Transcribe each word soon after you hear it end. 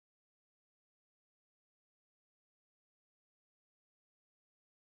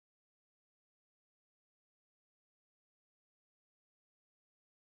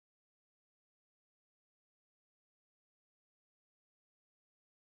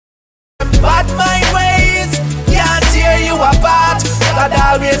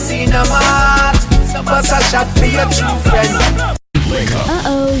us a shot for your true friend.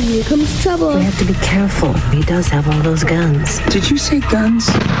 Uh-oh, here comes trouble. We have to be careful. He does have all those guns. Did you say guns?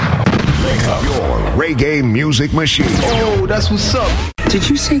 Your reggae music machine. Oh, that's what's up. Did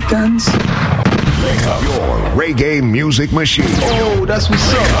you say guns? Your reggae music machine. Oh, that's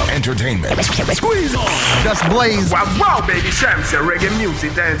what's up. Entertainment. Squeeze on. That's Blaze. Wow, wow, baby, Sham, say reggae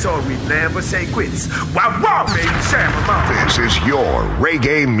music, dance all we never say quits. Wow, wow, baby, Sham, This is your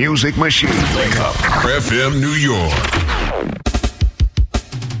reggae music machine. Wake up. FM New York.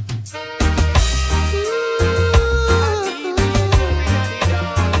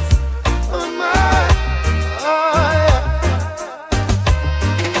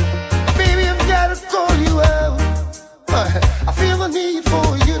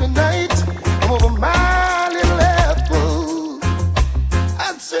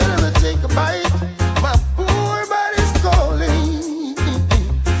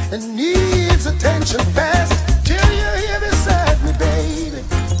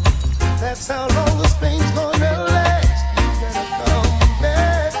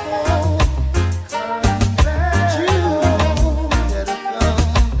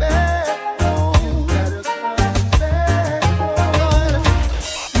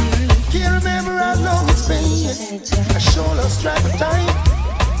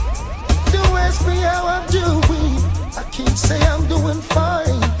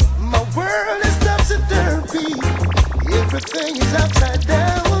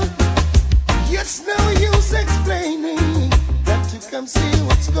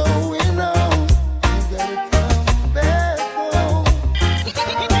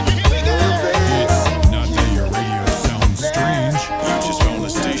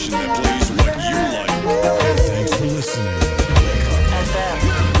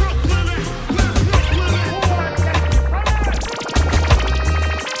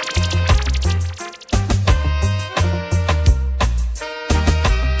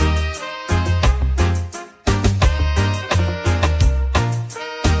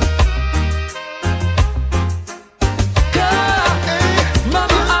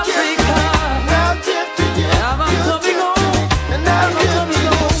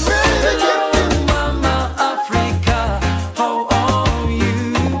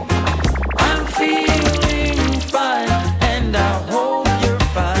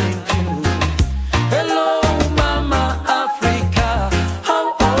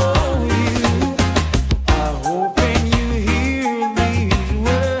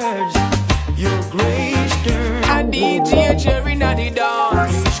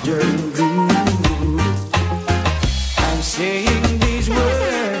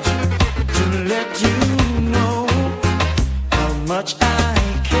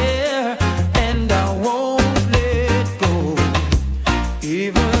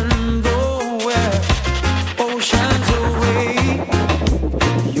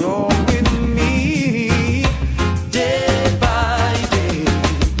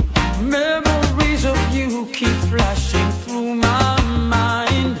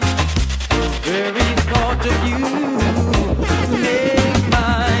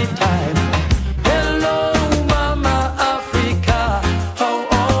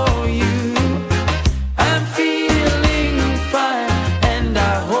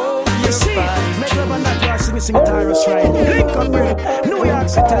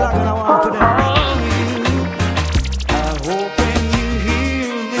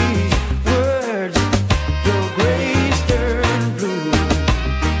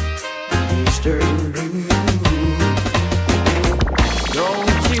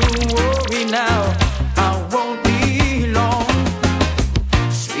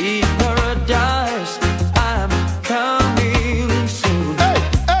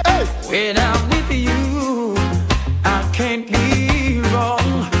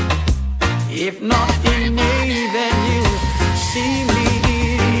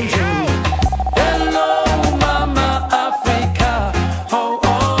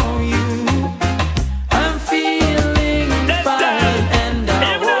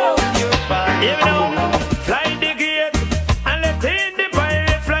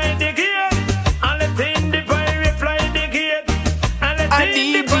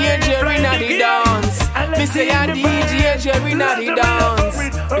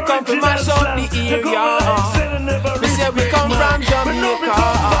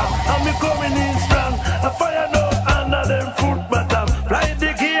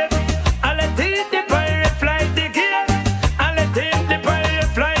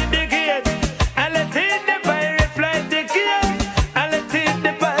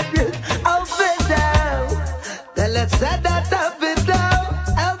 Let's set that up and down,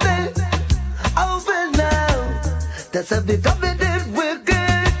 open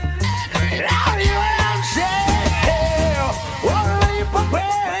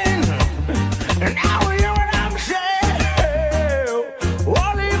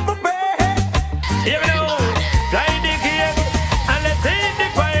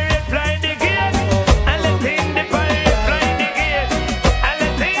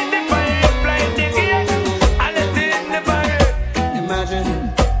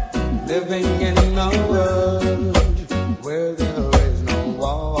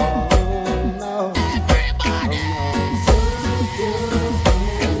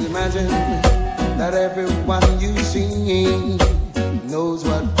imagine that everyone you see knows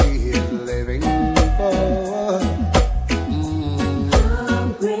what we're living for.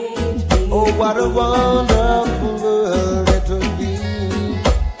 Oh, what a wonderful world it would be,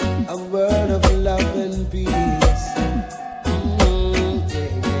 a world of love and peace.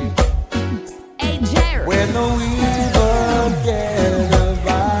 Hey, Jerry. Where no evil can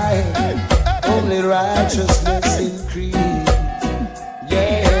abide, only righteousness increase.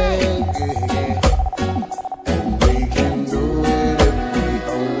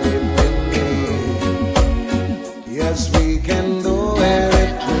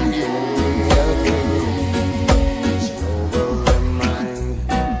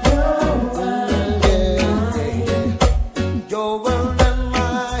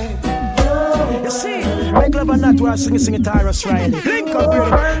 I sing it, Tyrus Riley. Link up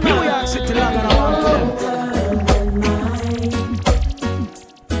here, New York City, London, I want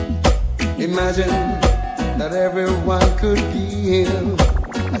to imagine that everyone could give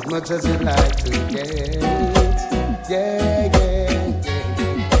as much as you'd like to get. Yeah.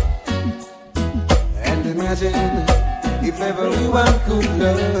 And imagine if everyone could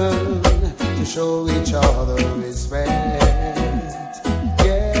learn to show each other respect.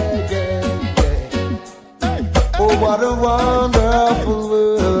 Oh, what a wonderful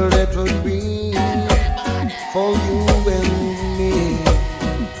world it would be for you and me.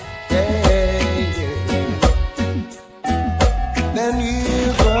 Then you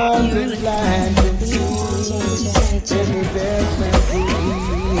run the blind and see any death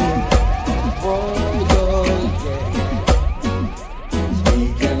for your we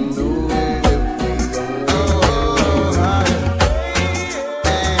can do it if we don't know.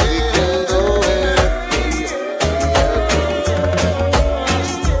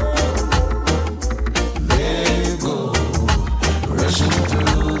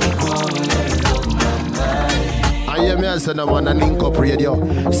 And I wanna link up radio.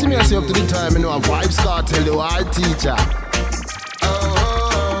 See me say up to the time, you know, a Vybz Kartel, the white teacher.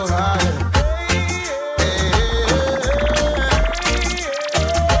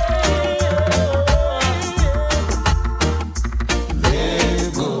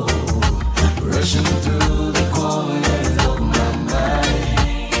 Let go, rushing through the corners of my mind.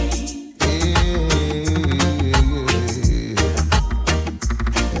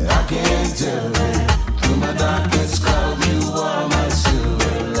 I can't tell through my darkest cloud. You are my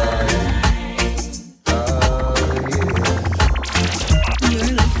silver light. Oh, yeah.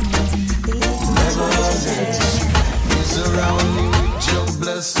 You're listening. You surround me with your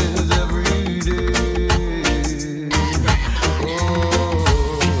blessings every day. Oh,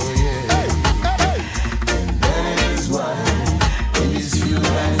 yeah. And that is why in these few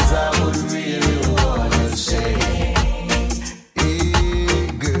lines I would really want to say, hey,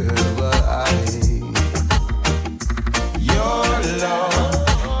 girl, but your love,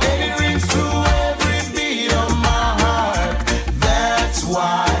 and it rings through every beat of my heart. That's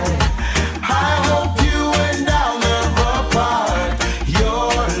why I hope you and I'll never part.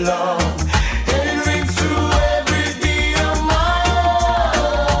 Your love, and it rings through every beat of my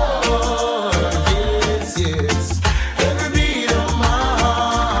heart. Yes, every beat of my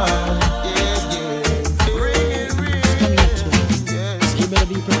heart. Yeah. Ring it. Yes. You better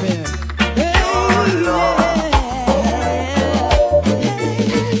be prepared.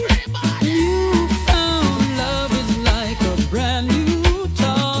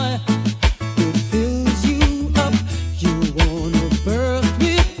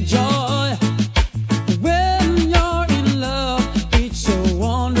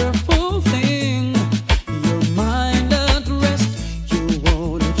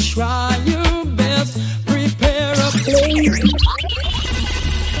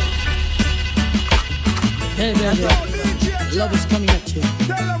 Love is coming at you.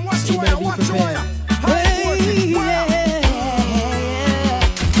 Tell them what you better want, be prepared.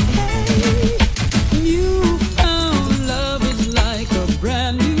 You found love is like a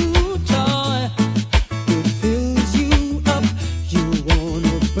brand new toy. It fills you up, you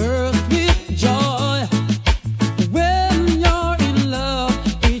wanna burst with joy. When you're in love,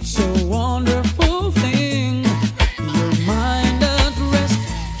 it's a wonderful thing. Your mind at rest,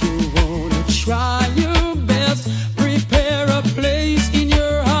 you wanna try your best. Prepare a place in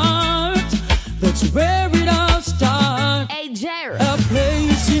your heart, that's where it all starts.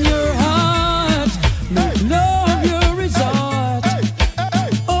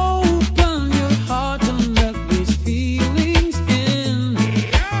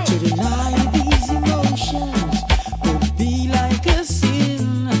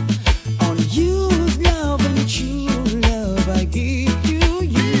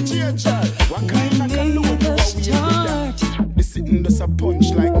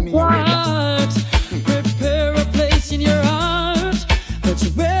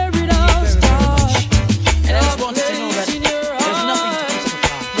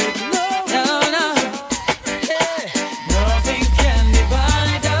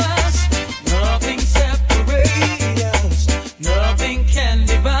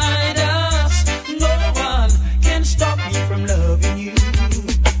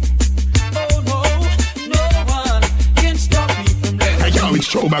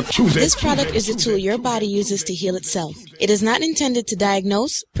 Throwback Tuesday. This product is a tool your body uses to heal itself. It is not intended to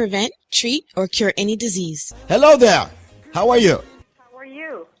diagnose, prevent, treat, or cure any disease. Hello there. How are you? How are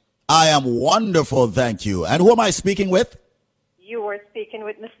you? I am wonderful, thank you. And who am I speaking with? You were speaking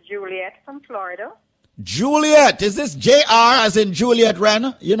with Miss Juliet from Florida. Juliet. Is this JR as in Juliet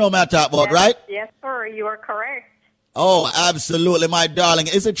Wren? You know what I'm talking about, right? Yes, sir. You are correct. Oh, absolutely, my darling.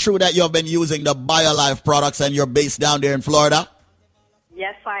 Is it true that you've been using the BioLife products and you're based down there in Florida?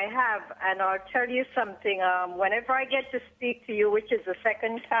 Yes, I have. And I'll tell you something. Whenever I get to speak to you, which is the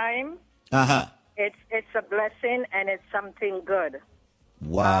second time, it's a blessing and it's something good.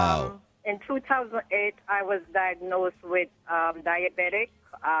 Wow. In 2008, I was diagnosed with diabetic,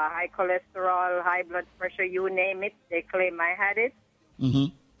 high cholesterol, high blood pressure, you name it. They claim I had it. Mm-hmm.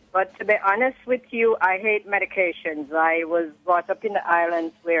 But to be honest with you, I hate medications. I was brought up in the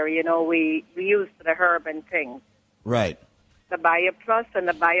islands where, you know, we used the herb and things. Right. The BioPlus and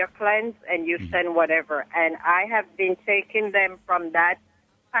the BioCleanse, and you send whatever. And I have been taking them from that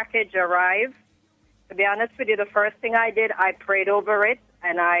package arrived. To be honest with you, the first thing I did, I prayed over it,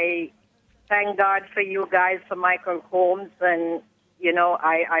 and I thank God for you guys, for Michael Combs, and, you know,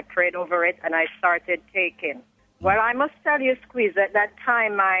 I prayed over it, and I started taking. Well, I must tell you, Squeeze, at that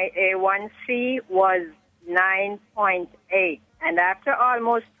time, my A1C was 9.8. And after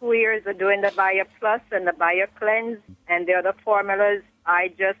almost 2 years of doing the BioPlus and the BioCleanse and the other formulas, I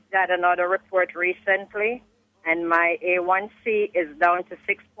just got another report recently, and my A1C is down to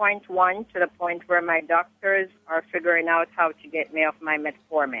 6.1 to the point where my doctors are figuring out how to get me off my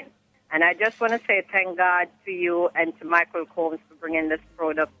metformin. And I just want to say thank God to you and to Michael Combs for bringing this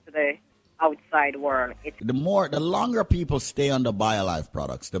product to the outside world. The longer people stay on the BioLife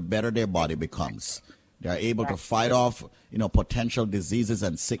products, the better their body becomes. They're able to fight off, you know, potential diseases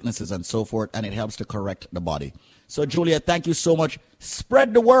and sicknesses and so forth, and it helps to correct the body. So, Julia, thank you so much.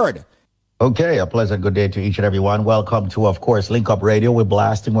 Spread the word. Okay, a pleasant good day to each and every one. Welcome to, of course, Link Up Radio. We're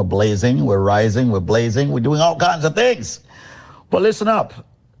blasting, we're blazing, we're rising, we're blazing, we're doing all kinds of things. But listen up.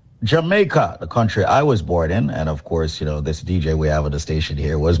 Jamaica, the country I was born in, and of course, you know, this DJ we have at the station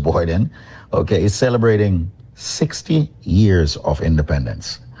here was born in, okay, is celebrating 60 years of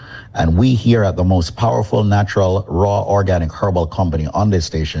independence. And we here at the most powerful natural, raw, organic herbal company on this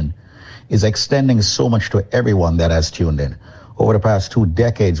station is extending so much to everyone that has tuned in. Over the past 2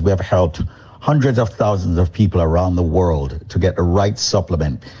 decades, we have helped hundreds of thousands of people around the world to get the right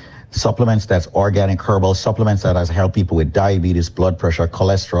supplements that's organic herbal, supplements that has helped people with diabetes, blood pressure,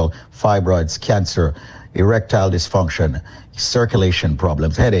 cholesterol, fibroids, cancer, erectile dysfunction, circulation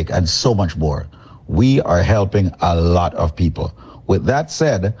problems, headache, and so much more. We are helping a lot of people. With that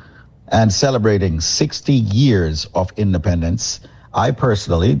said, and celebrating 60 years of independence, I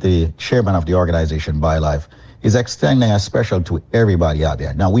personally, the chairman of the organization BioLife, is extending a special to everybody out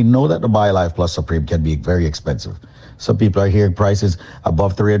there. Now, we know that the BioLife Plus Supreme can be very expensive. Some people are hearing prices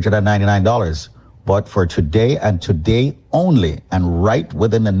above $399. But for today and today only, and right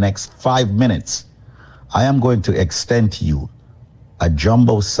within the next 5 minutes, I am going to extend to you a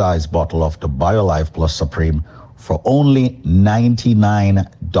jumbo-sized bottle of the BioLife Plus Supreme for only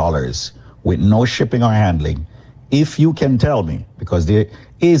 $99 with no shipping or handling. If you can tell me, because there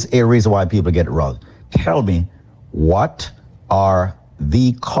is a reason why people get it wrong, tell me what are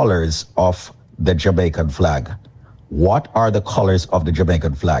the colors of the Jamaican flag? What are the colors of the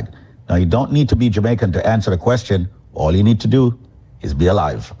Jamaican flag? Now, you don't need to be Jamaican to answer the question. All you need to do is be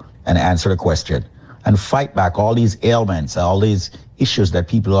alive and answer the question and fight back all these ailments, all these issues that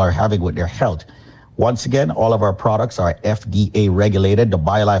people are having with their health. Once again, all of our products are FDA regulated. The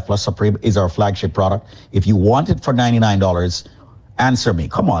BioLife Plus Supreme is our flagship product. If you want it for $99, answer me.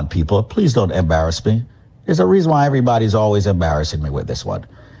 Come on, people. Please don't embarrass me. There's a reason why everybody's always embarrassing me with this one.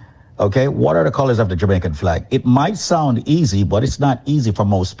 Okay, what are the colors of the Jamaican flag? It might sound easy, but it's not easy for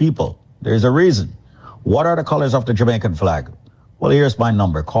most people. There's a reason. What are the colors of the Jamaican flag? Well, here's my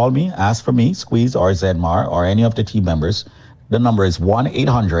number. Call me, ask for me, Squeeze or Zenmar or any of the team members. The number is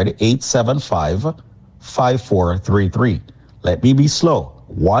 1-800-875-5433. Let me be slow.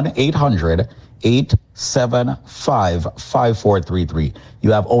 1-800-875-5433.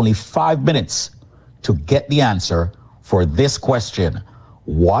 You have only 5 minutes to get the answer for this question.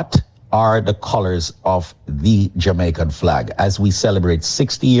 What are the colors of the Jamaican flag? As we celebrate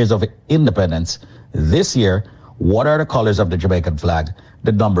 60 years of independence this year, what are the colors of the Jamaican flag?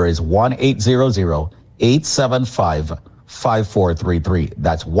 The number is 1-800-875-5433.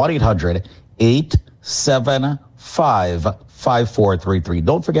 That's 1-800-875-5433. 5433.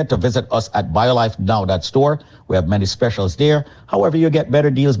 Don't forget to visit us at BioLifeNow.store. We have many specials there. However, you get better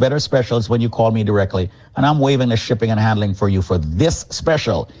deals, better specials when you call me directly. And I'm waiving the shipping and handling for you for this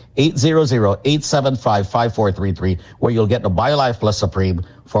special, 800-875-5433, where you'll get the BioLife Plus Supreme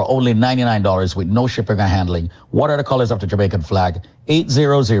for only $99 with no shipping and handling. What are the colors of the Jamaican flag?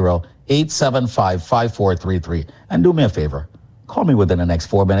 800-875-5433. And do me a favor. Call me within the next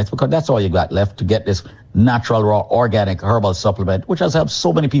 4 minutes because that's all you got left to get this natural, raw, organic herbal supplement, which has helped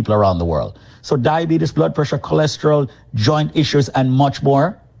so many people around the world. So diabetes, blood pressure, cholesterol, joint issues, and much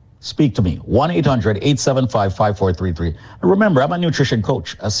more, speak to me. 1-800-875-5433. And remember, I'm a nutrition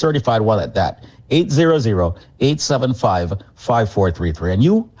coach, a certified one at that. 800-875-5433. And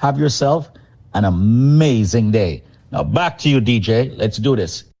you have yourself an amazing day. Now back to you, DJ. Let's do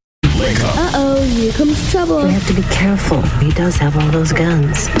this. Uh-oh, here comes trouble. We have to be careful. He does have all those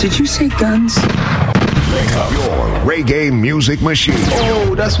guns. Did you say guns? Your reggae music machine.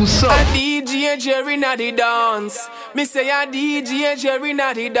 Oh, that's what's up. A DJ Jerry Natty dance. Me say a DJ Jerry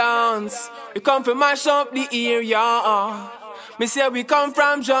Natty dance. We come from mash up the area. Me say we come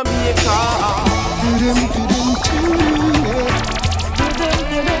from Jamaica.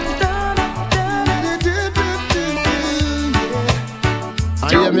 I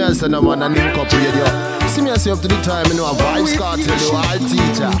hear me as a man and link up radio. See me as up to the time, you know, a Vibes Cartel, I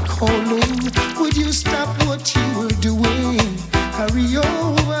teacher. Calling, would you stop what you were doing? Hurry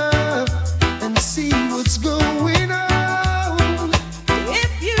over and see what's going on.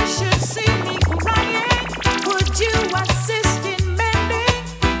 If you should see me crying, would you assist in mending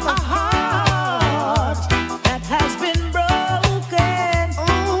a heart that has been broken?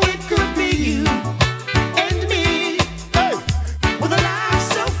 Oh, it could be you and me. Hey. With a life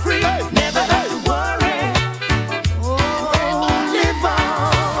so free, hey. Never have to worry. Oh, live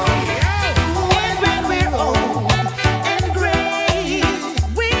on. And when we're old and gray,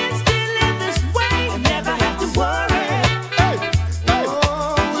 we're still in this way. Never have to worry. Hey.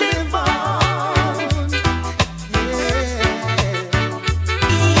 Oh, live on. Yeah.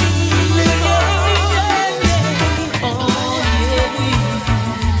 Live on.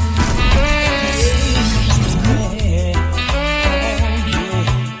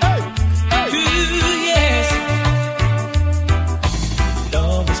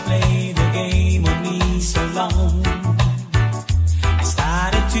 Love has played the game on me so long. I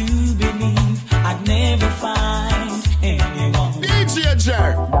started to believe I'd never find anyone. DJ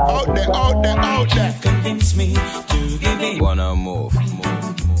Jer, out there, out there, out there. Convince me to give in. Wanna move.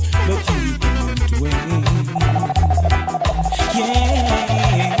 But you went away.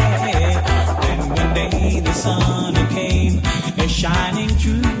 Yeah. Then one day the sun came shining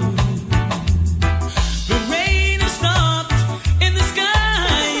through. The rain has stopped and the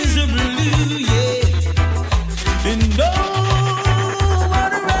skies are blue. Yeah. And oh,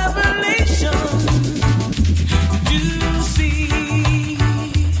 what a revelation to see.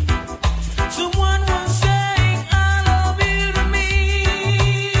 Someone was saying I love you to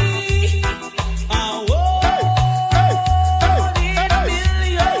me. Oh,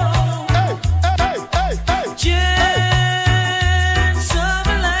 chance of a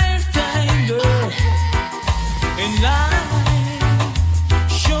lifetime, girl. In life,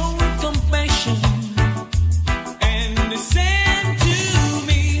 show it compassion and send to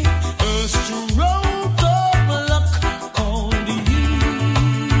me a stroke of luck called you.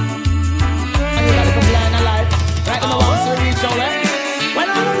 And you gotta comply alive. Right now, I want to reach out, eh? When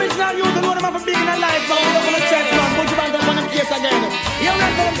all original youth know them for being alive, but we don't want to check man. Put you back them on them case again. You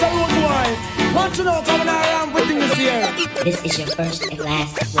ready for them some road boy? Want you know coming around with things here. This is your first and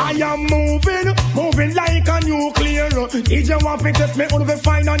last. I am moving like a nuclear. DJ want to test me out of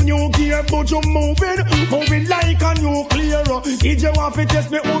find a new gear, but you moving like a nuclear. DJ want to test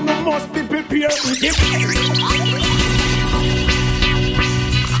me out, you must be prepared.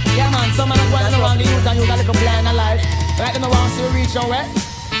 Yeah man, some man going around the youth and you got a plan of life. Right now, want to reach your way.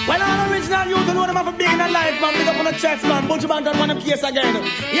 Well, all original youth know them for being alive, man. Big up on the chest, man. Bunch of band on them case again.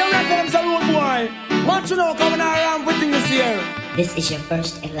 You ready for them some road boy? Want you know coming around with things here. This is your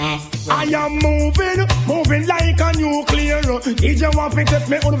first and last. I am moving like a nuclear. DJ want to test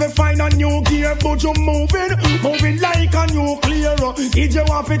me out of find a new gear, but you moving like a nuclear. DJ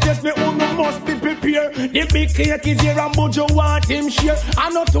want to test me out, you must be prepared. The big cake is here and but you want him share. I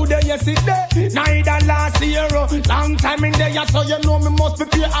know today, yesterday, neither last year. Long time in there, so you know me must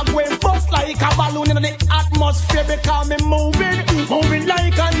prepare. I go bust like a balloon in the atmosphere because me moving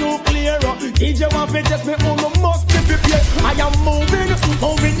like a nuclear. DJ want to test me out, you must be prepared. I am moving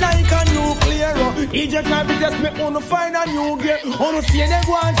like a nuclear. He just try to test me, wanna find a new gear. Wanna stay there,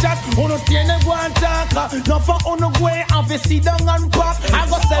 go and chat. Wanna stay there, go and talk. No for wanna go and fi sit down and pop. I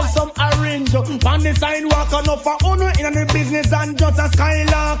go sell some orange on the sidewalk. No for wanna in the business and just a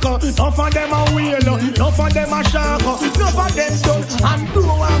skylark. No for them a wheel, no for them a shark. No for them done and do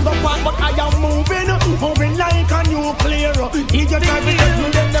and go back. But I am moving like a nuclear. He just try to test me,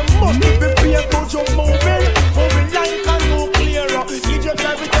 then them must be prepared. But you moving like a nuclear. He just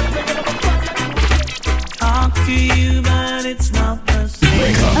try to test me, talk to you, but it's not the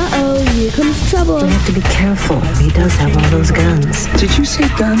same. Uh-oh, here comes trouble. You have to be careful. He does have all those guns. Did you say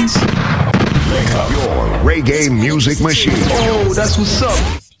guns? Your reggae music machine. Oh, that's what's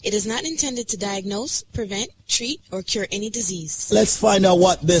up. It is not intended to diagnose, prevent, treat, or cure any disease. Let's find out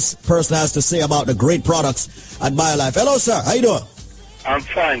what this person has to say about the great products at BioLife. Hello, sir. How you doing? I'm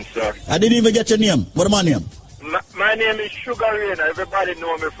fine, sir. I didn't even get your name. What am I name? My name is Sugar Ray. Everybody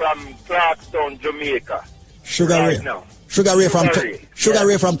know me from Clarkstown, Jamaica. Sugar right Ray. Now. Sugar Ray from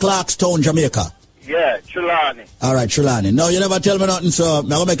Ray from Clarkstown, Jamaica. Yeah, Trelawney. All right, Trelawney. No, you never tell me nothing, so I'm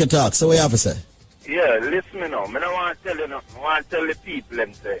going to make a talk. So what you have to say? Yeah, listen me now. I don't want to tell you nothing. I want to tell the people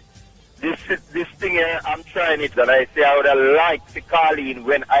and say, this thing here, I'm trying it, and I say I would have liked to call in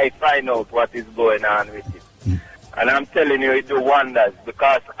when I find out what is going on with it. And I'm telling you, it do wonders,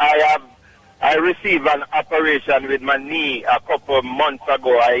 because I received an operation with my knee a couple of months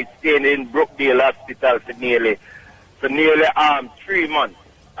ago. I stayed in Brookdale Hospital for nearly 3 months.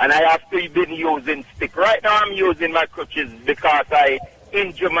 And I have to been using stick. Right now I'm using my crutches because I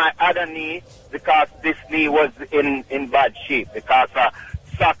injured my other knee because this knee was in bad shape because of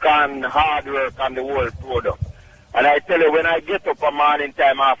soccer and hard work and the whole product. And I tell you, when I get up a morning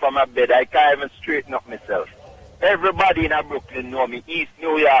time off of my bed, I can't even straighten up myself. Everybody in Brooklyn know me. East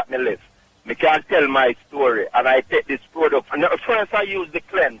New York me live. I can't tell my story. And I take this product. And first I use the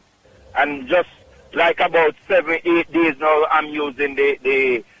cleanse. And just like about 7-8 days now, I'm using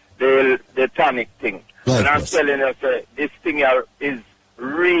the tonic thing. Right, and I'm telling you, sir, this thing here is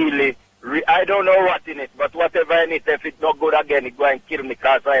really, I don't know what in it, but whatever in it, if it's not good again, it's going to kill me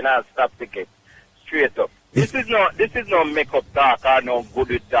because I not stop ticket. Straight up. This is no makeup talk or no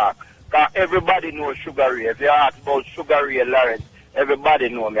good talk. Because everybody knows Sugar Ray. If you ask about Sugar Ray Lawrence, everybody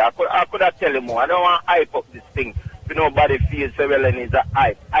know me. I could have tell you more. I don't want to hype up this thing so nobody feels so well and it's a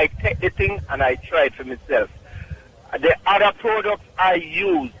hype. I take the thing and I try it for myself. The other products I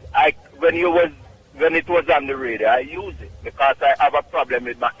use, when it was on the radio, I use it because I have a problem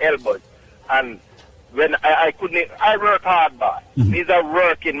with my elbows. And when I work hard, boss. Mm-hmm. It's a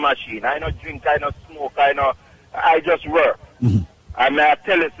working machine. I don't drink, I don't smoke, I just work. Mm-hmm. I mean, I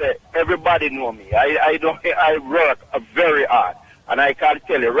tell you, sir, everybody know me. I work very hard. And I can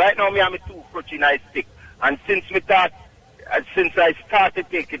tell you, right now, I'm a 2 crutch in I stick. And since I started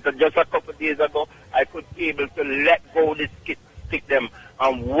taking it just a couple of days ago, I could be able to let go of the stick them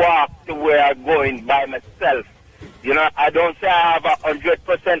and walk to where I'm going by myself. You know, I don't say I have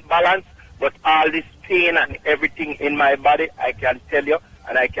 100% balance, but all this pain and everything in my body, I can tell you,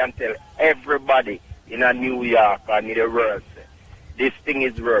 and I can tell everybody in New York and in the world, this thing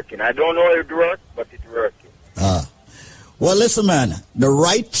is working. I don't know if it works, but it's working. Well, listen, man, the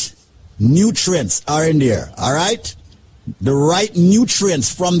right nutrients are in there, all right? The right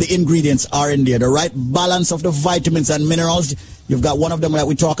nutrients from the ingredients are in there. The right balance of the vitamins and minerals. You've got one of them that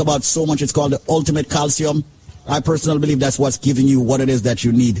we talk about so much. It's called the Ultimate Calcium. I personally believe that's what's giving you what it is that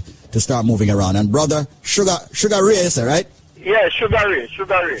you need to start moving around. And brother, Sugar Ray, is it right? Yeah, Sugar Ray.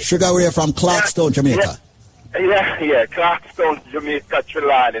 Sugar Ray from Clarkstown, Jamaica. Yeah, Clarkstown, Jamaica,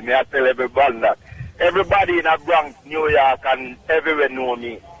 Trelawney. May I tell everybody that. Everybody in the Bronx, New York, and everywhere know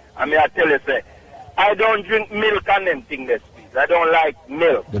me. I mean, I tell you, say, I don't drink milk and them things, please. I don't like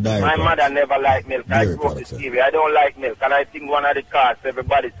milk. My mother never liked milk. I grew up with TV. I don't like milk. And I think one of the cars,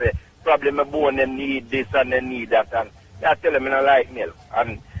 everybody say, probably my bone, them need this and they need that. And I tell them I don't like milk.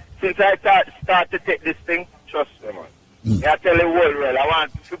 And since I start to take this thing, trust me, man. I tell the whole world, I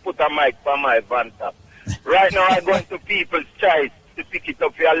want to put a mic for my van top. Right now, I go into People's Choice to pick it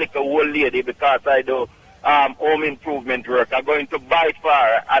up for a little old lady because I do home improvement work. I'm going to buy it for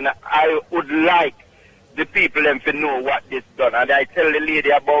her, and I would like the people them to know what this done. And I tell the lady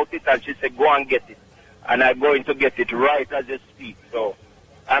about it, and she said, go and get it. And I'm going to get it right as you speak. So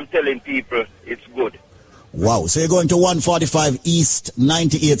I'm telling people it's good. Wow. So you're going to 145 East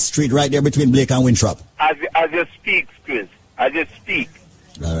 98th Street right there between Blake and Winthrop? As you speak, Chris. As you speak.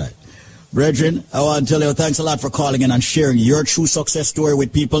 All right. Brethren, I want to tell you thanks a lot for calling in and sharing your true success story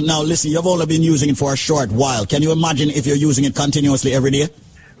with people. Now, listen, you've only been using it for a short while. Can you imagine if you're using it continuously every day?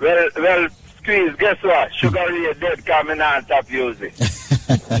 Well, Squeeze, guess what? Sugar Ray dead coming on top using.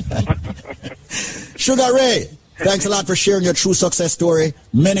 Sugar Ray, thanks a lot for sharing your true success story.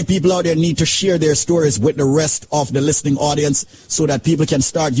 Many people out there need to share their stories with the rest of the listening audience so that people can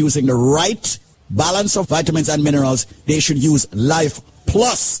start using the right balance of vitamins and minerals. They should use Life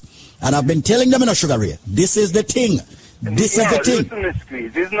Plus. And I've been telling them, Sugar Ray, this is the thing. This is the thing. Listen, Miss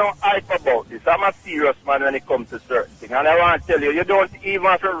Squeeze, there's no hype about this. I'm a serious man when it comes to certain things. And I want to tell you, you don't even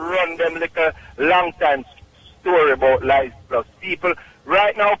have to run them like a long time story about Life Plus. People,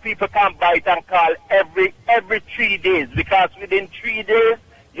 right now, people can bite and call every 3 days because within 3 days,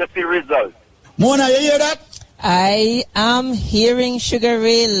 you see results. Mona, you hear that? I am hearing Sugar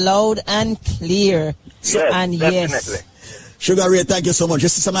Ray loud and clear. Yes. Sugar Ray, thank you so much.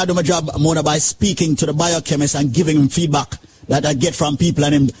 This is something I do my job, Mona, by speaking to the biochemist and giving him feedback that I get from people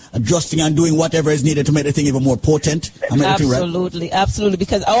and him adjusting and doing whatever is needed to make the thing even more potent. Absolutely, absolutely.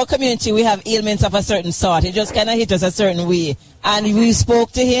 Because our community, we have ailments of a certain sort. It just kind of hit us a certain way. And we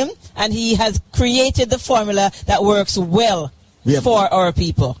spoke to him, and he has created the formula that works well for our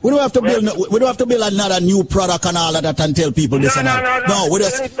people. We don't have to build another new product and all of that and tell people this and that. No, we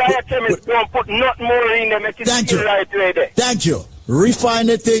just don't put nothing more in there, make it feel right way there. Thank you. Refine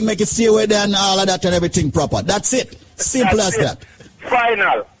the thing, make it stay away there and all of that and everything proper. That's it. Simple as that.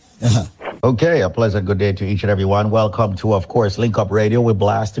 Final. Okay, a pleasant good day to each and every one. Welcome to, of course, Link Up Radio. We're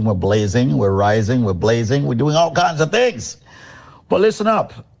blasting, we're blazing, we're rising, we're blazing, we're doing all kinds of things. But listen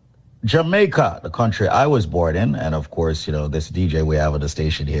up. Jamaica, the country I was born in, and of course, this DJ we have at the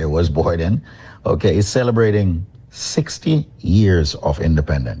station here was born in, is celebrating 60 years of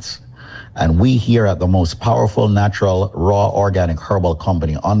independence. And we here at the most powerful natural, raw, organic herbal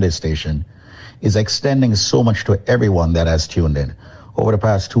company on this station is extending so much to everyone that has tuned in. Over the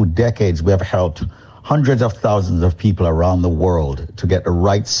past 2 decades, we have helped hundreds of thousands of people around the world to get the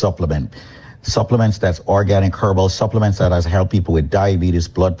right supplements that's organic herbal, supplements that has helped people with diabetes,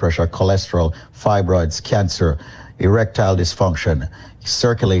 blood pressure, cholesterol, fibroids, cancer, erectile dysfunction,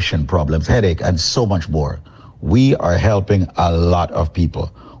 circulation problems, headache, and so much more. We are helping a lot of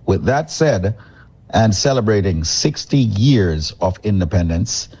people. With that said, and celebrating 60 years of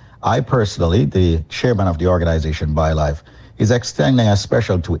independence, I personally, the chairman of the organization BioLife, is extending a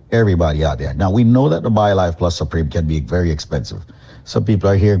special to everybody out there. Now, we know that the BioLife Plus Supreme can be very expensive. Some people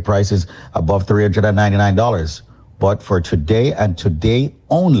are hearing prices above $399. But for today and today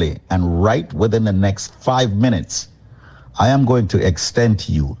only, and right within the next 5 minutes, I am going to extend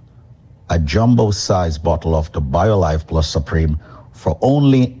to you a jumbo-sized bottle of the BioLife Plus Supreme for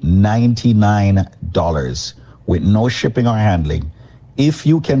only $99 with no shipping or handling. If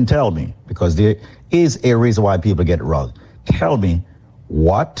you can tell me, because there is a reason why people get it wrong, tell me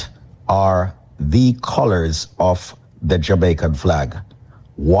what are the colors of the Jamaican flag?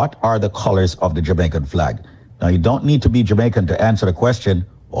 What are the colors of the Jamaican flag? Now, you don't need to be Jamaican to answer the question.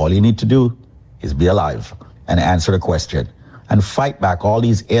 All you need to do is be alive and answer the question and fight back all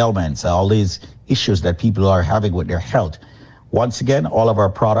these ailments, all these issues that people are having with their health. Once again, all of our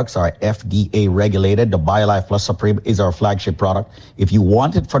products are FDA regulated. The BioLife Plus Supreme is our flagship product. If you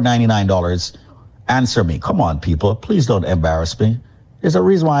want it for $99, answer me. Come on, people. Please don't embarrass me. There's a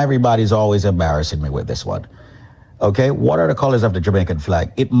reason why everybody's always embarrassing me with this one. Okay, what are the colors of the Jamaican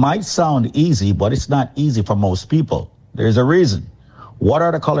flag? It might sound easy, but it's not easy for most people. There's a reason. What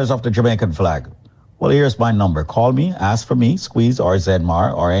are the colors of the Jamaican flag? Well, here's my number. Call me, ask for me, Squeeze or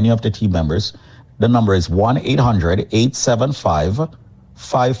Zedmar or any of the team members. The number is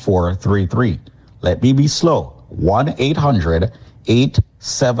 1-800-875-5433. Let me be slow.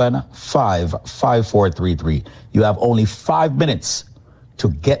 1-800-875-5433. You have only 5 minutes to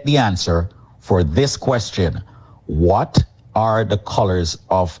get the answer for this question. What are the colors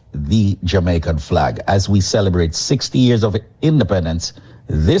of the Jamaican flag? As we celebrate 60 years of independence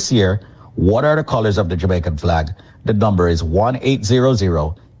this year, what are the colors of the Jamaican flag? The number is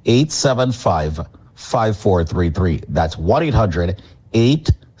 1-800-875-5433. That's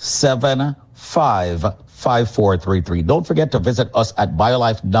 1-800-875-5433. Don't forget to visit us at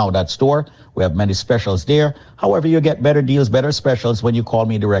BioLifeNow.store. We have many specials there. However, you get better deals, better specials when you call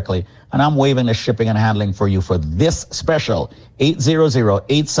me directly. And I'm waiving the shipping and handling for you for this special,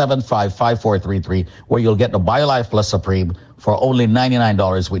 800-875-5433, where you'll get the BioLife Plus Supreme for only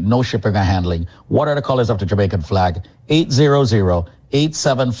 $99 with no shipping or handling. What are the colors of the Jamaican flag?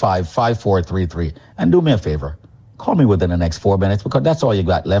 800-875-5433. And do me a favor. Call me within the next 4 minutes, because that's all you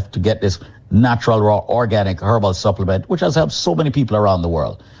got left to get this natural, raw, organic herbal supplement, which has helped so many people around the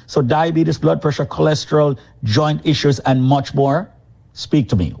world. So diabetes, blood pressure, cholesterol, joint issues, and much more, speak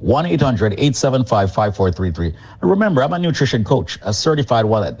to me. 1-800-875-5433. And remember, I'm a nutrition coach, a certified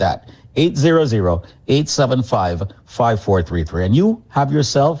one at that. 800-875-5433. And you have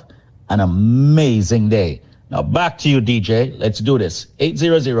yourself an amazing day. Now back to you, DJ. Let's do this.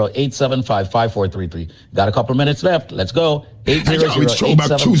 800-875-5433. Got a couple minutes left. Let's go.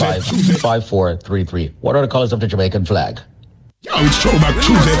 800-875-5433. What are the colors of the Jamaican flag? Yo, it's Throwback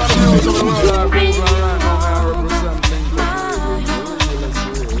Tuesday.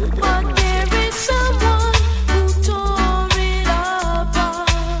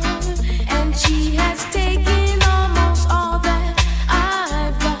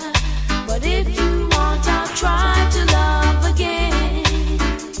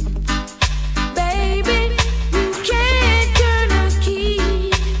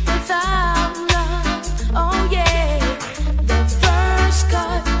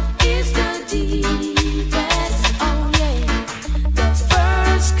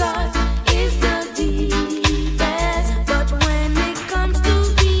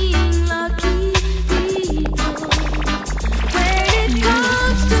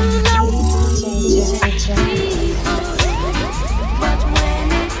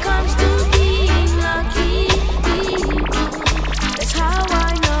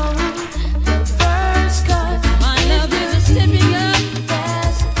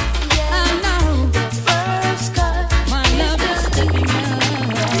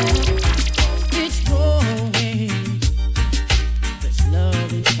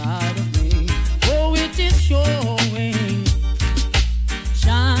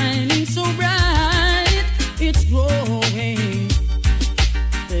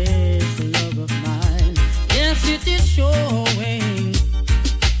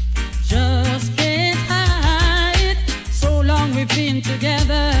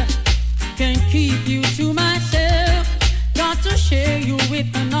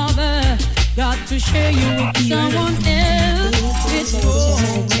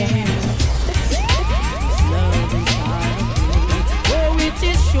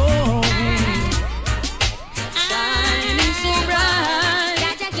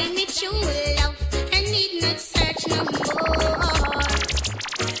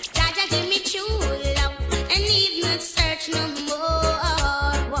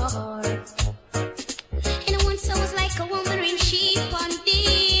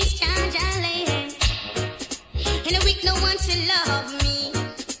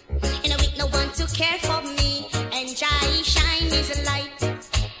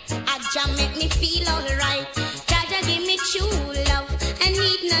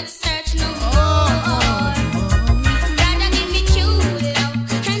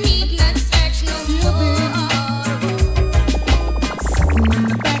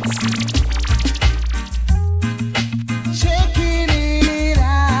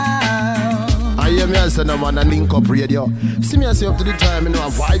 Link Up Radio. See me and say up to the time, you know, a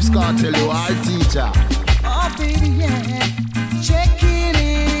Vibes Cartel, you our teacher. Oh, baby, yeah. Checking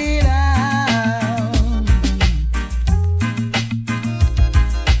it out.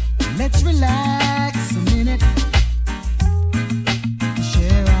 Let's relax a minute.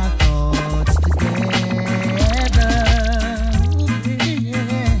 Share our thoughts together. Oh, baby,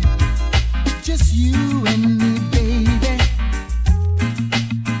 yeah. Just you and me, baby.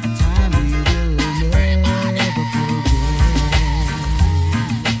 A time we will never forget.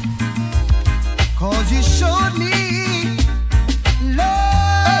 'Cause you showed me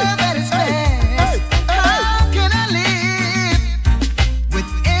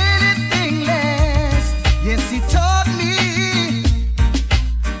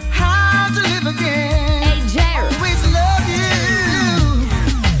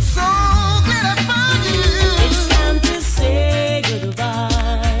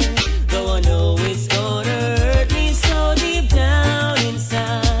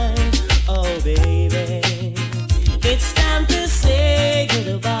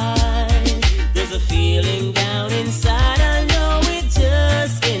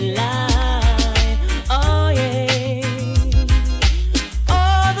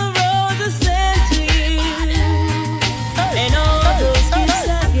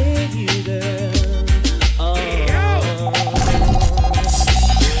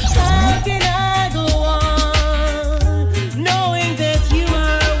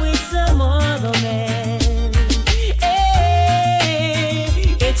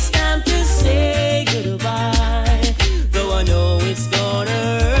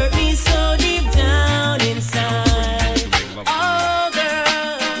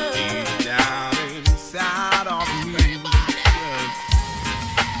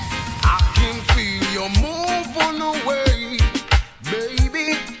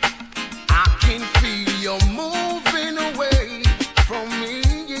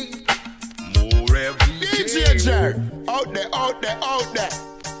about that.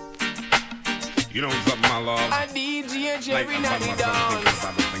 You know something, my love? A DJ Jerry Natty Dance.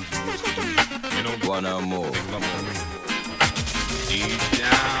 You know, wanna move. Deep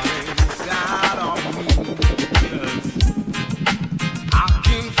down inside of me, yes. I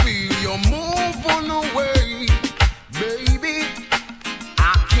can feel you moving away, baby. I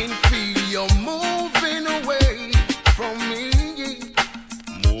can feel you moving away from me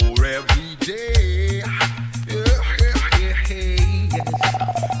more every day. Yeah, yeah, yeah, yes.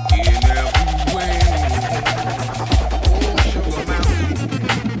 In every way. Oh, sugar mountain.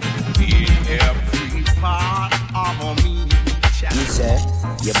 In every part of me. You say,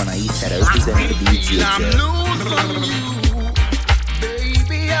 you're gonna eat that out. Is that the DJ? I'm losing you,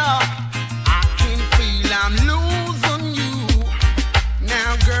 baby. I can feel I'm losing you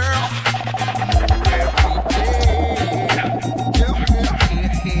now, girl. Every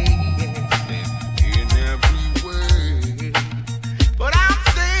day, in every way. But I'm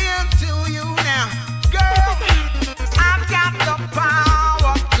saying to you now, girl, I've got the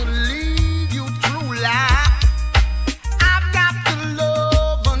power to lead you through life. I've got the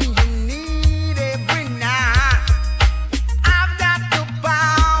love and you need every night. I've got the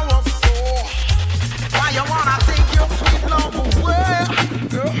power, so why you wanna take your sweet love away?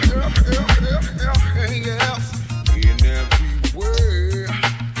 Yes, in every way.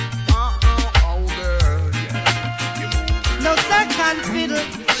 Oh girl, yeah. No second fiddle,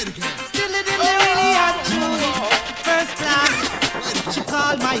 still it in the really hot tune. First class, she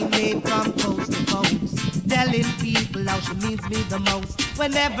called my name from coast to coast, telling people how she needs me the most.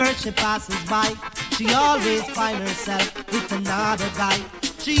 Whenever she passes by, she always finds herself with another guy.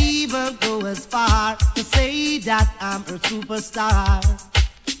 She even goes as far to say that I'm her superstar.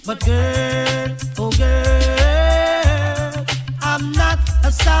 But girl, oh girl, I'm not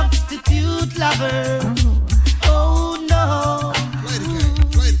a substitute lover. Oh no.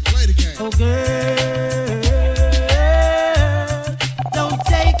 Oh girl, don't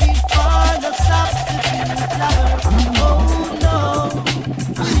take me for no substitute lover. Oh no.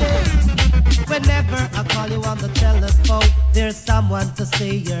 Yeah. Whenever I call you on the telephone, there's someone to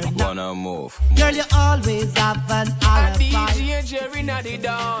say you're not. Wanna move. Girl, you always have an alibi. DJ Jerry Natty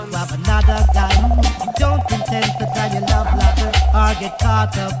Dance. You have another guy. You don't intend to die your love lover or get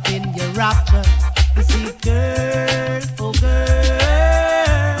caught up in your rapture. You see, girl, oh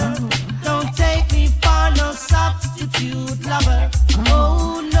girl, don't take me for no substitute lover.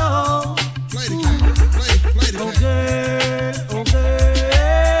 Oh no. Oh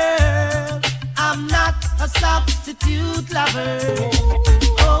girl, I'm not a substitute lover.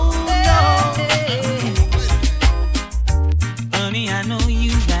 Oh no. Honey, I know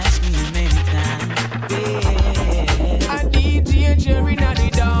you've asked me many times. Yeah. A DJ Jerry Natty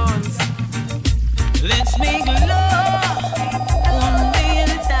Dance. Let's make love one day at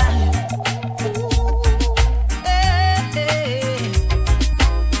a time. Hey.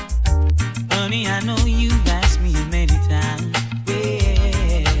 Honey, I know you've asked me many times.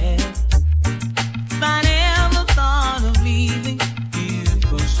 Yeah. If I never thought of leaving you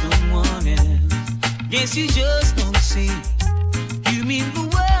for someone else, guess you just don't see. You mean the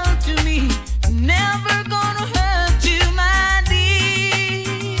world to me. Never gonna hurt you, my dear.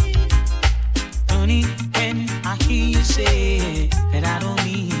 Honey, when I hear you say that I don't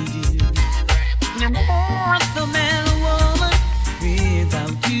need you, what's the man or woman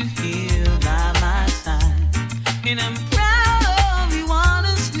without you here by my side? And I'm proud of you,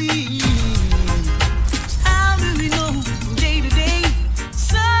 honestly. How do we know from day to day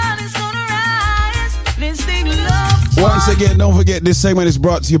sun is gonna rise? Let's take love. Once again, don't forget this segment is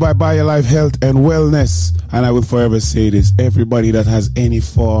brought to you by BioLife Health and Wellness. And I will forever say this: everybody that has any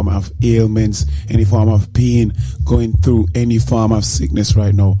form of ailments, any form of pain, going through any form of sickness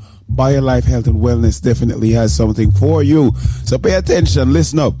right now, BioLife Health and Wellness definitely has something for you. So pay attention,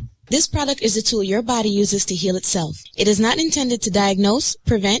 listen up. This product is a tool your body uses to heal itself. It is not intended to diagnose,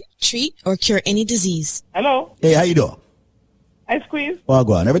 prevent, treat, or cure any disease. Hello. Hey, how you doing? I Squeeze. Oh,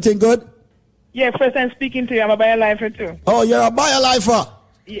 go on. Everything good? Yeah, first time speaking to you. I'm a BioLifer too. Oh, you're a BioLifer?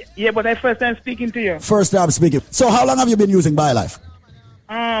 Yeah, but I first time speaking to you. First time speaking. So how long have you been using BioLife?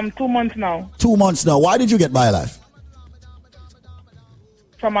 2 months now. 2 months now. Why did you get BioLife?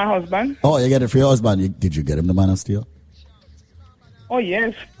 From my husband. Oh, you get it for your husband. Did you get him the Man of Steel? Oh,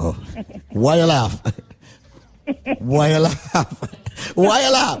 yes. Oh. Why you laugh? Why you laugh? Why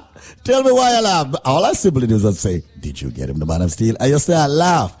you laugh? Tell me why you laugh. All I simply do is say, did you get him the Man of Steel? And you say I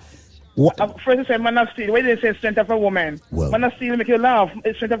laugh. First you say Man of Steel. Why did you say strength of a woman? Well, Man of Steel make you laugh.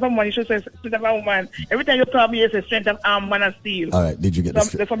 Strength of a woman, you should say strength of a woman. Every time you talk me, you say strength of Man of Steel. All right, did you get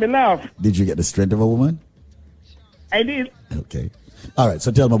that's why me laugh. Did you get the strength of a woman? I did. Okay. All right,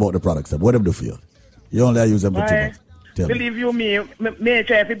 so tell me about the products. What them do for you? You only use them for 2 months. Tell me. Believe you me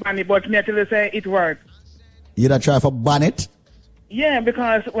try for ban it, but me tell you say it works. You not try for ban it? Yeah,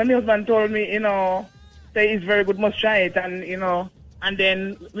 because when the husband told me, say it's very good, must try it, and and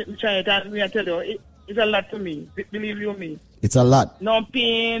then we try it, and I tell you, it's a lot to me. Believe you me. It's a lot. No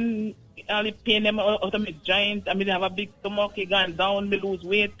pain, only pain them out of my joint. I mean, I have a big stomach, it gone down, me lose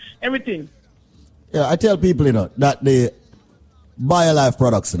weight, everything. Yeah, I tell people, that the BioLife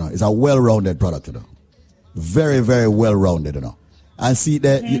products, is a well-rounded product, Very, very well-rounded, And see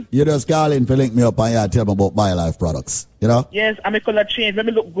that you just call in to link me up and you tell me about BioLife products, Yes, I'm a color change. Let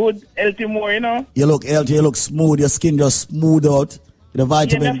me look good, healthy more, You look healthy, you look smooth, your skin just smooth out. The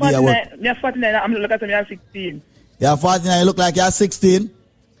vitamin D. You're 49, I'm looking at me, I'm 16. You're 49, you look like you're 16?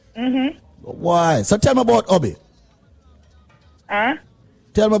 Mm-hmm. Why? So tell me about Obi. Huh?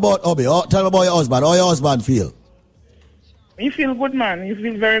 Tell me about Obi. Tell me about your husband. How your husband feel? He feel good, man. He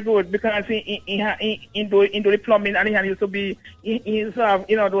feel very good because he do the plumbing and he used to be he have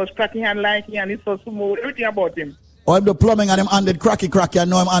those cracky hand like he and he's so smooth. Everything about him. Oh, him the plumbing and him handed cracky. I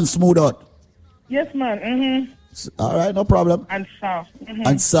know him and smooth out. Yes, man. Mm-hmm. All right, no problem. And soft. Mm-hmm.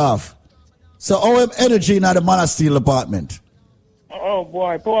 And soft. So how him energy in the Man of Steel department? Oh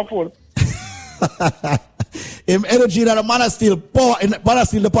boy, powerful. Him energy in the Man of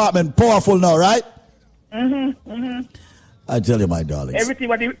Steel department powerful now, right? Mm-hmm. Mm-hmm. I tell you, my darlings. Everything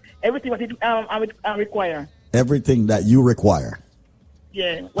what I require. Everything that you require.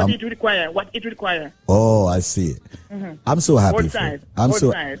 Yeah, what it require. Oh, I see. Mm-hmm. I'm so happy. Both sides.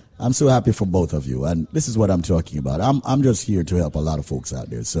 I'm so happy for both of you, and this is what I'm talking about. I'm just here to help a lot of folks out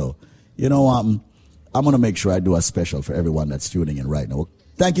there. So, I'm gonna make sure I do a special for everyone that's tuning in right now.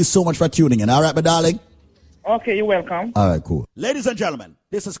 Thank you so much for tuning in. All right, my darling. Okay, you're welcome. All right, cool. Ladies and gentlemen,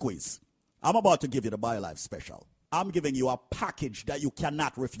 this is Squeeze. I'm about to give you the BioLife special. I'm giving you a package that you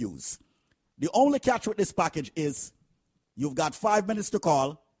cannot refuse. The only catch with this package is you've got 5 minutes to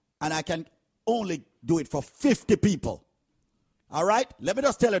call, and I can only do it for 50 people. All right? Let me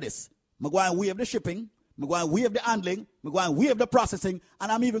just tell you this. I'm going to waive the shipping. I'm going to waive the handling. I'm going to waive the processing. And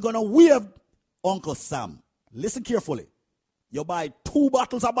I'm even going to waive Uncle Sam. Listen carefully. You buy 2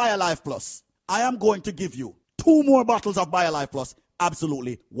 bottles of BioLife Plus. I am going to give you 2 more bottles of BioLife Plus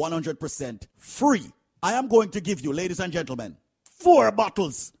absolutely 100% free. I am going to give you, ladies and gentlemen, 4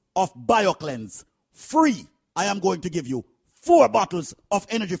 bottles of BioCleanse free. I am going to give you 4 bottles of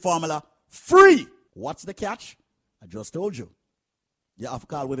Energy Formula free. What's the catch? I just told you. You have to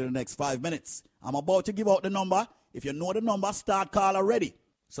call within the next 5 minutes. I'm about to give out the number. If you know the number, start call already.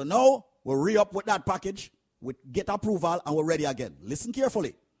 So now we'll re-up with that package. We get approval and we're ready again. Listen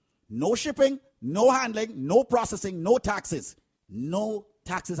carefully. No shipping, no handling, no processing, no taxes. No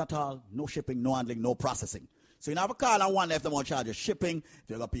taxes at all, no shipping, no handling, no processing. So you have a call and one left them on charge of shipping. If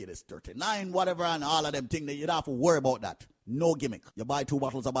you're going to pay this $39, whatever, and all of them things, you don't have to worry about that. No gimmick. You buy 2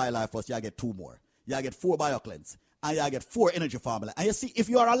 bottles of BioLife Plus, you get 2 more. You get 4 BioCleanse, and you get 4 Energy Formula. And you see, if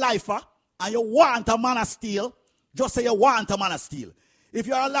you're a lifer and you want a Man of Steel, just say you want a Man of Steel. If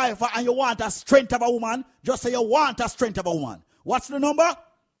you're a lifer and you want a strength of a woman, just say you want a strength of a woman. What's the number?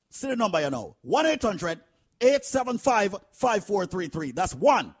 See the number, 1-800-875-5433. That's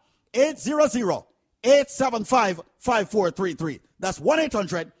 1-800-875-5433. That's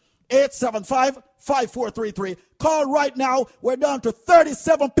 1-800-875-5433. Call right now. We're down to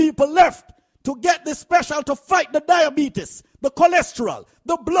 37 people left to get this special to fight the diabetes, the cholesterol,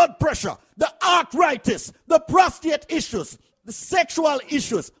 the blood pressure, the arthritis, the prostate issues, the sexual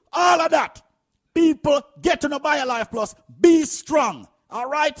issues, all of that. People, get on a BioLife Plus. Be strong. All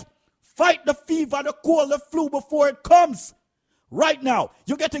right? Fight the fever, the cold, the flu before it comes. Right now,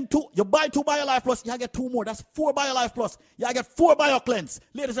 you're getting 2. You buy 2 BioLife Plus, you get 2 more. That's 4 BioLife Plus. You get 4 BioCleanse.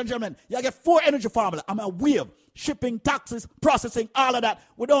 Ladies and gentlemen, you get 4 Energy Formula. I'm a waive shipping, taxes, processing, all of that.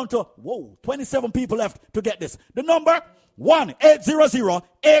 We're down to 27 people left to get this. The number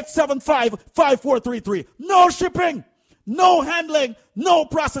 1-800-875-5433. No shipping, no handling, no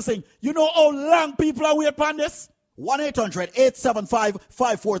processing. You know how long people are waiting on this?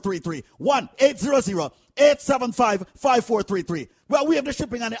 1-800-875-5433. 1-800-875-5433. Well, we have the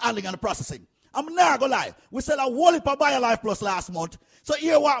shipping and the handling and the processing. I'm not going to lie. We sell a whole heap of BioLife Plus last month. So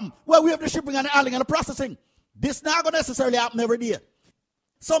here what happened? Well, we have the shipping and the handling and the processing. This not going to necessarily happen every day.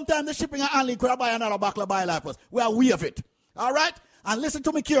 Sometimes the shipping and handling could have buy another bottle of BioLife Plus. Well, we have it. All right? And listen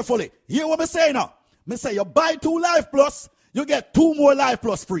to me carefully. Hear what I say now. I say you buy 2 Life Plus, you get 2 more Life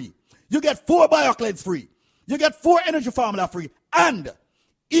Plus free. You get 4 BioCleanse free. You get 4 Energy Formula free. And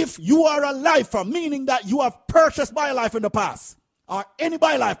if you are a lifer, meaning that you have purchased BioLife in the past, or any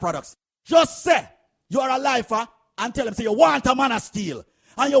BioLife products, just say you are a lifer and tell them, say, you want a man of steel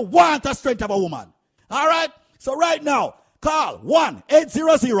and you want the strength of a woman. All right? So right now, call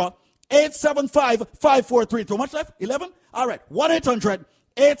 1-800-875-5433. How much left? 11? All right.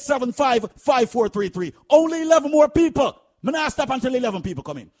 1-800-875-5433. Only 11 more people. I'm not stop until 11 people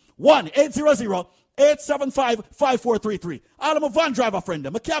come in. 1-800-875-5433. All of my van driver friend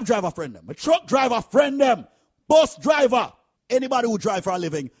them, my cab driver friend them, my truck driver friend them, bus driver. Anybody who drive for a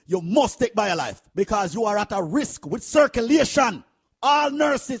living, you must take by your life because you are at a risk with circulation. All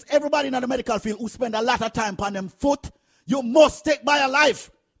nurses, everybody in the medical field who spend a lot of time on them foot, you must take by your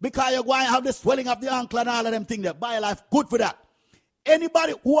life because you're going to have the swelling of the ankle and all of them things there. By your life, good for that.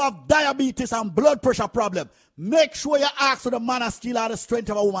 Anybody who have diabetes and blood pressure problem, make sure you ask for the man of steel or the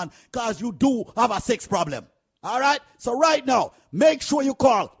strength of a woman because you do have a sex problem. All right? So right now, make sure you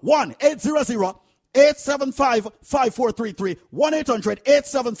call 1-800-875-5433.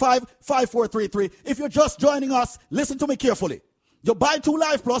 1-800-875-5433. If you're just joining us, listen to me carefully. You buy 2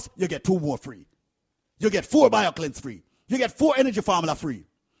 Life Plus, you get 2 more free. You get 4 BioCleanse free. You get 4 Energy Formula free.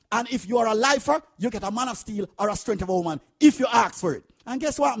 And if you are a lifer, you get a man of steel or a strength of a woman if you ask for it. And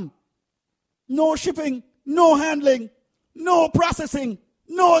guess what? No shipping, no handling, no processing,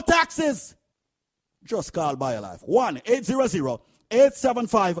 no taxes. Just call BioLife.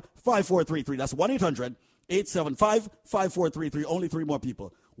 1-800-875-5433. That's 1-800-875-5433. Only 3 more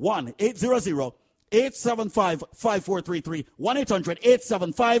people. 1-800-875-5433.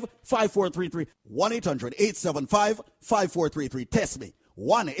 1-800-875-5433. 1-800-875-5433. Test me.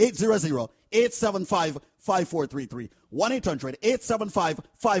 1-800-875-5433.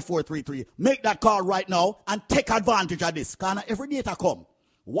 1-800-875-5433. Make that call right now and take advantage of this. Because every data come.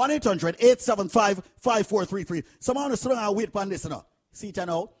 1-800-875-5433. Someone is strong and wait for this now. See it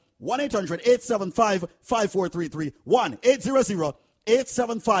now. 1-800-875-5433.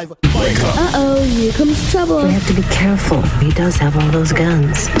 1-800-875. Uh-oh, here comes trouble. We have to be careful. He does have all those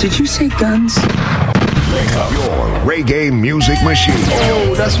guns. Did you say guns? Your reggae music machine.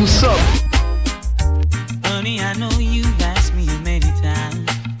 Oh, that's what's up. Honey, I know you've asked me many times.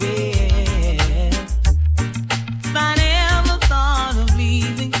 Yeah. If I never thought of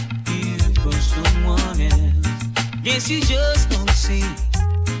leaving you for someone else. Guess you just don't see.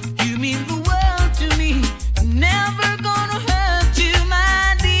 You mean the world to me. Never gonna hurt you,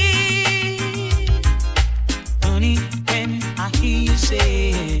 my dear. Honey, when I hear you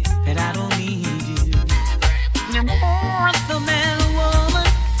say that I don't need you. What's the man or woman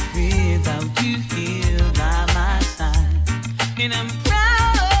without you here by my side? And I'm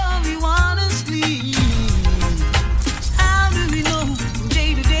proud of you, honestly. How do we know from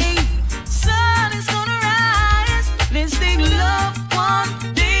day to day sun is gonna rise? Let's take love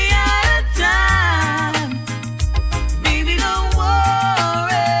one day at a time. Baby, don't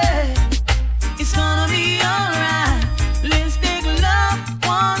worry, it's gonna be alright. Let's take love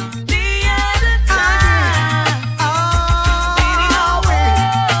one day at a time. Baby, don't worry,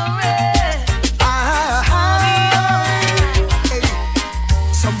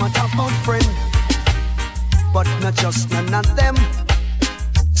 Some are talk about friend, but not just none of them.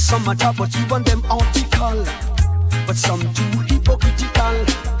 Some are talk about you and them article, but some too hypocritical.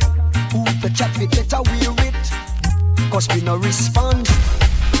 Who the chat we better wear it, cause we no respond.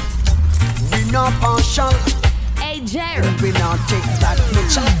 We not partial. Hey, Jerry. We not take that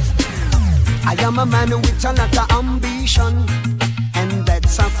nature. I am a man with a lot of ambition, and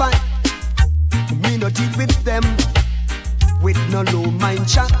that's a fact. Me not deal with them with no low mind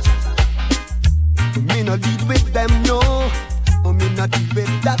chat. Me not deal with them, no. Me not deal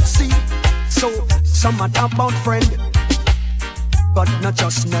with that, see. So some are talk about friend, but not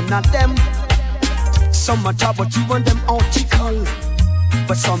just none of them. Some are talk about you and them article,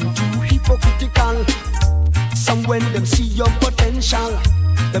 but some too hypocritical. Some when them see your potential,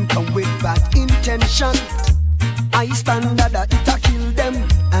 them come with bad intention. I stand that it a kill them,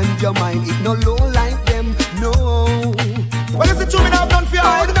 and your mind it no low like them, no. Well, listen to me now, done for you.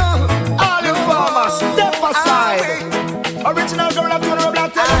 All you farmers, step aside. Original girl, I'm gonna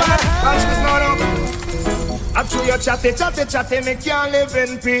black tell you. Watch this now. I'm sure you chatty, me can't live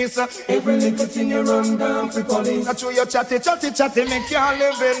in peace. Every little thing you run down for police. I'm sure you chatty, me can't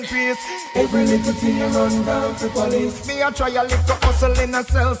live in peace. Every little thing you run down for police. Me I try a little hustle in a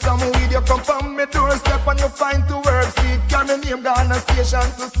sell some weed. You come from me doorstep and you find to work seat. Carry me name down a station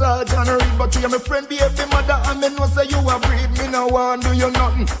to Sergeant Reed. But you are my friend, be every mother, and me know say you a breed. Me no want do you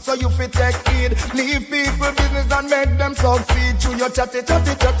nothing, so you fit take heed. Leave people business and make them succeed. Through your chatty,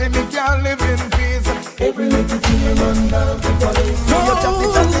 me can't live in peace. Every little thing you run down to police. Through your chatty,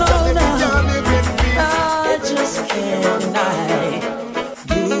 me can't live in peace. I just can't deny.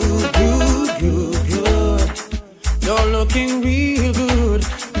 Good. looking real good.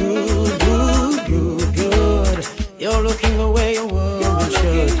 Good, good, good, good. You're looking the way a woman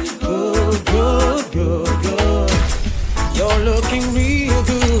should. Good, good, good, good. You're looking real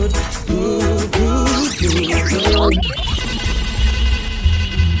good. Good, good, good, good.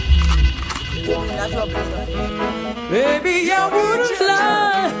 Baby, I wouldn't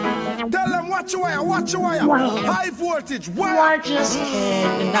lie. Tell them watch your wire, watch your wire. High voltage, wire. Just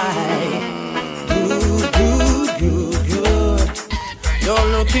can't deny. Good, good, good, good. You're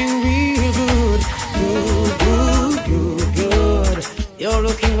looking real good. Good, good, good, good. You're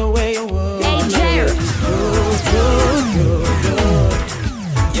looking the way you would. Hey, Jared. Good, good, good,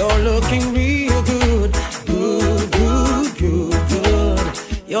 good. You're looking real good. Good, good, good, good.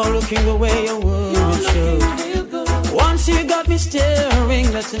 You're looking the way you would. Once you got me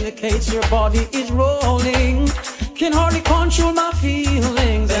staring, that indicates your body is rolling. Can hardly control my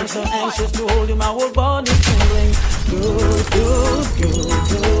feelings. I'm so anxious to hold you, my whole body's tingling. Good, good, good,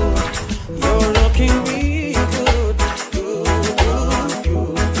 good. You're looking real good. Good, good,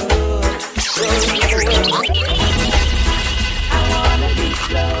 good, good. I wanna be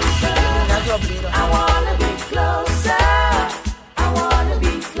closer. I wanna be closer. I wanna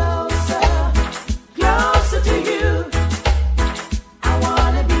be closer. Closer to you. I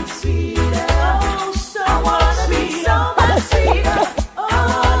wanna be sweeter. Oh, so I wanna be so much sweeter. I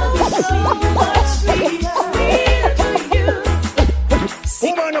wanna be so much sweeter. Sweeter to you.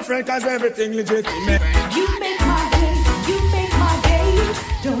 Woman of friend, cause everything legitimate. You make my day. You make my day.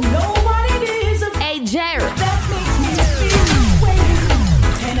 Don't know what it is. Hey, Jared. That makes me feel this way.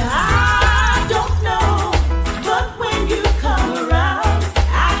 And I don't know. But when you come around,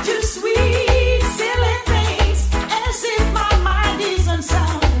 I do sweet, silly things. As if my mind is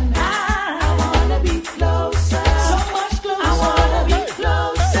unsound. And I wanna be closer. So much closer. I wanna be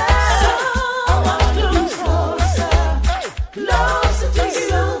closer. So much closer. Closer to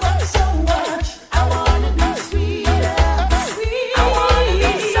you. So much. I wanna be sweeter. Sweet. I wanna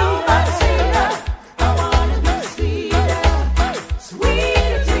be so much sweeter. I wanna be sweeter.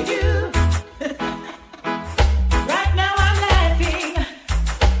 Sweeter to you. Right now I'm laughing,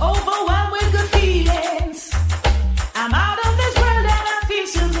 overwhelmed with good feelings. I'm out of this world and I feel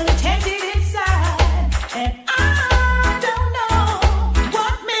so contented inside. And I don't know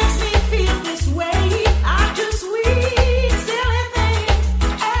what makes me feel this way. I do sweet, silly things,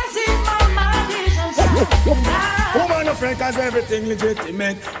 as if my mind is unsound. Woman of friend, cause everything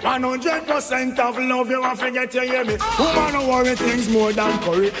legitimate. 100% of love, you won't forget you hear me. Woman don't worry things more than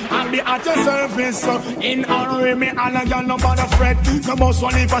curry. I'll be at your service, so in hurry me. All a girl no bother fret. No boss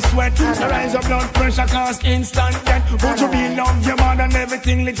one if I sweat. The rise of blood pressure cause instant death. Would you be love your man and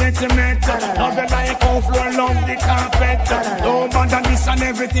everything legitimate? Love you like how floor, love the carpet. Don't bother this and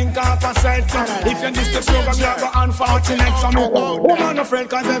everything composite. If you diss the program, you go unfortunate. So me, woman of friend,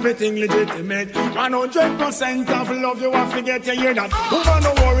 cause everything legitimate. 100% of love, you won't forget you hear that. Woman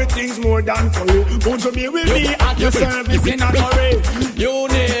don't worry things more than curry. Would you be with me at your service in a hurry? You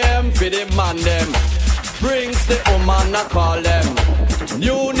name for the man them. Brings the woman I call them.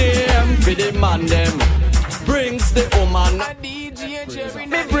 New name for the man them. Brings the woman.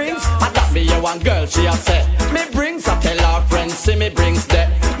 Me brings, I got me a one girl she a say. Me brings, I tell her friends see me brings that.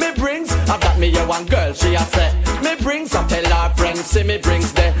 Me brings, I got me a one girl she a say. Me brings, I tell her friends see me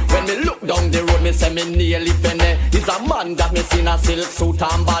brings that. When me look down the road me say me nearly penny. Is a man that me seen a silk suit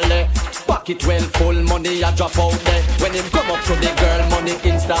and ballet. Pocket well full, money I drop out there. When him come up to the girl, money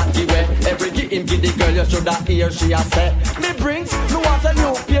instant give away. Every give him give the girl, you should have hear she a say. Me brings, me want a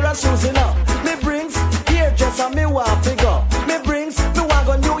new pair of shoes enough. Me brings, hairdress and me want figure. Me brings, me want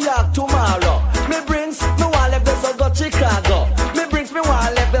go New York tomorrow. Me brings, me want left this so go Chicago. Me brings, me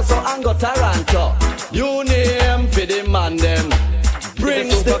want left this so and go Toronto. You name for the man them.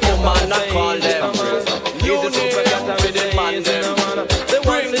 Brings the woman I call them. You name for the man them.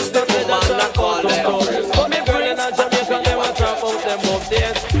 Brings the woman I call them. But me girl in a Jamaica, they want to trap out them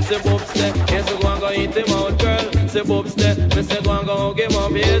upstairs. Say bobstep, yes, we go and go eat them out, girl. Say bobstep, me say go and go hug him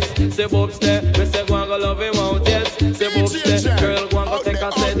up, yes. Say bobstep, me say go and go love him out, yes. Say bobstep, girl, go and go take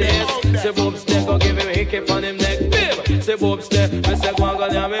a set, yes. Say bobstep, go give him a hickey on him neck, babe. Say bobstep, me say go and go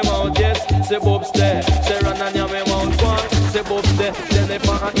yam him out, yes. Say bobstep, say run and yam him out, one. Say bobstep, then they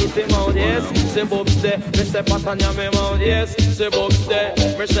pan and eat him out, yes. Say bobstep, me say pat and yam him out, yes. Say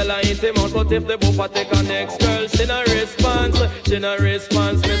bobstep, me shall I eat him out, but if the boopa take a next girl, she no response, she no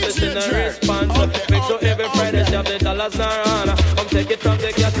response, me say she no response. Make sure every Friday she have the dollars in her hand. Come take it from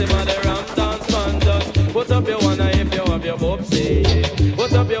the cat, him and the ram dance man just. Put up your wanna if you have your bobsy.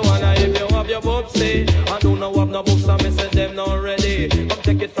 Put up your wanna if you have your bobsy. I don't know have no books, and me say them not ready. Come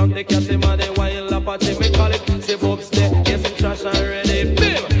take it from the cat, him and the wild Apache. Me call it say bobsy.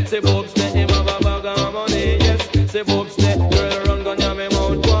 Say Bob's there, him have a bag of money, yes. Say Bob's there, girl run gun ya me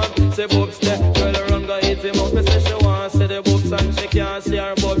mouth one. Say Bob's there, girl run gun hit him up. Me say she want see the boobs and she can't see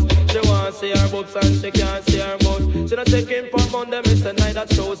her boobs. She want see her boobs and she can't see her boobs. She not taking pop on them, it's the night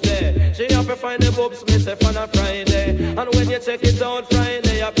that shows there. She have to find the boobs, me say for a Friday. And when you check it out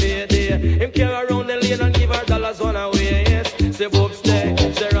Friday, you pay day. Him carry around the lane and give her dollars one away, yes. Say Bob's there,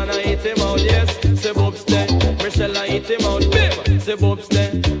 she run and hit him out, yes. Say Bob's there, Michelle and hit him out, bim. Say Bob's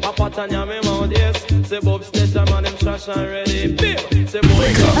there, a pot and yam him out, yes. Say Bob's there, jam on him trash and ready, bim. Say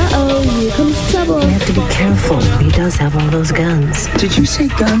Bob's there. Uh-oh, here comes trouble. You have to be careful. He does have all those guns. Did you say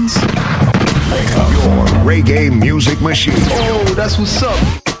guns? Your reggae music machine. Oh, that's what's up.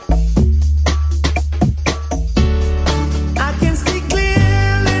 I can see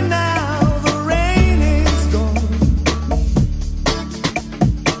clearly now, the rain is gone.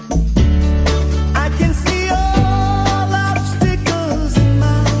 I can see all obstacles in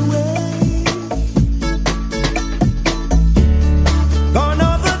my way. Gone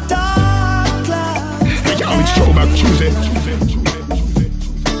are the dark clouds. Hey, y'all, it's Throwback Tuesday.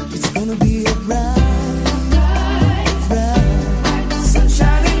 It's gonna be a bright, bright,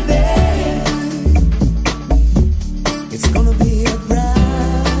 sunshiny day. It's gonna be a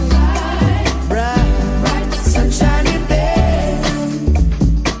bright, bright, sunshiny day.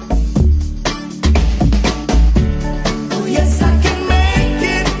 Oh yes, I can make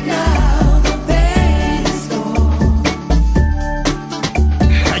it now. The pain is gone.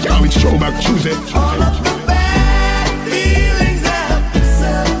 Hey, y'all, it's Throwback Tuesday. All of the bad feelings have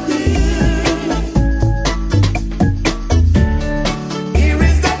disappeared. Here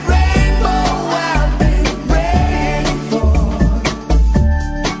is that rainbow I've been praying for.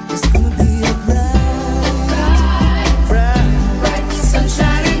 It's gonna be a bright, bright,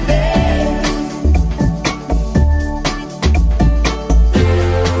 sunshiny day.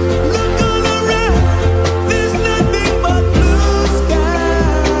 Look all around, there's nothing but blue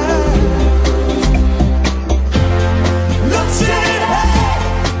skies. Look straight ahead,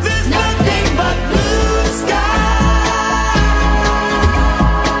 there's nothing but blue skies.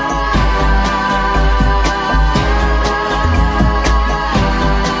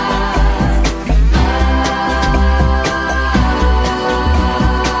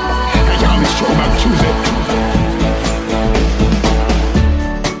 Hey, y'all, it's Throwback Tuesday.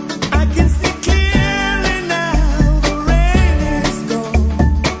 I can see clearly now, the rain is gone.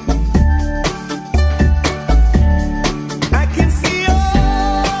 I can see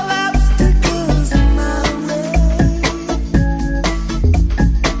all obstacles in my way.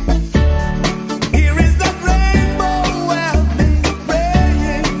 Here is that rainbow I've been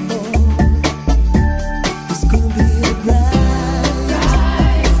praying for. It's gonna be a bright,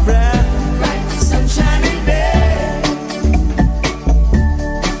 bright, sunshiny day.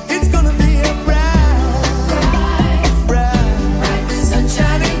 It's gonna be a bright, bright,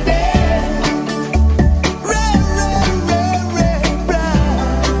 sunshiny day. Bright,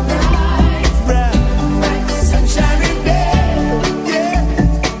 bright, sunshiny day. Yeah,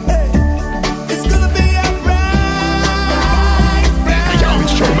 hey. It's gonna be a bright, Hey, y'all,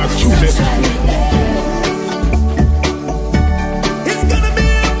 it's Throwback Tuesday. sunshiny day. It's gonna be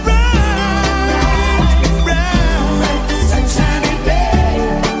a bright, sunshiny day.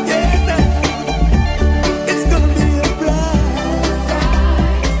 Yeah, it's gonna be a bright,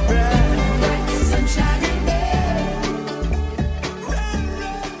 sunshiny day.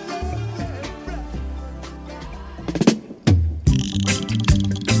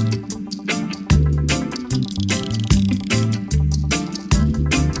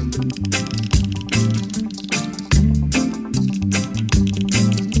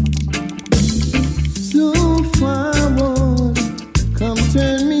 So forward, come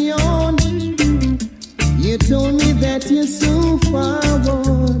turn me on. You told me that you're so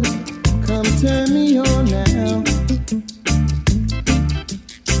forward, come turn me on now.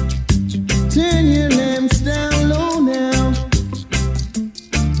 Turn your lamps down low now,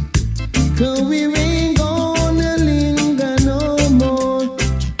 'cause we ain't gonna linger no more.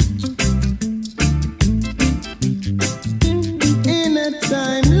 In a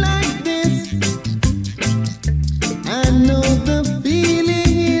time like this, I know the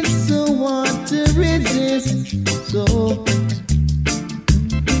feeling is so hard to resist. So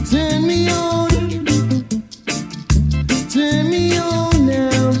turn me on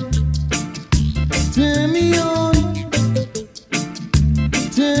now, turn me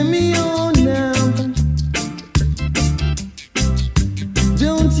on now.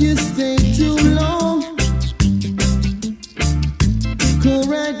 Don't you stay too long, 'cause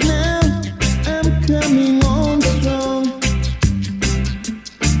right now I'm coming on strong.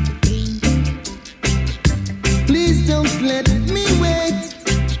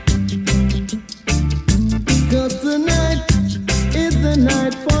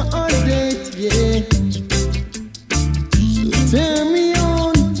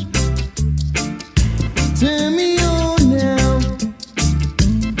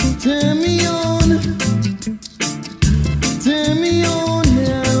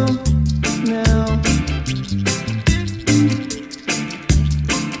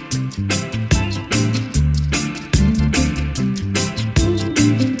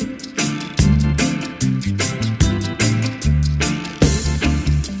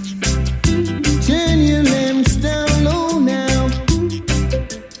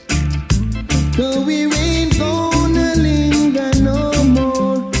 'cause we ain't gonna linger no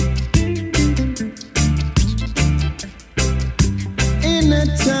more. In a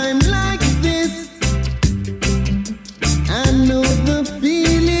time like this, I know the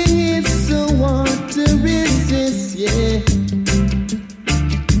feeling is so hard to resist, yeah.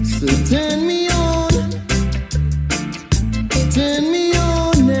 So turn me on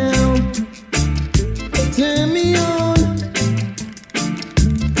now.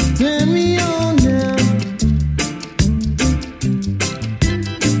 Turn me on now.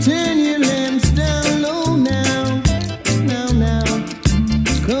 Turn your lamps down low now.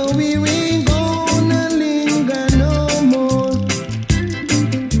 'Cause we ain't gonna linger no more.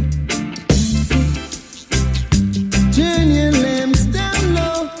 Turn your lamps down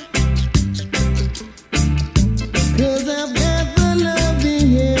low. 'Cause I've got the love in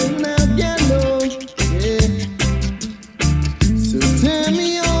here and I've got low. Yeah. So turn me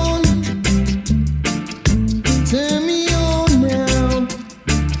on now. Turn me on now.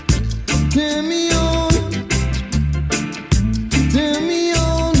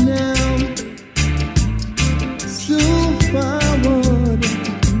 So forward.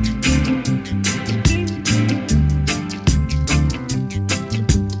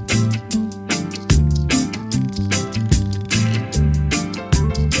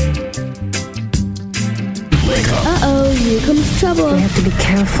 Uh-oh, here comes trouble. We have to be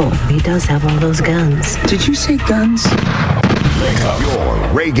careful. He does have all those guns. Did you say guns? Your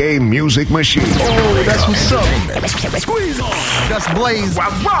reggae music machine. Oh, that's what's up. Squeeze on. That's Blaze.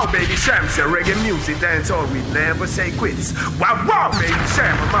 Wow, wow, baby Sam, say reggae music, dance all, we never say quits. Wow, wow, baby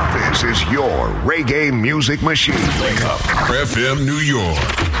Sam, I'm out. This is your reggae music machine. Wake up. FM New York.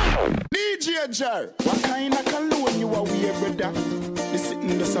 DJ Jar, what kind of cologne you are wear, brother? You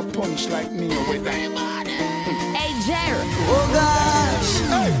sitting just a punch like me with that. Hey, Jar. Oh gosh.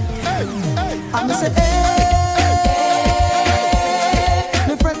 Hey. I'm gonna say, hey.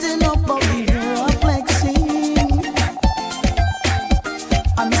 The fretting up of the girl flexing.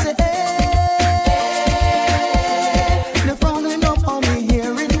 I'm gonna say, hey. The frowning up on me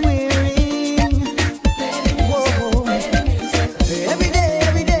here it wearing. Whoa. Every day,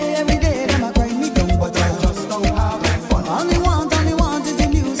 them a grind me down, but I just don't have fun. All we want is the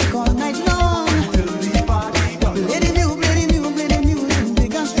music all night long. Play the music,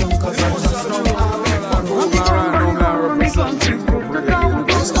 big and strong, 'cause I just don't have fun.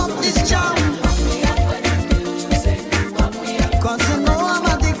 Don't stop this jam, 'cause you know I'm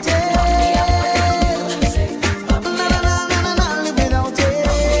addicted. Na, live without it.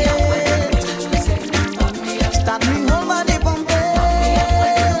 Start me whole body pumping.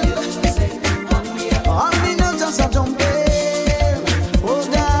 All me now just a jumping. Oh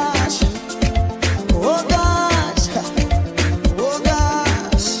gosh.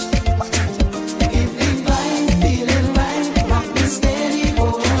 If the vibe feeling right, rock me steady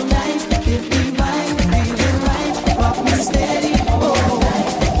all night. If the vibe feeling right, rock me steady all night.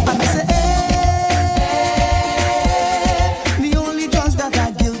 I'm say, hey, the only drugs that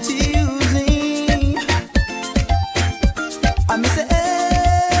I'm guilty using. I'm say, hey,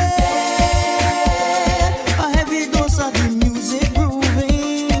 a heavy dose of the music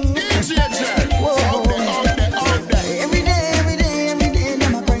grooving. Whoa. Every day,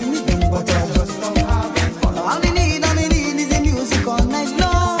 them a bring me down, but I just don't have fun. All me need is the music all night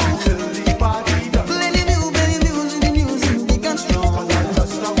long. Play the music, big and strong.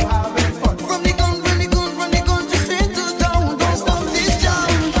 From the country straight to town, don't stop this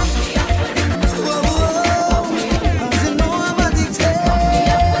jam. Whoa, 'cause you know I'm addicted.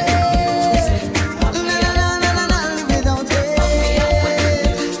 Live without it.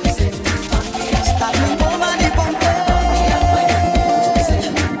 Start me whole body pumping.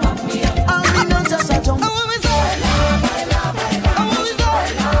 All me now just a jump.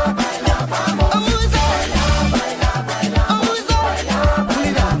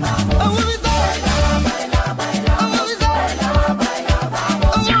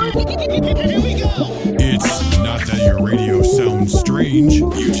 It's not that your radio sounds strange.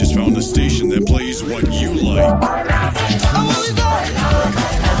 You just found the station that plays what you like.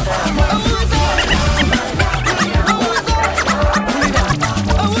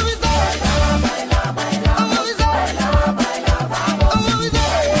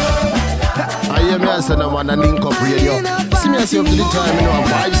 I hear me and say no man a link up radio. See me and say up to the time, you know, a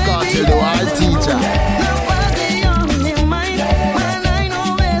Vibes Cartel, the wild teacher.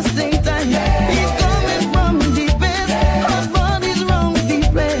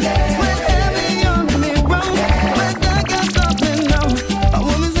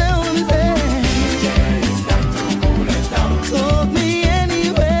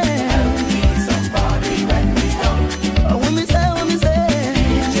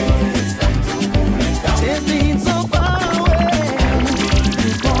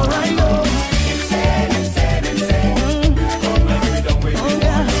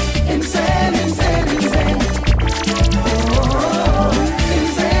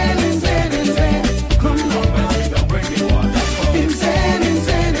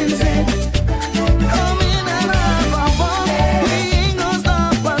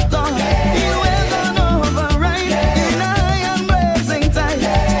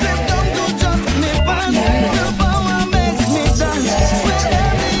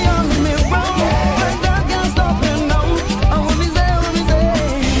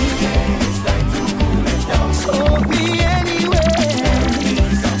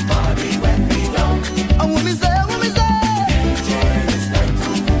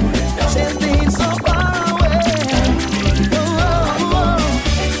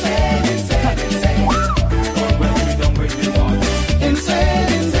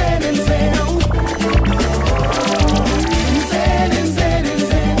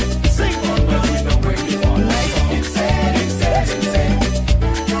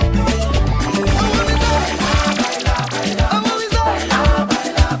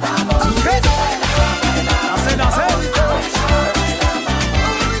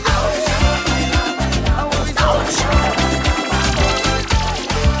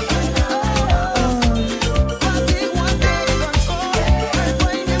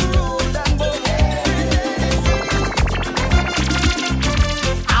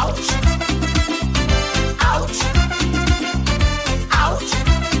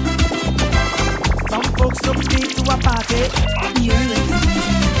 a party.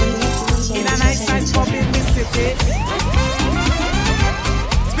 In a nice pub in the city.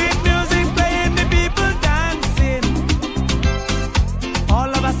 Sweet music playing, the people dancing. All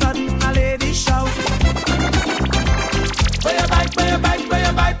of a sudden a lady shout, where you bike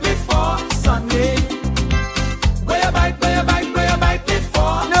before Sunday? Where you bike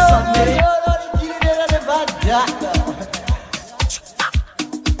before Sunday?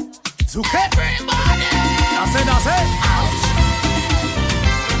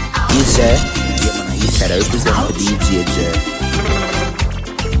 You say, yeah man, you said I represent for DJ Jer.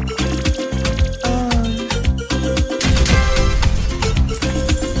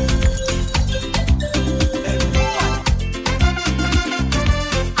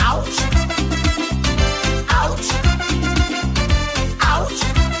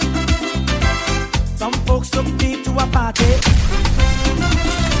 Some folks took me to a party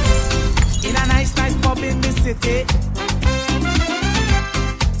in a nice pub in the city.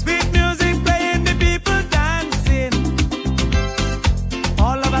 Sweet music playing, the people dancing.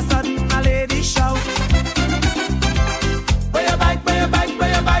 All of a sudden a lady shout, where you bike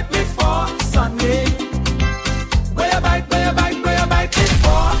before Sunday? Where you bike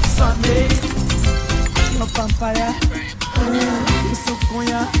before Sunday? No vampire,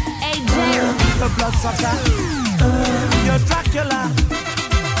 Sukunya, the blood sucker, you're Dracula.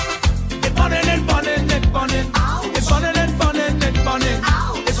 It's burning, it's burning, it's burning. It's burning, it's burning, it's burning.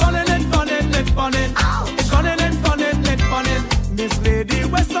 It's burning, it's burning, it's burning. It's burning, it's burning, it's burning. This lady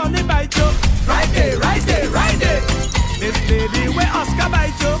where Sonny bite you, right there, right there, right there. This lady where Oscar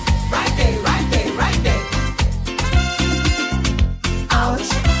bite you, right there, right there, right there.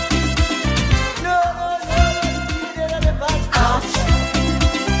 Ouch. Ouch.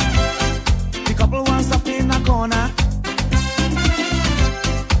 The couple wants up in a corner,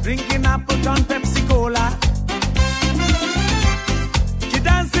 drinking apple on Pepsi Cola. She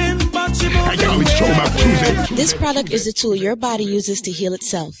dancing, but she moving. This product is a tool your body uses to heal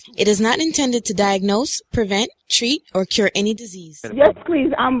itself. It is not intended to diagnose, prevent, treat, or cure any disease. Yes,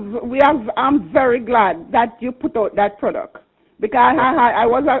 please. I'm very glad that you put out that product because I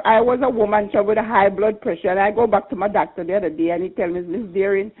was a woman with a high blood pressure, and I go back to my doctor the other day, and he tell me, Miss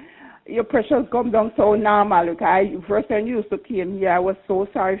Deering, your pressure's come down so normal. First time you used to came here, I was so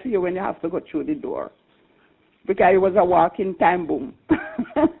sorry for you when you have to go through the door because it was a walking time bomb.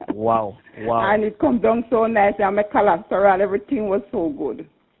 Wow. And it come down so nice, and my cholesterol, everything was so good.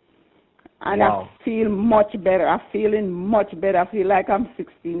 And wow. I feel much better. I'm feeling much better. I feel like I'm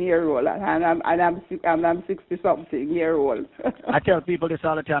 16-year-old, and I'm 60-something-year-old. I tell people this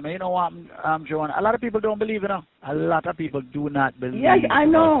all the time. You know what, Joan? A lot of people don't believe it. A lot of people do not believe. Yes, I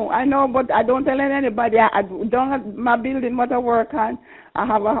know, but I don't tell anybody. I don't have my building what I work on. I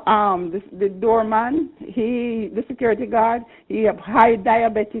have the doorman. The security guard. He have high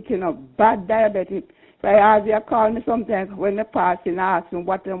diabetic, bad diabetic. So I ask you, call me sometimes when they pass and ask me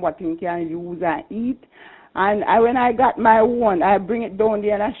what he can use and eat. And when I got my one, I bring it down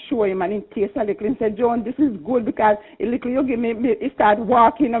there and I show him, and he tastes a little. He said, John, this is good because a little you give me, it start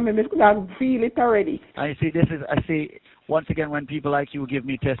walking on me because I feel it already. I see, once again, when people like you give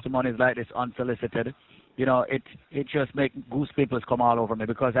me testimonies like this unsolicited, it just makes goosebumps come all over me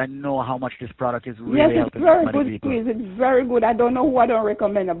because I know how much this product is really helping so many people. Yes, it's very good. I don't know who I don't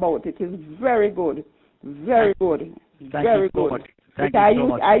recommend about it. It's very good. Very good. Thank you so much.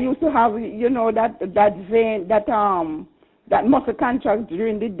 I used to have, that vein, that muscle contract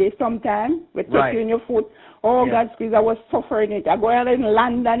during the day sometime with touching your foot. Oh, God, squeeze, I was suffering it. I go out and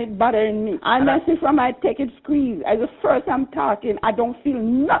land and it bothering me. And I see from I take it squeeze. As the first I'm talking, I don't feel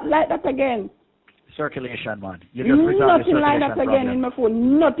not like that again. Circulation, man. You just resolve nothing like that again in my foot.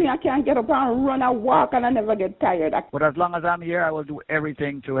 Nothing. I can't get up and run and walk, and I never get tired. But as long as I'm here, I will do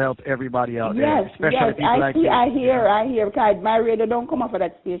everything to help everybody out there. Yes, especially people like you. I hear. Because my radio don't come off of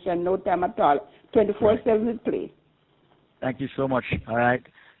that station no time at all. 24/7 it play. Thank you so much. All right.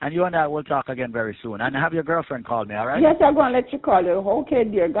 And you and I will talk again very soon. And have your girlfriend call me, all right? Yes, I'm going to let you call you. Okay,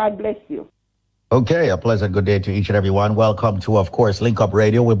 dear. God bless you. Okay, a pleasant good day to each and every one. Welcome to, of course, Link Up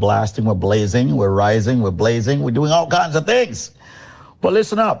Radio. We're blasting, we're blazing, we're rising, we're blazing, we're doing all kinds of things. But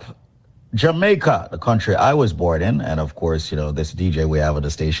listen up. Jamaica, the country I was born in, and of course, this DJ we have at the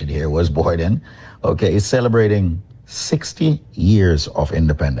station here was born in, is celebrating 60 years of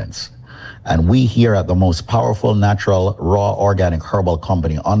independence. And we here at the most powerful natural, raw, organic herbal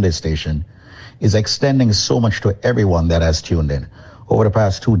company on this station is extending so much to everyone that has tuned in. Over the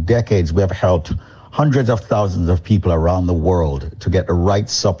past 2 decades, we have helped hundreds of thousands of people around the world to get the right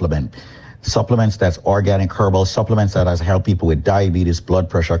supplement supplements that's organic herbal, supplements that has helped people with diabetes, blood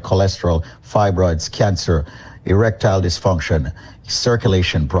pressure, cholesterol, fibroids, cancer, erectile dysfunction,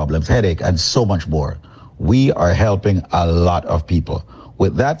 circulation problems, headache, and so much more. We are helping a lot of people.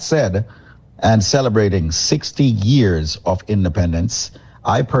 With that said, and celebrating 60 years of independence,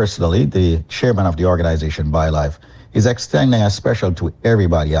 I personally, the chairman of the organization BioLife, is extending a special to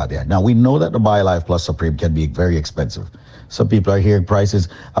everybody out there. Now, we know that the BioLife Plus Supreme can be very expensive. Some people are hearing prices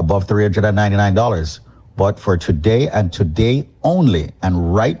above $399. But for today and today only,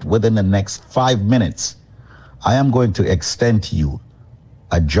 and right within the next 5 minutes, I am going to extend to you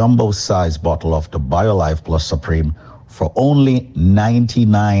a jumbo-sized bottle of the BioLife Plus Supreme for only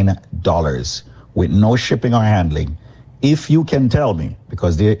 $99 with no shipping or handling. If you can tell me,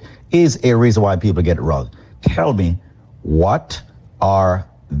 because there is a reason why people get it wrong, tell me, what are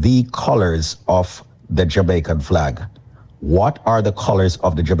the colors of the Jamaican flag? What are the colors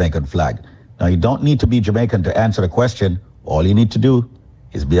of the Jamaican flag? Now, you don't need to be Jamaican to answer the question. All you need to do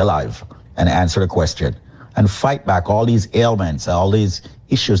is be alive and answer the question and fight back all these ailments, all these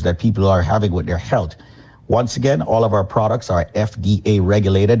issues that people are having with their health. Once again, all of our products are FDA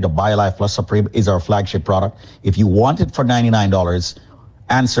regulated. The BioLife Plus Supreme is our flagship product. If you want it for $99,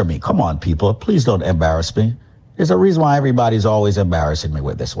 answer me. Come on, people. Please don't embarrass me. There's a reason why everybody's always embarrassing me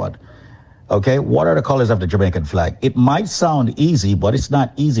with this one. Okay, what are the colors of the Jamaican flag? It might sound easy, but it's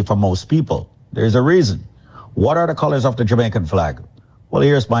not easy for most people. There's a reason. What are the colors of the Jamaican flag? Well,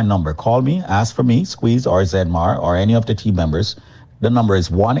 here's my number. Call me, ask for me, Squeeze or Zenmar or any of the team members. The number is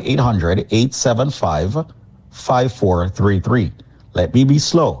 1-800-875-5433. Let me be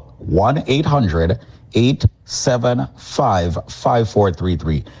slow.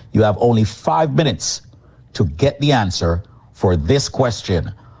 1-800-875-5433. You have only 5 minutes to get the answer for this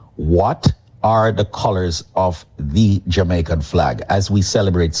question. What are the colors of the Jamaican flag? As we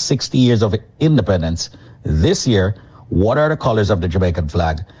celebrate 60 years of independence this year, what are the colors of the Jamaican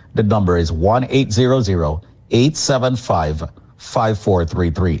flag? The number is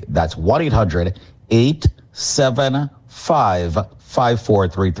 1-800-875-5433. That's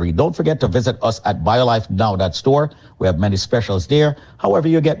 1-800-875-5433. Don't forget to visit us at BioLifeNow.store. We have many specials there. However,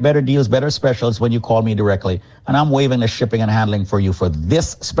 you get better deals, better specials when you call me directly. And I'm waiving the shipping and handling for you for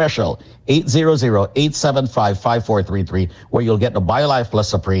this special, 800-875-5433, where you'll get the BioLife Plus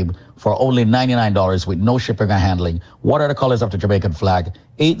Supreme for only $99 with no shipping and handling. What are the colors of the Jamaican flag?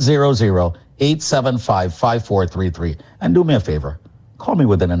 800-875-5433. And do me a favor. Call me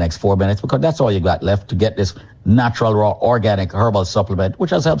within the next 4 minutes, because that's all you got left to get this natural, raw, organic herbal supplement,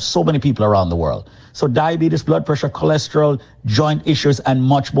 which has helped so many people around the world. So diabetes, blood pressure, cholesterol, joint issues, and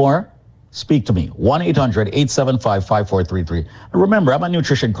much more, speak to me. 1-800-875-5433. And remember, I'm a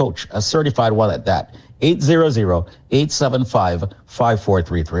nutrition coach, a certified one at that.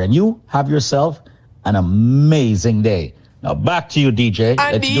 800-875-5433. And you have yourself an amazing day. Now back to you, DJ.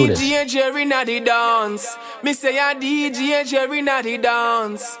 Let's do this. DJ Jerry Natty dance. Me say a DJ Jerry Natty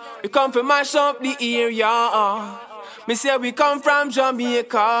dance. We come from mash up the area. Me say we come from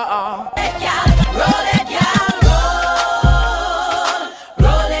Jamaica. Roll it, y'all. Roll it, y'all.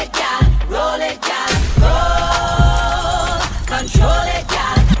 Roll it, y'all. Roll it, y'all. Roll. Control it,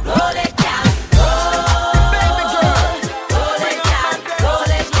 y'all. Roll it, y'all. Roll. Baby girl. Roll it, y'all. Roll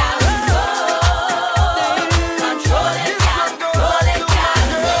it, y'all. Roll. Control it, y'all. Roll it,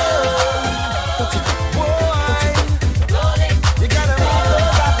 y'all. Roll it. You gotta roll it.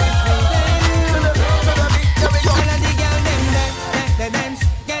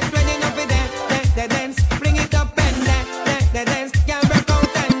 Get ready now for that dance. Bring it up and that dance. Can't break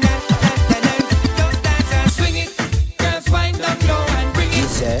out and that dance. Just dance and swing it. Girls wind up low and bring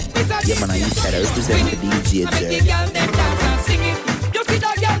it. Yeah, man, you said I represent the DJ Make the girl them dance and sing it. You see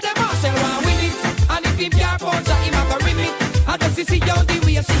that girl them marshal one with it. And if him can't punch her, him a go rip it. And just see how the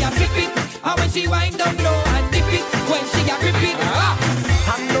way she a flip it. And when she wind up low and dip it, when she a grip it.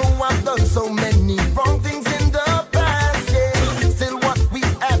 I know I've done so many wrong things in the past, yeah. Still what we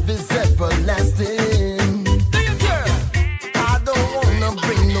have is everlasting. Do you care? I don't wanna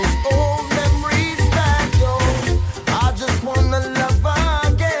bring those old memories back, yo. I just wanna love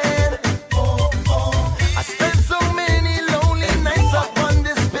again. I spent so many lonely nights up on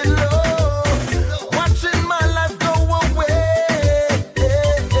this pillow, watching my life go away.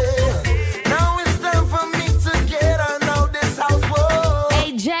 Now it's time for me to get out of this house. Whoa.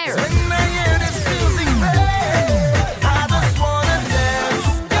 Hey Jerry.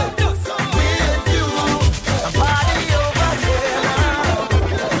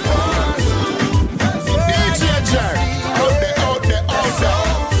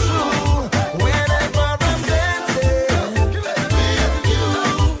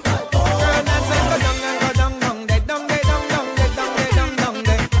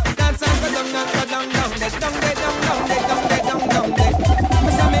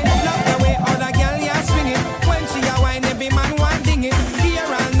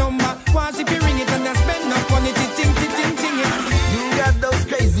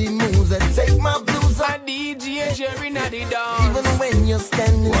 you're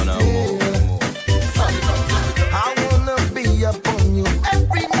standing still. I wanna be upon you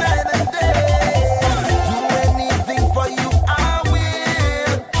every night and day. Do anything for you, I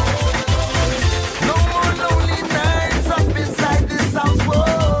will. No more lonely nights up inside this house.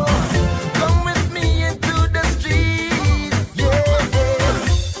 Whoa. Come with me into the street. Yeah.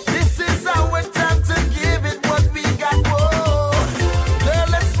 This is our time to give it what we got. Whoa. Girl,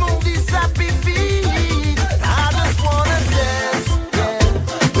 let's move these happy feet. I just wanna dance, yeah,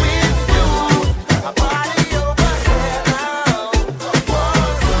 with you. A party over here now. Whoa.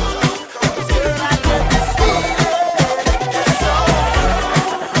 'Cause girl, I get this feeling. So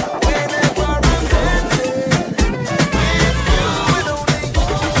whenever I'm dancing with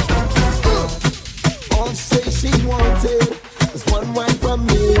you, all she say she wanted was one wine from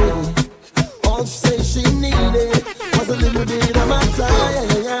me. All she say she needed was a little bit of my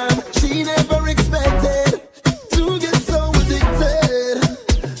time. She never expected to get so addicted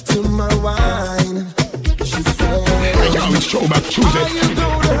to my wine. She said, Yo, it's Throwback Tuesday. are you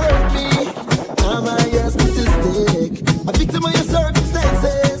gonna hurt me? Am I a statistic? A victim of your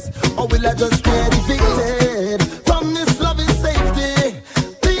circumstances? Or will I just get evicted from this loving safety?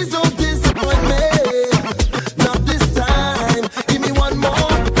 Please don't disappoint me. Not this time. Give me one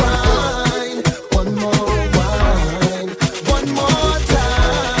more wine. One more wine. One more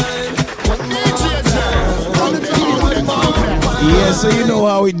time. One more time. Give me one more wine. Yeah, so you know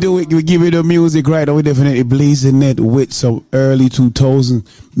how we do it. We give you the music right, and we definitely blazing it with some early 2000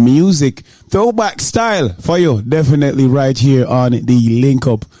 music, throwback style for you. Definitely right here on the Link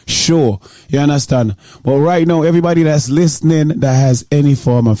Up Show. You understand? But right now, everybody that's listening that has any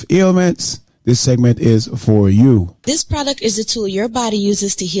form of ailments, this segment is for you. This product is a tool your body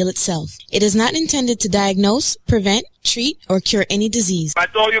uses to heal itself. It is not intended to diagnose, prevent, treat, or cure any disease. I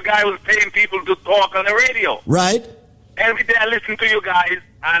told you guys was paying people to talk on the radio. Right? Every day I listen to you guys,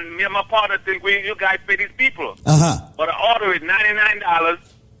 and me and my partner think you guys pay these people. Uh-huh. But I order it $99,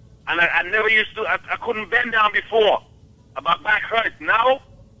 and I never used to, I couldn't bend down before. My back hurts. Now,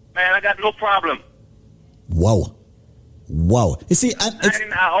 man, I got no problem. Wow. Wow. You see, and it's,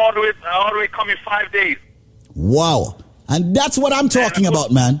 I order it come in 5 days. wow. And that's what I'm talking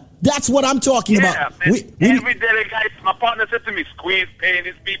about, man. That's what I'm talking about. Man, every day, the guys, my partner said to me, squeeze paying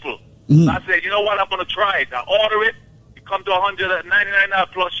these people. Mhm. So I said, you know what, I'm going to try it. I order it. It comes to $199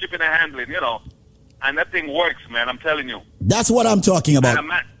 plus shipping and handling, you know. And that thing works, man, I'm telling you. That's what I'm talking about. And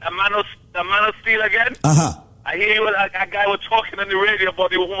a man of steel again. Uh-huh. I hear you, a guy was talking on the radio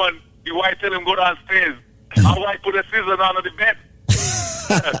about the woman. The wife tell him go downstairs. My wife put a scissors under the bed.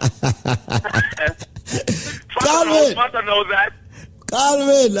 Calvin! Mother knows that.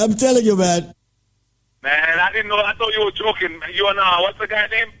 Calvin, I'm telling you, man. Man, I didn't know. I thought you were joking. You and what's the guy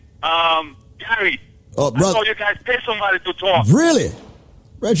name? Gary. Oh, I bro. thought you guys pay somebody to talk. Really?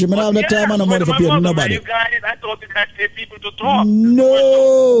 Reggie, man, I have no time and no money for paying nobody. You guys, I thought you guys pay people to talk.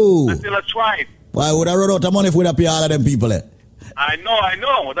 No. Until I tried. Why would I run out of money if we don't pay all of them people? I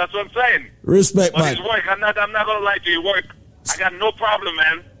know. That's what I'm saying. Respect, But man. it's work. I'm not gonna lie to you. Work. I got no problem,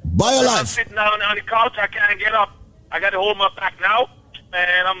 man. Buy your I'm life. sitting down on the couch. I can't get up. I got to hold my back now,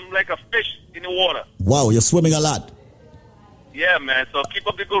 and I'm like a fish in the water. Wow, you're swimming a lot. Yeah, man. So keep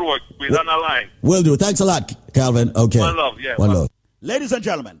up the good work. We're on the line. Will do. Thanks a lot, Calvin. Okay. One love, yeah. One love. Ladies and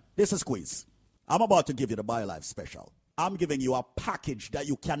gentlemen, this is Squeeze. I'm about to give you the BioLife special. I'm giving you a package that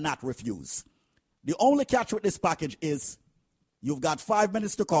you cannot refuse. The only catch with this package is you've got 5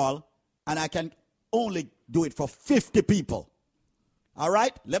 minutes to call, and I can only do it for 50 people. All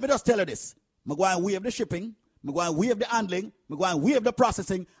right? Let me just tell you this. I'm going to waive the shipping. I'm going to waive the handling. I'm going to waive the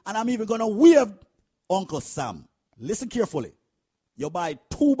processing. And I'm even going to waive Uncle Sam. Listen carefully. You buy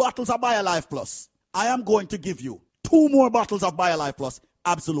 2 bottles of BioLife Plus. I am going to give you 2 more bottles of BioLife Plus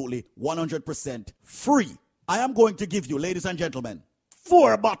absolutely 100% free. I am going to give you, ladies and gentlemen,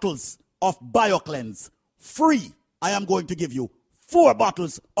 4 bottles of BioCleanse free. I am going to give you 4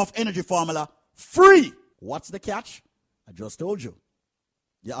 bottles of Energy Formula free. What's the catch? I just told you.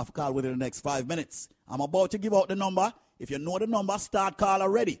 You have to call within the next 5 minutes. I'm about to give out the number. If you know the number, start call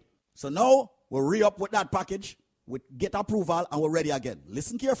already. So now we'll re-up with that package, we get approval, and we're ready again.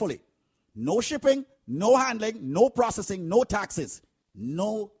 Listen carefully. No shipping, no handling, no processing, no taxes.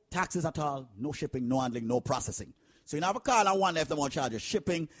 No taxes at all, no shipping, no handling, no processing. So you have a call and one if they want to charge you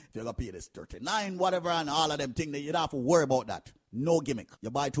shipping, if you're going to pay this $39, whatever, and all of them things, you don't have to worry about that. No gimmick. You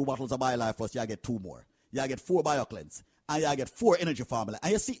buy 2 bottles of BioLife Plus, you get 2 more. You get 4 BioCleanse, and you get 4 Energy Formula.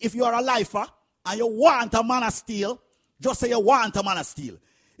 And you see, if you're a lifer and you want a man of steel, just say you want a man of steel.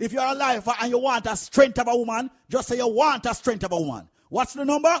 If you're a lifer and you want a strength of a woman, just say you want a strength of a woman. What's the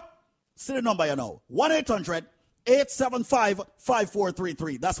number? See the number you know. 1-800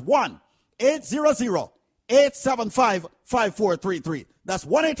 1-800-875-5433. That's 1-800-875-5433. That's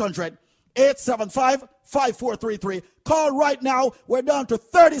 1-800-875-5433. Call right now. We're down to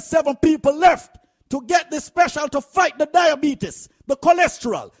 37 people left to get this special to fight the diabetes, the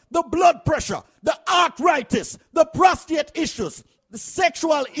cholesterol, the blood pressure, the arthritis, the prostate issues, the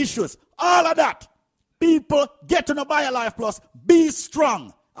sexual issues, all of that. People, get on a BioLife Plus. Be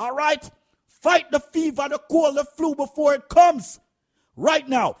strong. All right? Fight the fever, the cold, the flu before it comes. Right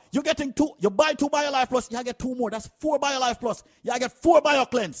now, you're getting two. You buy 2 BioLife Plus, you get 2 more. That's 4 BioLife Plus. You get 4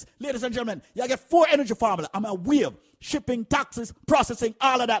 BioCleanse. Ladies and gentlemen, you get 4 Energy Formula. I'm a wave. Shipping, taxes, processing,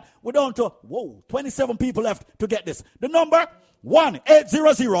 all of that. We're down to, 27 people left to get this. The number,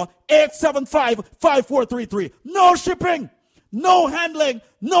 1-800-875-5433. No shipping, no handling,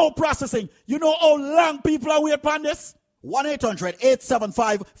 no processing. You know how long people are waiting on this?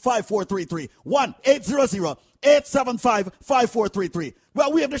 1-800-875-5433. 1-800-875-5433.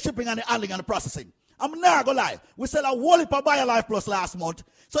 Well, we have the shipping and the handling and the processing. I'm not going to lie. We sell a whole heap of BioLife Plus last month.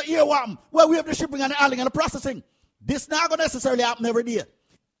 So here what happened? Well, we have the shipping and the handling and the processing. This not going to necessarily happen every day.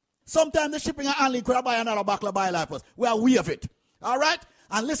 Sometimes the shipping and handling could buy another bottle of BioLife Plus. Well, we have it. All right?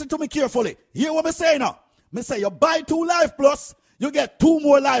 And listen to me carefully. Hear what I say now. I say you buy 2 Life Plus, you get 2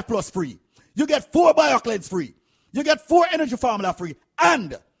 more Life Plus free. You get 4 BioCleanse free. You get 4 Energy Formula free.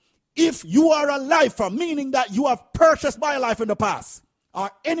 And if you are a lifer, meaning that you have purchased BioLife in the past,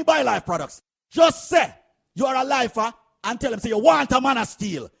 or any BioLife products, just say you are a lifer and tell them, say you want a man of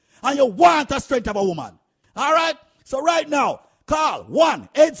steel and you want the strength of a woman. All right? So right now, call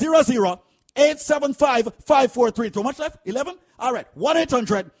 1-800-875-5433. How much left? 11? All right.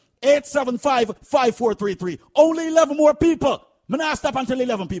 1-800-875-5433. Only 11 more people. I'm not stop until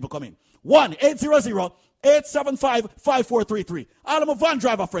 11 people come in. 1-800-875-5433. All of my van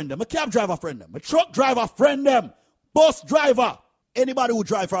driver friend them, my cab driver friend them, my truck driver friend them, bus driver. Anybody who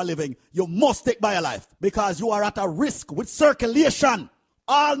drive for a living, you must take BioLife because you are at a risk with circulation.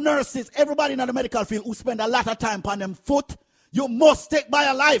 All nurses, everybody in the medical field who spend a lot of time on them foot, you must take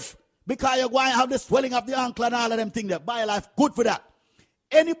BioLife because you're going to have the swelling of the ankle and all of them things there. BioLife, good for that.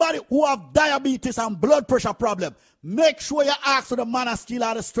 Anybody who have diabetes and blood pressure problem, make sure you ask for the man of steel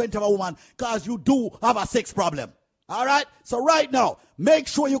or the strength of a woman because you do have a sex problem. All right? So right now, make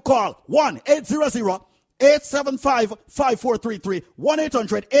sure you call 1-800-875-5433.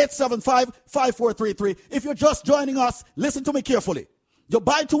 1-800-875-5433. If you're just joining us, listen to me carefully. You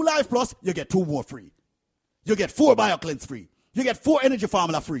buy 2 Life Plus, you get 2 more free. You get 4 BioCleanse free. You get 4 Energy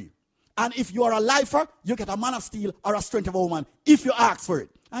Formula free. And if you are a lifer, you get a man of steel or a strength of a woman if you ask for it.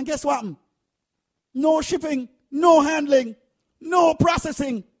 And guess what? No shipping, no handling, no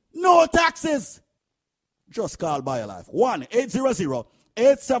processing, no taxes. Just call BioLife.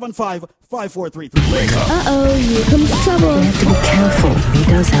 1-800-875-5433. Uh-oh, here comes trouble. You have to be careful. He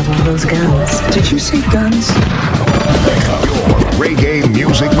does have all those guns. Did you say guns? Your reggae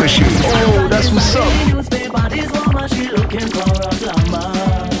music machine. Oh, that's what's up.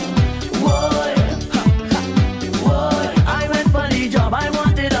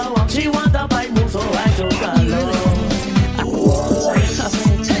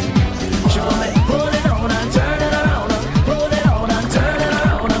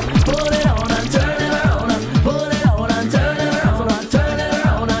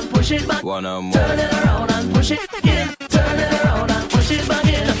 Wanna move. Turn it around and push it again. Turn it around and push it back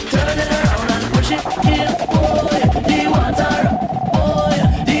in. Turn it around and push it again. Boy, the water, boy,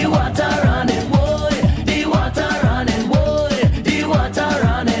 the water running, boy, the water running, boy, the water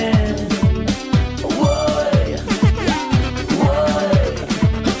running, boy,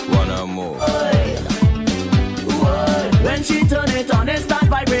 Wanna move. boy. When she turn it on, it start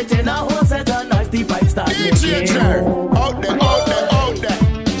vibrating. A whole set of noise, the pipe start DJ Jer, out there, out there, out there.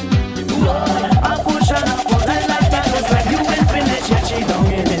 I push and I pull and like that was like you ain't finished yet, she don't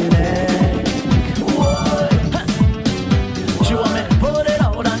get in there. She want me to pull it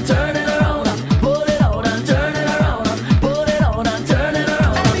out and turn it around, pull it out and turn it around, pull it out and turn it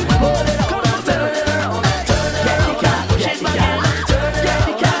around, pull it out and turn it around, turn it around, push it back in, turn it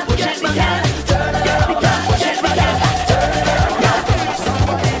around, push it back in, turn it around, push it back in, turn it around.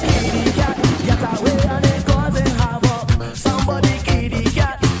 Somebody take the cat, get away and it causing havoc.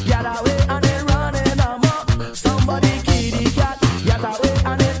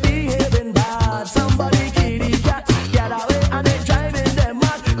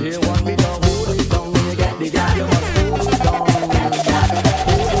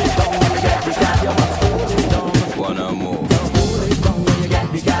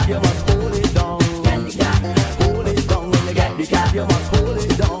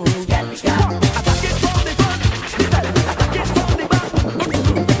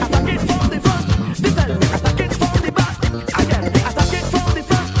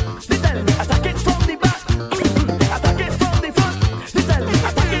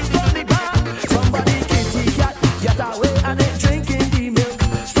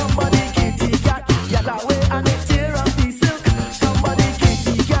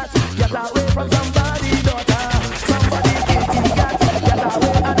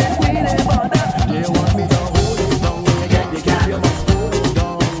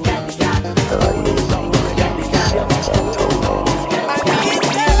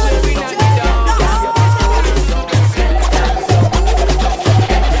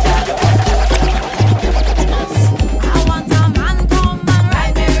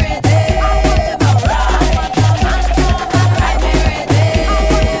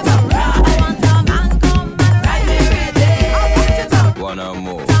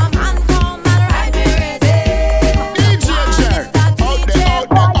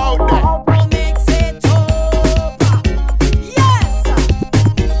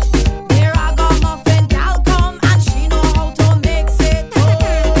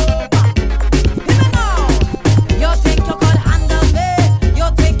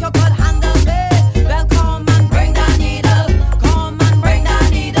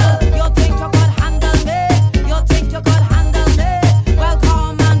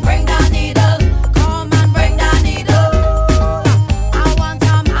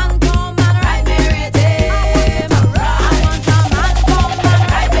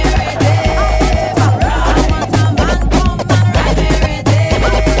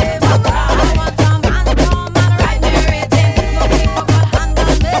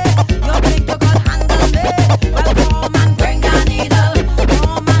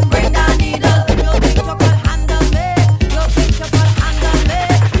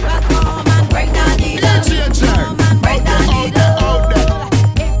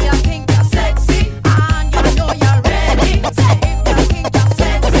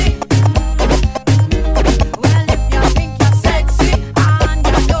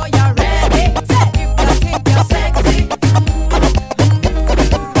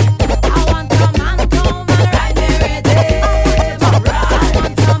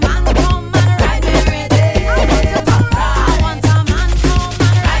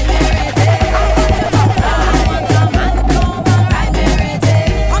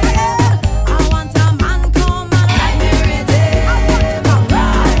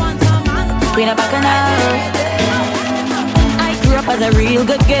 real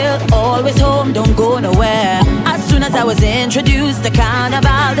good girl, always home, don't go nowhere. As soon as I was introduced to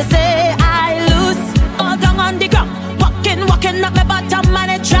carnival, they say I loose, all down on the ground, walking up my bottom,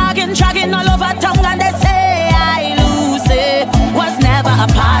 and it dragging all over tongue, and they say I lose it. Was never a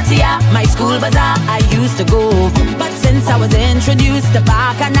party at my school bazaar, I used to go, but since I was introduced to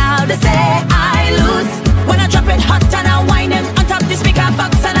Bacchanal, they say I lose. When I drop it hot and I whine it on top the speaker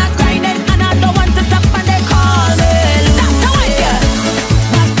box and I grind it, and I don't want to stop and they call me Lucy.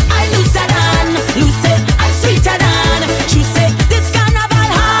 I looser than Lucy, I'm sweeter than juicy. This carnival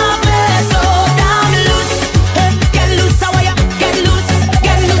have me so damn loose. Get loose, how you get loose,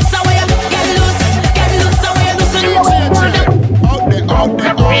 get loose, how you get loose, get loose, how you loosen.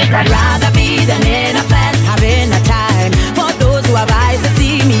 I'd rather be than in a flat having a time. For those who have eyes to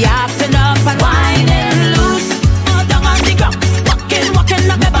see me acting up and whining loose, all down on the ground, walking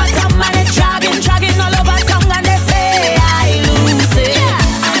up my bottom, and it's dragging all over tongue, and they say I lose it.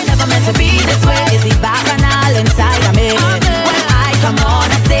 I never meant to be this way. Is it Bacchanal inside of me? When I come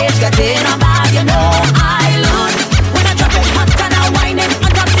on a stage, get in on bad, you know I lose. When I drop it hot and I whine it on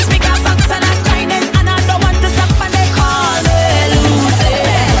top the speaker box and I grind it, and I don't want to stop and they call me Lucy.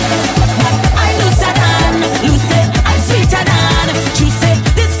 I lose it.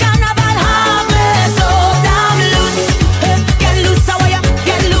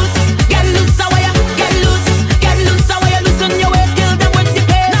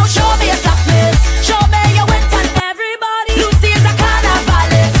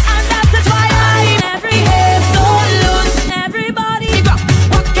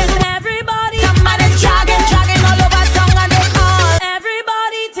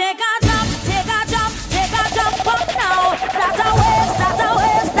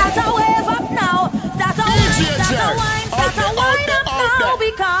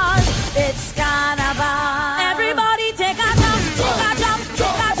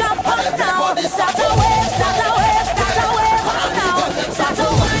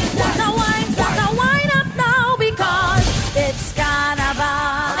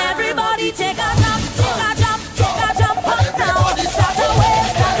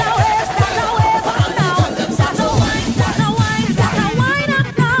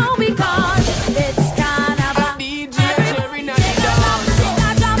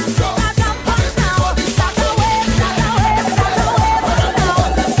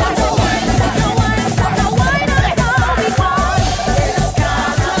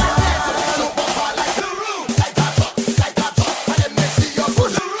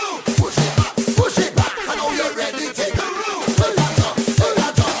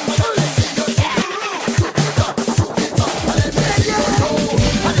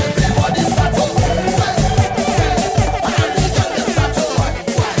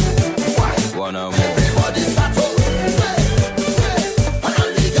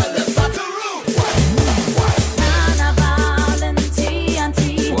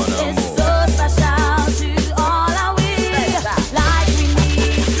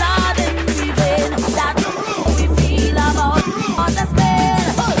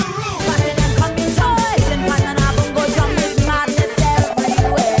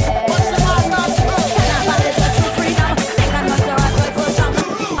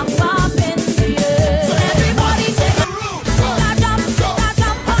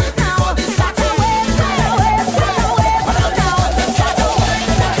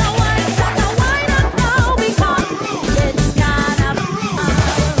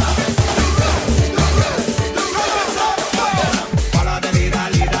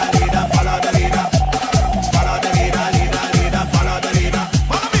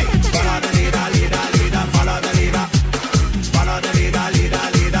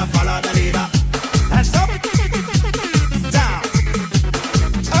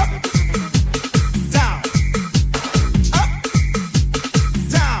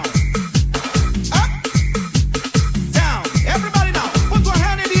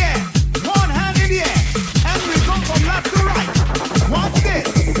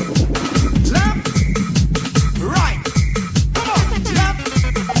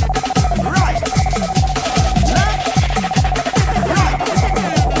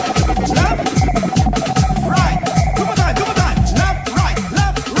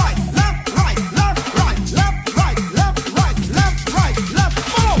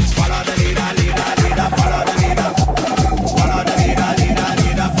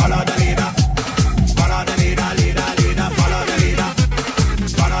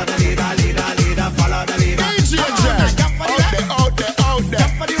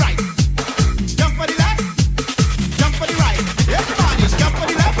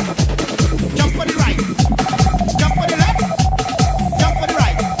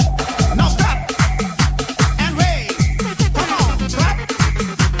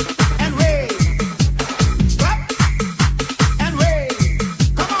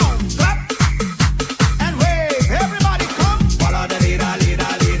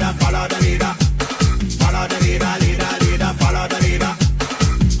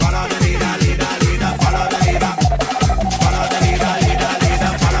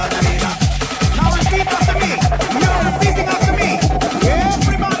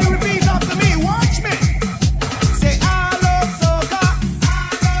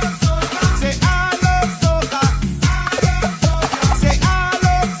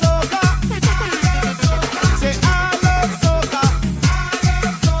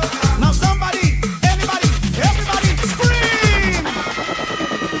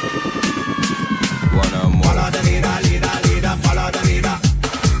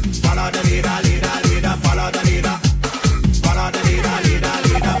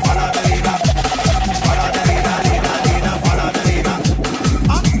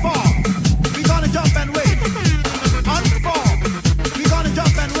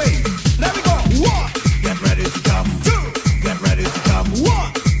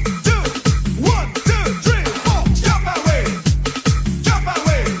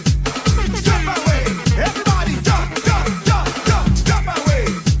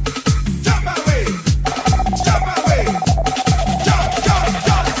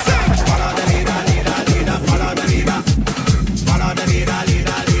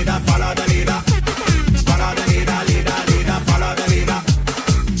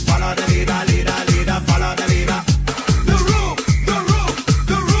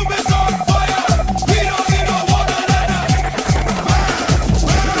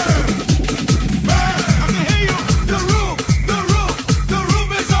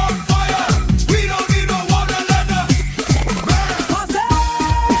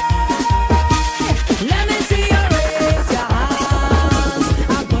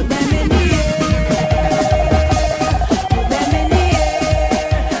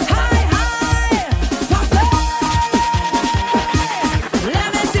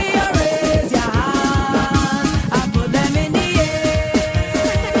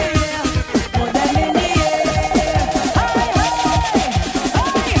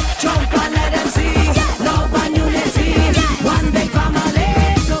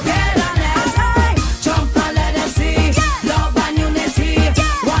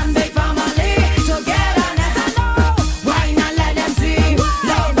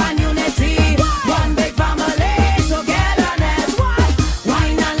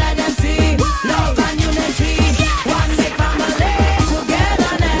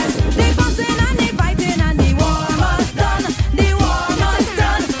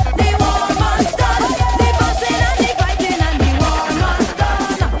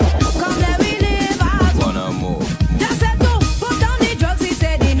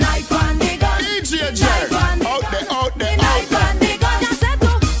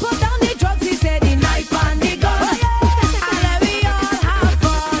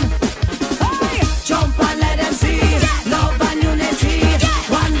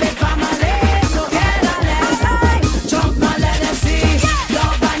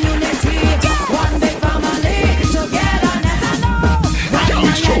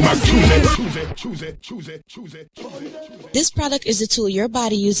 This product is a tool your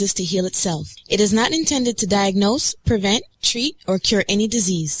body uses to heal itself. It is not intended to diagnose, prevent, treat, or cure any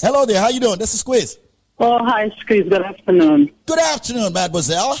disease. Hello there, how you doing? This is Squiz. Oh, hi, Squeeze. Good afternoon. Good afternoon,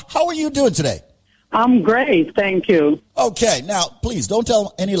 mademoiselle. How are you doing today? I'm great, thank you. Okay, now, please, don't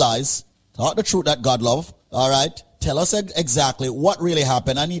tell any lies. Talk the truth that God love, all right? Tell us exactly what really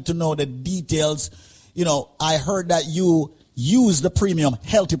happened. I need to know the details. You know, I heard that you use the premium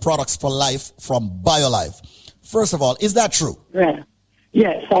healthy products for life from BioLife. First of all, is that true? Yeah.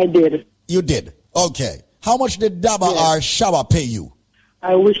 Yes, I did. You did? Okay. How much did Daba or Shaba pay you?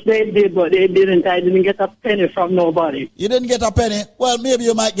 I wish they did, but they didn't. I didn't get a penny from nobody. You didn't get a penny? Well, maybe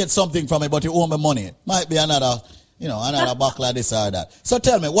you might get something from it, but you owe me money. Might be another, another buckle of this or that. So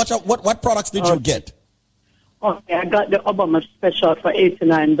tell me, what products did you get? Okay, I got the Obama special for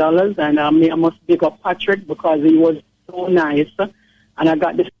 $89, and I must big up Patrick because he was so nice, and I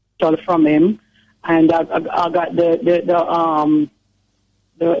got the special from him, and I got the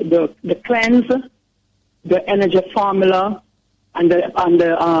cleanse, the energy formula, and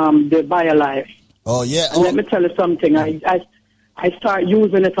the BioLife. Oh yeah. And let me tell you something. I started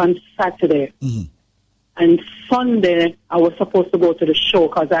using it on Saturday, and Sunday I was supposed to go to the show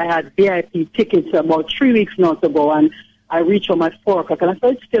because I had VIP tickets about 3 weeks now to go, and I reached home at 4 o'clock, and I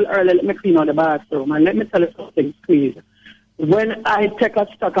said it's still early. Let me clean out the bathroom, and let me tell you something, Squeeze. When I take a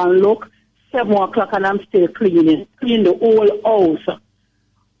stock and look, 7 o'clock, and I'm still clean the whole house.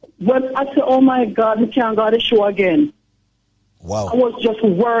 When I said, oh my God, we can't go to the show again. Wow. I was just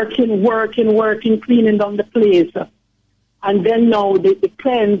working, cleaning down the place. And then now the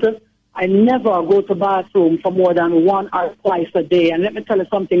cleanse, I never go to the bathroom for more than 1 or twice a day. And let me tell you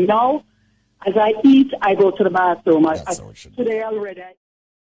something now, as I eat, I go to the bathroom. Today already.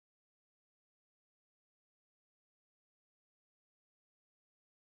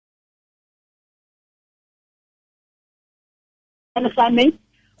 Understand me?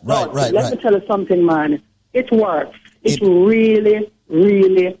 Right. Let me tell you something, man. It works. It really,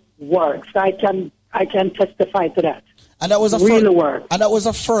 really works. I can testify to that. And that was works. And that was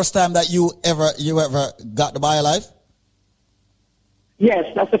the first time that you ever got the BioLife? Yes,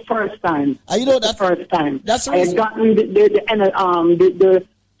 that's the first time. That's the first time. That's the I reason. had gotten the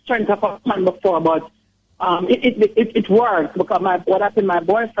strength of a plan before, but it worked because what happened, my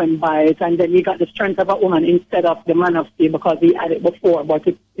boyfriend buy it, and then he got the strength of a woman instead of the man of steel because he had it before, but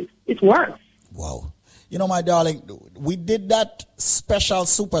it works. Wow. You know, my darling, we did that special,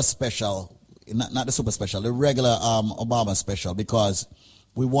 super special, not the super special, the regular Obama special, because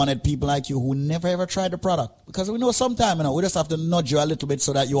we wanted people like you who never ever tried the product. Because we know sometime, we just have to nudge you a little bit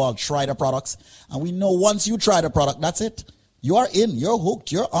so that you all try the products. And we know once you try the product, that's it. You are in, you're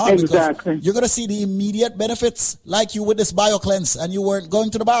hooked, you're on. Exactly. Because you're going to see the immediate benefits like you with this BioCleanse, and you weren't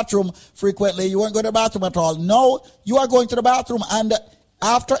going to the bathroom frequently. You weren't going to the bathroom at all. No, you are going to the bathroom, and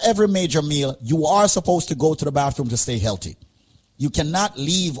after every major meal, you are supposed to go to the bathroom to stay healthy. You cannot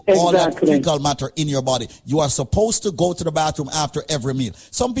leave all that fecal matter in your body. You are supposed to go to the bathroom after every meal.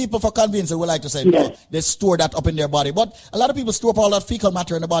 Some people, for convenience, would like to say, no, they store that up in their body. But a lot of people store up all that fecal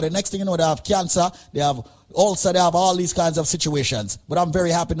matter in the body. Next thing you know, they have cancer, they have ulcer, they have all these kinds of situations. But I'm very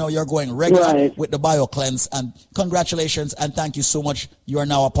happy now you're going regular with the BioCleanse. And congratulations and thank you so much. You are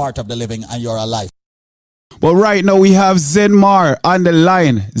now a part of the living and you're alive. But right now we have Zenmar on the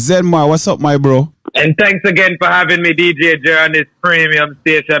line. Zenmar, what's up, my bro? And thanks again for having me, DJ Jer, on this premium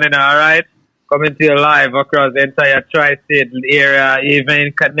station, all right? Coming to you live across the entire tri-state area, even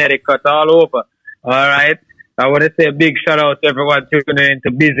in Connecticut, all over, all right? I want to say a big shout out to everyone tuning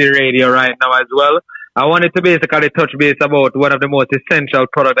into Busy Radio right now as well. I wanted to basically touch base about one of the most essential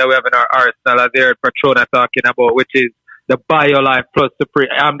products that we have in our arsenal, as you heard Patrona talking about, which is the BioLife Plus Supreme,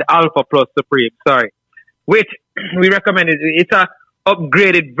 the Alpha Plus Supreme, which we recommend. It's a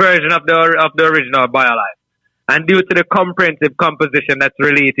upgraded version of the original BioLife. And due to the comprehensive composition that's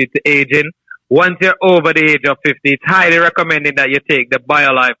related to aging, once you're over the age of 50, it's highly recommended that you take the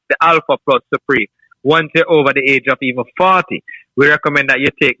BioLife, the Alpha Plus Supreme. Once you're over the age of even 40, we recommend that you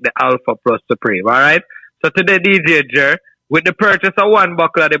take the Alpha Plus Supreme, all right? So today, DJ Jer, with the purchase of 1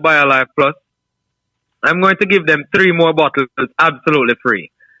 bottle of the BioLife Plus, I'm going to give them 3 more bottles absolutely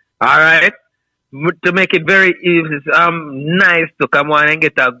free, all right? To make it very easy, nice to come on and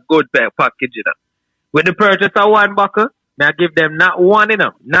get a good package, With the purchase of 1 bottle, I give them not 1,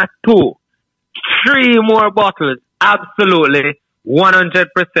 not 2, 3 more bottles, absolutely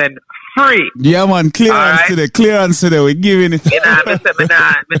 100% free. Yeah, man, clearance today, we're giving it.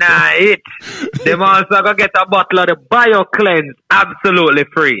 Them also go get a bottle of the BioCleanse, absolutely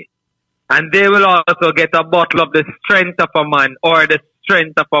free. And they will also get a bottle of the strength of a man or the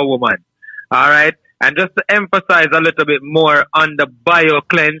strength of a woman. All right? And just to emphasize a little bit more on the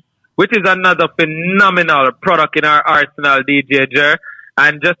BioCleanse, which is another phenomenal product in our arsenal, DJ Jer.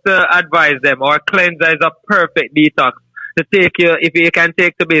 And just to advise them, our cleanser is a perfect detox to take you, if you can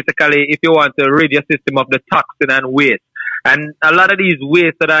take to basically, if you want to rid your system of the toxin and waste. And a lot of these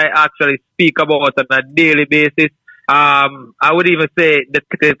wastes that I actually speak about on a daily basis, I would even say that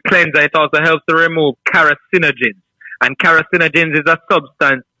the cleanser, it also helps to remove carcinogens. And carcinogens is a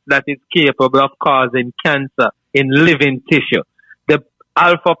substance that is capable of causing cancer in living tissue. The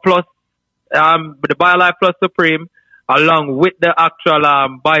Alpha Plus, the BioLife Plus Supreme, along with the actual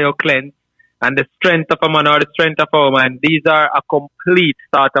BioCleanse and the strength of a man or the strength of a woman, these are a complete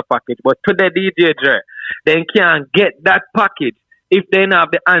starter package. But to the DJ, they can't get that package if they don't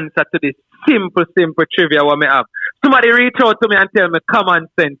have the answer to this simple trivia what me have. Somebody reach out to me and tell me common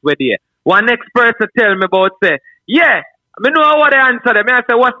sense with you. One next person tell me about, say, yeah, I know what the answer is. I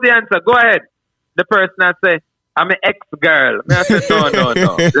say, what's the answer? Go ahead. The person I say, I'm an ex-girl. I say, no.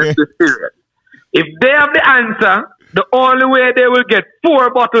 Let's be serious. If they have the answer, the only way they will get 4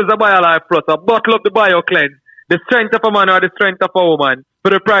 bottles of BioLife Plus, a bottle of the BioCleanse, the strength of a man or the strength of a woman,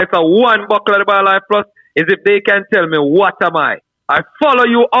 for the price of 1 bottle of the BioLife Plus, is if they can tell me, what am I? I follow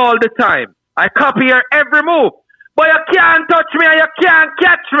you all the time. I copy your every move. But you can't touch me and you can't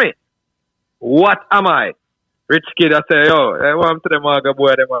catch me. What am I? Rich kid, I say, yo, I want to the maga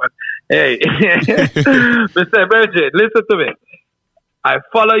boy, man. Hey. Mr. Bridget, listen to me. I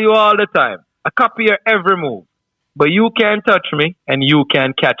follow you all the time. I copy your every move. But you can't touch me and you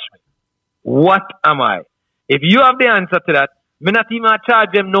can't catch me. What am I? If you have the answer to that, me not even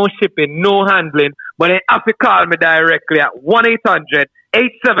charge them no shipping, no handling, but they have to call me directly at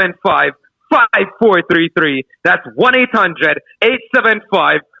 1-800-875-5433. That's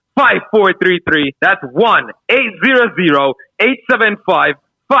 1-800-875-5433. That's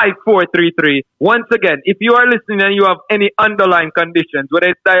 1-800-875-5433. Once again, if you are listening and you have any underlying conditions, whether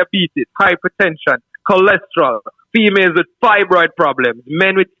it's diabetes, hypertension, cholesterol, females with fibroid problems,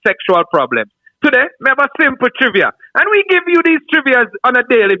 men with sexual problems. Today, we have a simple trivia. And we give you these trivias on a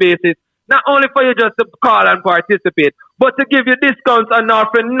daily basis, not only for you just to call and participate, but to give you discounts on our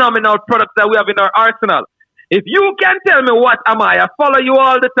phenomenal products that we have in our arsenal. If you can tell me what am I follow you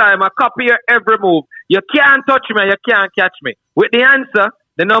all the time, I copy your every move. You can't touch me, you can't catch me. With the answer,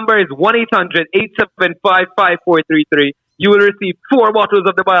 the number is 1-800-875-5433. You will receive 4 bottles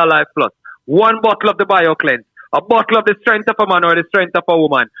of the BioLife Plus, 1 bottle of the BioCleanse, a bottle of the strength of a man or the strength of a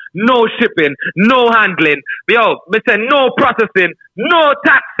woman. No shipping, no handling. Yo, me say no processing, no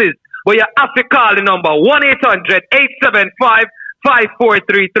taxes. But you have to call the number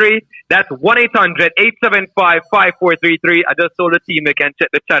 1-800-875-5433. That's 1-800-875-5433. I just told the team they can check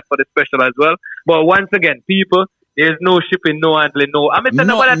the chat for the special as well. But once again, people, there's no shipping, no handling, no. I mean,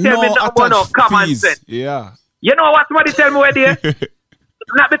 nobody tell me nothing no common sense. Yeah. You know what somebody tell me where they?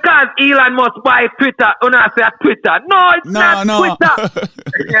 Not because Elon must buy Twitter. When I say Twitter. No, it's not Twitter.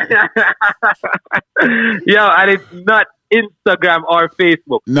 Yo, and it's not Instagram or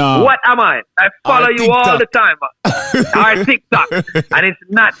Facebook. No. What am I? I follow you all the time. Or TikTok. And it's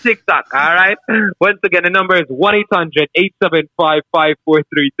not TikTok, all right? Once again, the number is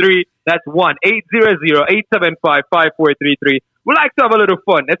 1-800-875-5433. That's 1-800-875-5433. We like to have a little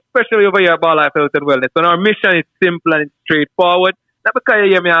fun, especially over here at BioLife Health and Wellness. And our mission is simple and straightforward. Not because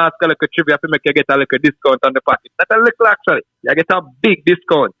you hear me ask a little trivia to make you get a little discount on the package. Not a little, actually. You get a big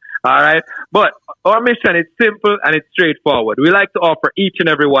discount. All right? But our mission is simple and it's straightforward. We like to offer each and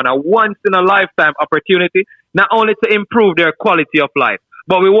every one a once-in-a-lifetime opportunity, not only to improve their quality of life,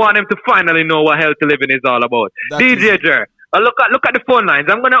 but we want them to finally know what healthy living is all about. DJ Jer, look at the phone lines.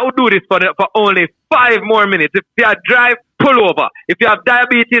 I'm going to do this for only 5 more minutes. If you have drive, pull over. If you have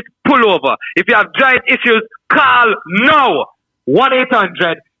diabetes, pull over. If you have joint issues, call now.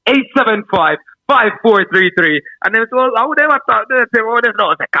 1-800-875-5433. And then, well, how would they have thought? They say, oh, they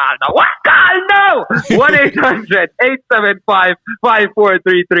know. Say, call now. What? Call now!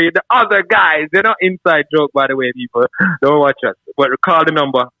 1-800-875-5433. The other guys, they're not inside joke, by the way, people. Don't watch us. But call the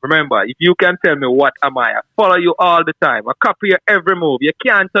number. Remember, if you can tell me what am I follow you all the time. I copy your every move. You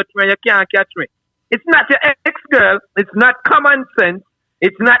can't touch me. You can't catch me. It's not your ex-girl. It's not common sense.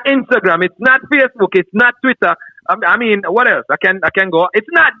 It's not Instagram. It's not Facebook. It's not Twitter. I mean, what else? I can go. It's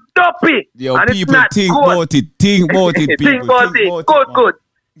not dopey. Yo, and people, it's not think about it. Think about it, people. Think about it. Good.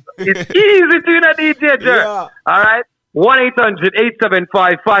 It's easy to do a DJ Jer. Yeah. All right?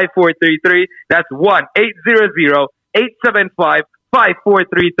 1-800-875-5433. That's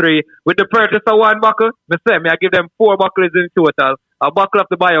 1-800-875-5433. With the purchase of 1 buckle, I give them 4 buckles in total a buckle of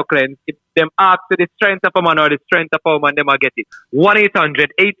the BioCleanse. If them ask for the strength of a man or the strength of a woman, them will get it.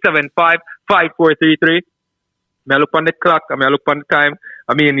 1-800-875-5433. I look on the clock, I look on the time.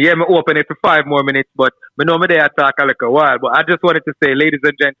 I mean, yeah, me open it for 5 more minutes, but I know me there talk a little while. But I just wanted to say, ladies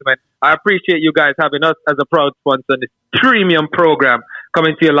and gentlemen, I appreciate you guys having us as a proud sponsor on this premium program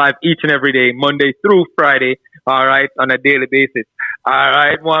coming to you live each and every day, Monday through Friday, all right, on a daily basis. All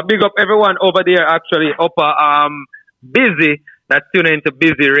right, well, big up everyone over there, actually, Busy, that's tuning into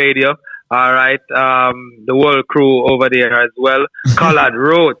Busy Radio. All right, the whole crew over there as well. Collard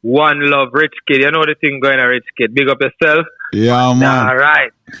Road, One Love, Rich Kid. You know the thing going on, Rich Kid. Big up yourself. Yeah, man. All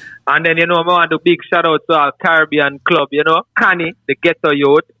right. And then, I want to big shout out to our Caribbean Club, Connie, the Ghetto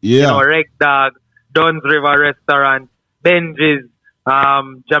Youth, Reg Dog, Duns River Restaurant, Benji's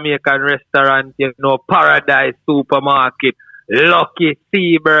Jamaican Restaurant, Paradise Supermarket, Lucky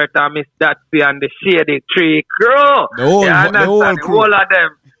Seabird and Miss Datsy and the Shady Tree Crew. The whole crew. All of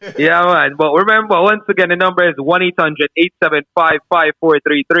them. Yeah, man. But remember, once again, the number is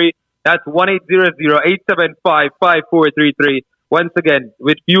 1-800-875-5433. That's 1-800-875-5433. Once again,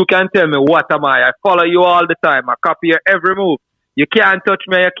 you can tell me, what am I? I follow you all the time. I copy your every move. You can't touch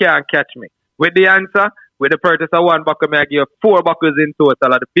me, you can't catch me. With the answer, with the purchase of 1 buckle, I give you 4 buckles in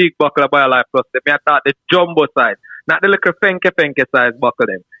total. The big buckle of BioLife Plus. I thought the jumbo size, not the little fenke size buckle.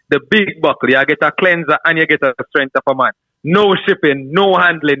 Them. The big buckle, you get a cleanser and you get a strength of a man. No shipping, no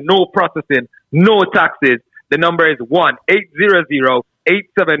handling, no processing, no taxes. The number is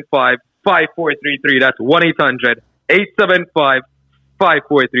 1-800-875-5433. That's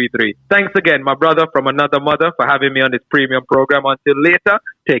 1-800-875-5433. Thanks again, my brother from another mother, for having me on this premium program. Until later,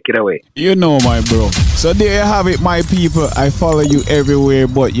 take it away. You know, my bro. So there you have it, my people. I follow you everywhere,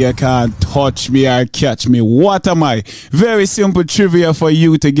 but you can't touch me or catch me. What am I? Very simple trivia for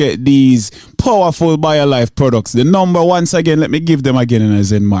you to get these powerful BioLife products. The number, once again, let me give them again in a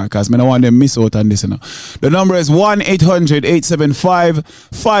Zen mark, because I don't want them miss out on this. The number is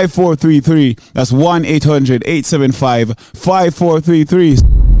 1-800-875-5433. That's 1-800-875-5433.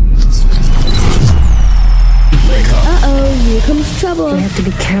 Uh-oh, here comes trouble. We have to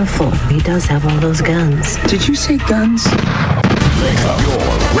be careful. He does have all those guns. Did you say guns? Your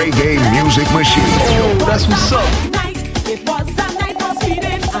reggae music machine. Oh, that's what's up. It was a night for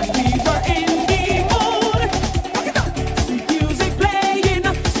speeding and we were in the mood. See music playing,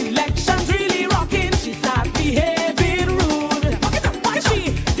 selections really rocking. She started behaving rude.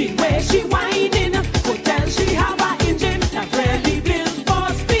 The way she whining could tell she have an engine that really built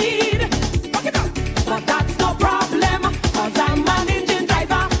for speed. But that's no problem, cause I'm an engine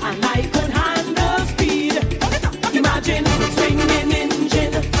driver and I could handle speed. Imagine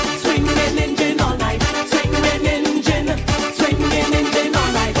swinging engine all night, swinging engine.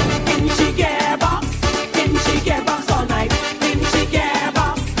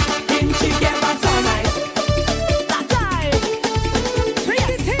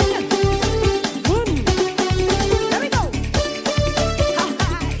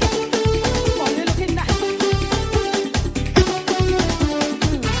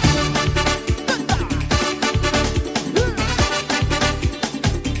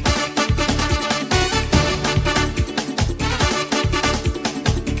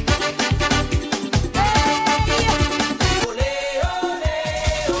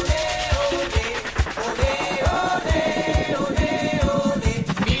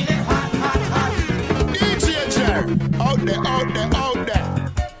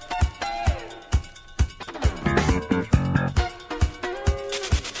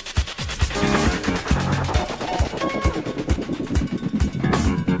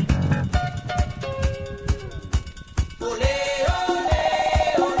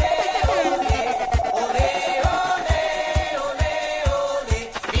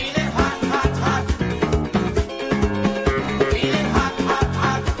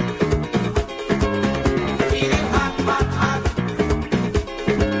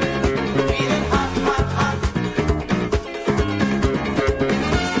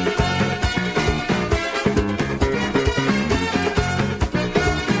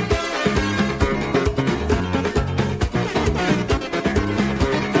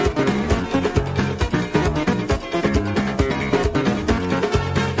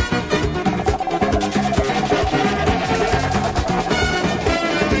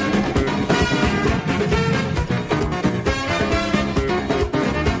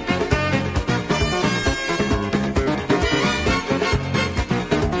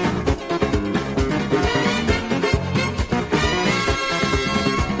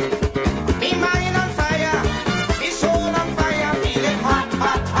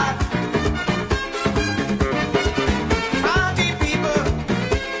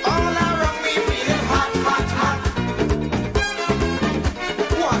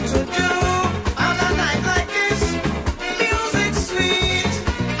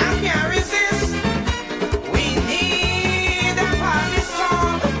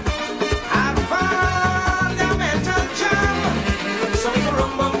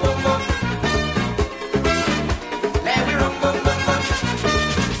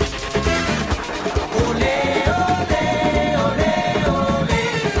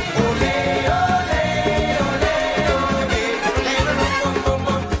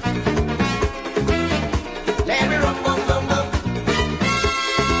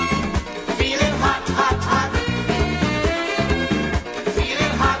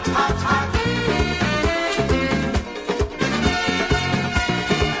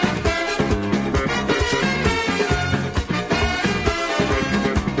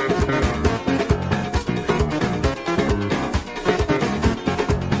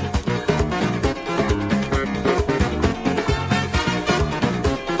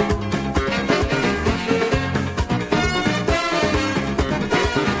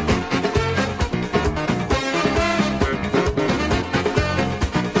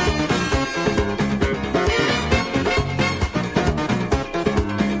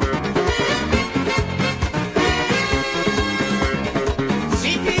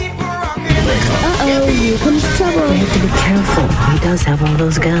 comes trouble. We have to be careful. He does have all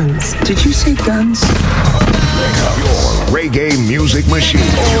those guns. Did you say guns? Your reggae music machine.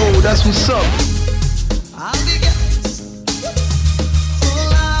 Oh, that's what's up.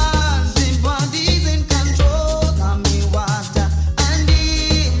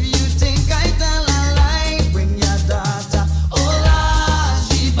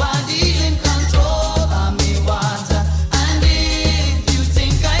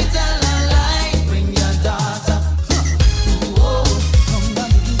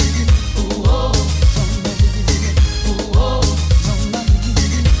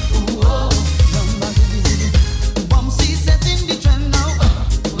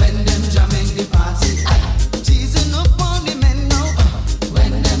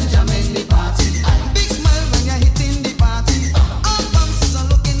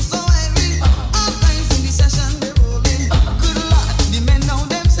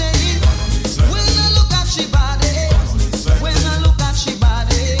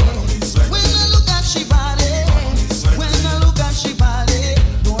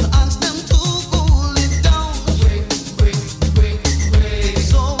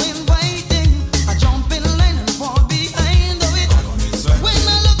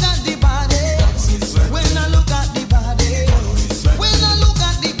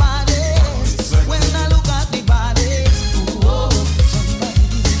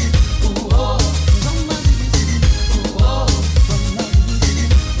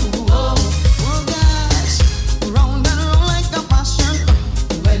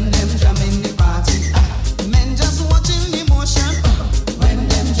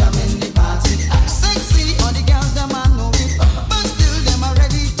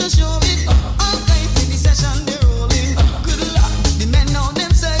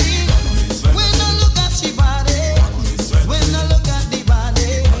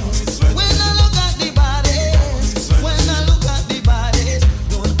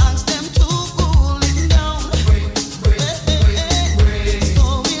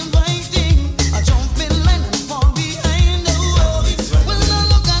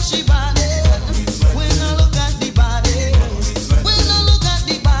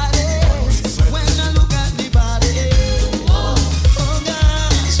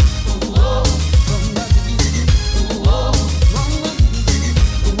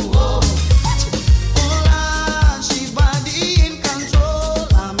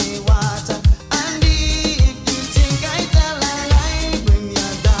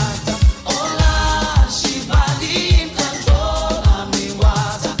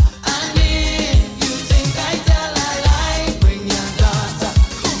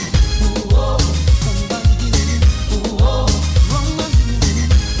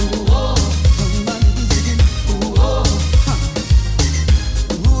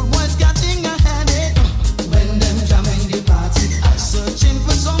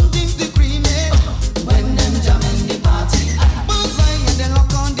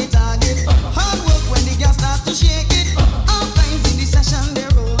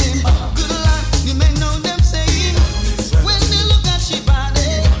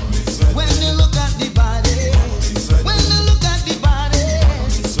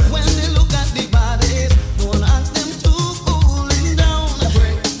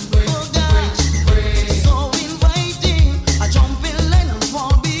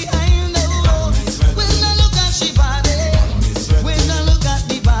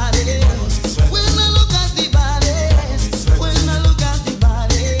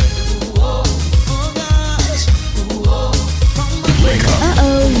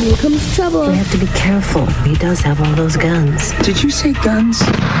 comes trouble. We have to be careful. He does have all those guns. Did you say guns?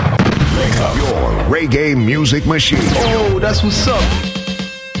 Your reggae music machine. Oh, that's what's up.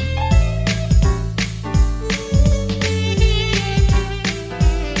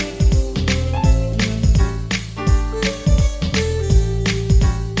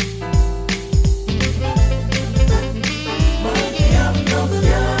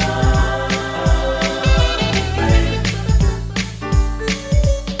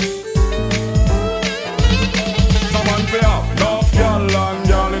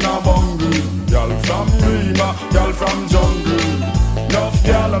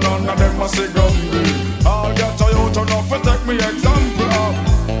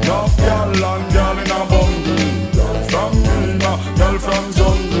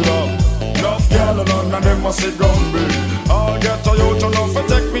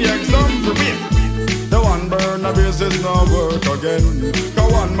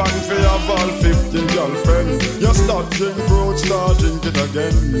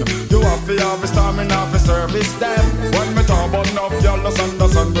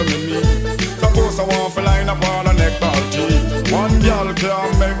 I want to line up all the netball team. One girl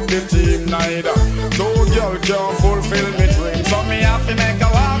can't make the team neither. Two girl can't fulfill me dream. So me have to make a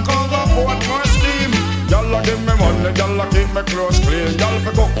walk over board more scheme. Y'all give me money, y'all keep me clothes clean. Y'all for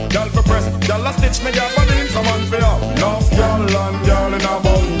cook, y'all for press, y'all stitch me up and in someone for up. Enough y'all and y'all in a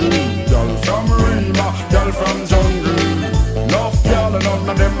bundle. Y'all from Rima, y'all from jungle. Enough y'all and none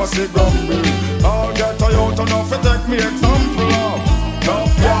of them must see grumble. I'll get Toyota enough to take me example of.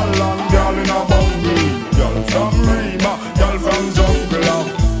 Enough y'all and y'all in a bundle. Y'all from Rima, y'all from jungle.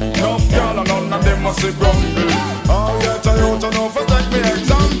 Enough y'all and none of them must see grumble. I'll get Toyota enough to take me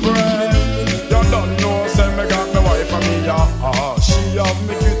example. You don't know, say me got my wife and me, she have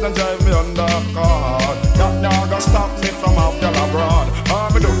me kids and drive me undercard. That now gonna stop me from out girl abroad.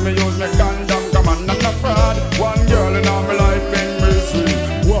 Me do me use me condom, come on, I'm not fraud. One girl in all my life bring me sweet.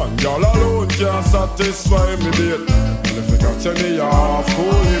 One girl alone can't satisfy me, babe. If you got me off,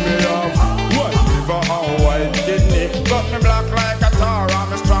 pulling me off. One liver and white kidney, got me black like a tar, and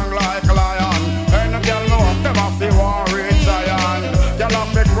me strong like a lion. Ain't no girl know what them off the war in Zion. Girl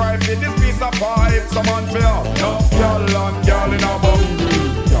off me cry for this piece of pipe, someone feel. Enough girl and girl in a bungle.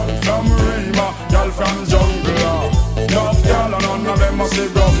 Girl from Rima, girl from jungle. Enough girl and none of them must see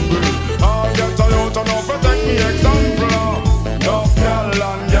grumble. I'll get Toyota now for take me example. Enough girl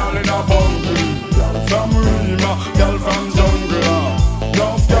and girl in a bungle. Girl from Rima, girl from jungle.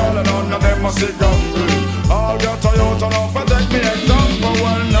 Enough girl and none of them must see grumble. I'll get Toyota now for take me example.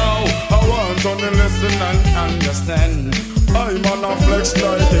 Well now, I want to listen and understand. I'm on a flex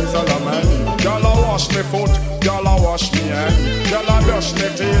like in Salaman. Y'all a wash me foot, y'all a wash me hand. Y'all a brush me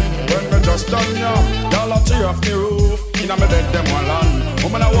teeth when me just done ya. Y'all a tear off me roof, inna me bed them one land.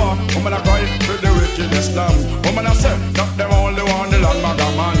 Woman a walk, woman a cry with the wickedest lamb. Woman a say that them only want the land maga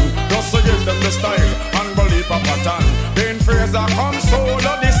man. Just to give them the style and believe a pattern. In Fraser come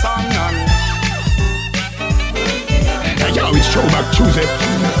solo the song and Hey yo, it's Throwback Tuesday.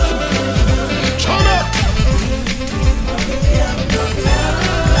 Turn up.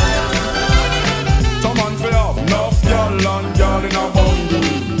 Enough y'all and y'all in a bungle.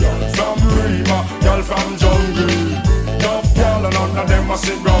 Y'all from Rima, y'all from jungle. Enough y'all and none of them must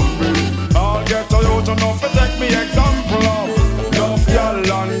sit grumble. I'll get Toyota enough to take me example of. Enough y'all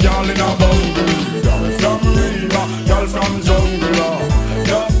and y'all in a bungle. Y'all from Rima, y'all from jungle.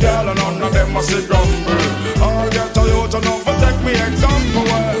 Enough y'all and none of them must sit grumble. I'll get Toyota enough to take me example.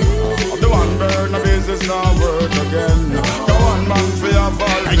 Well, the one burn of business now work again. Go on man for your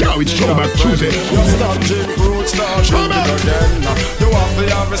fault. Hey yo, it's Throwback Tuesday. You stop chip fruit, start shooting again. You have to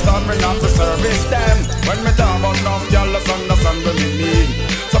have a stop and not to service them. When me talk about enough, y'all understand what me mean.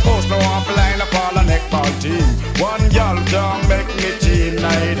 Suppose me want to line up all a neckball team. One y'all can't make me team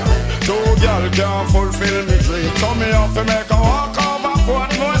neither. Two y'all can't fulfill me dream. So me have to make a walk over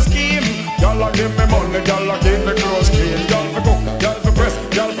one more scheme. Y'all give me money, y'all keep me clothes clean. Y'all for cook, y'all for press,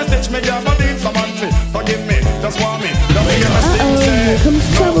 y'all for stitch me, y'all for need someone to forgive me, just want me. Here comes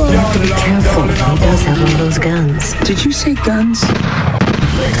trouble. You have to be careful. He does have all those guns. Did you say guns? Your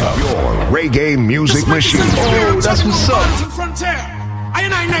reggae music machine. Oh, that's what's up. Frontier. I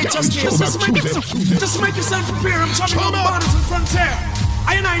and I just here. Just make yourself prepare. I'm talking about borders and frontier.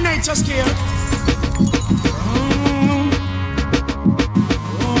 I and I just here.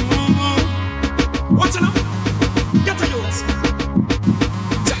 What's up? Get the youths.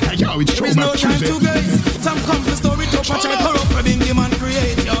 Yo, it's there is no time to guys. Some come to story to patch and corrupt a bingy man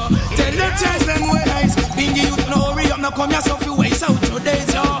create, yo. Tell them change them ways. Bingy youth no hurry up, now come yourself you waste out your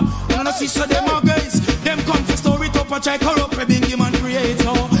days, yo. And I see so them are guys. Them come to story to patch and corrupt a bingy man create,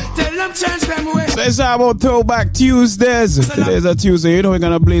 yo. Tell them change them ways. So it's about Throwback Tuesdays. Today's a Tuesday. You know we're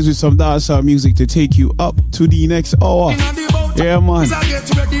gonna blaze with some dancehall music to take you up to the next hour. Yeah, man. I get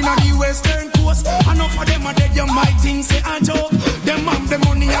ready on the western coast. Enough of them are dead, you might think say a joke. Them have the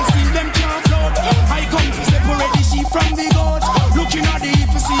money and still them can't float. I come to separate the sheep from the goat. Looking at the heap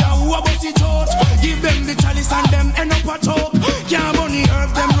to see who about the torch. Give them the chalice and them end up a choke. Can't bunny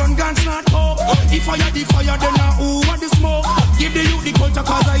earth, them run guns not coke. If I had the fire, then who want the smoke? Give the youth the culture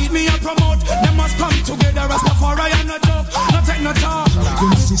cause I eat me and promote. Them must come together as the fire and a joke. Not take no talk. Them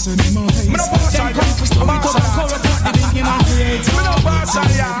come to story to the corrupt the big man creates. Me no pass on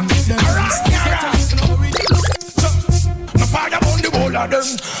ya. Me fire on the whole of them.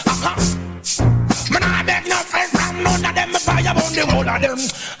 Me nah beg no friend from none of them. Me fire on the whole of them.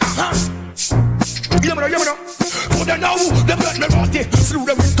 You know. So they know them let me rotty. Slew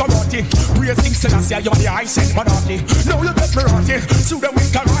them with karate. Praise King Selassie, you're the I sent Manati. Now you get me rotty. Slew them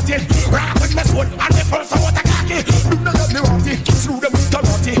with karate. Rock with my sword and the first I want to cocky. Do not let me rotty. Slew them with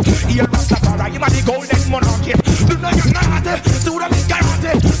karate. Here Rastafari, you're the golden monarchy. Do not get naughty. Slew them with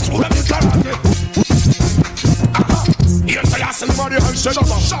karate. Slew them with karate.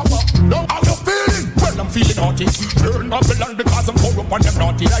 artists. Turn Babylon because I'm corrupt and them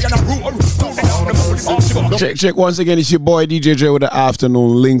naughty. I am a roar. Check once again. It's your boy DJ Dre with the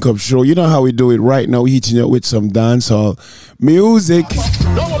afternoon link up show. You know how we do it right now. We hitting you with some dancehall music.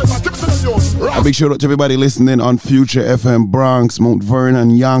 A big shout out to everybody listening on Future FM Bronx, Mount Vernon,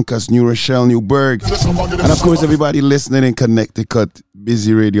 Yonkers, New Rochelle, Newburgh, and of course everybody listening in Connecticut,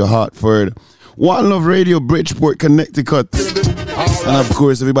 Busy Radio Hartford, One Love Radio Bridgeport, Connecticut, and of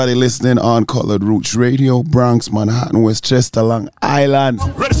course everybody listening on Colored Roots Radio, Bronx, Manhattan, Westchester, Long Island.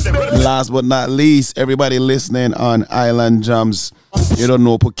 Last but not least, everybody listening on Island Jams. You don't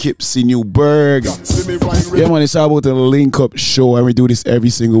know, Poughkeepsie, Newburgh. Yeah, man, it's all about the link up show, and we do this every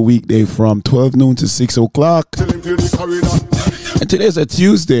single weekday from 12 noon to 6 o'clock. And today's a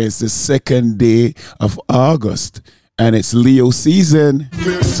Tuesday. It's the second day of August, and it's Leo season.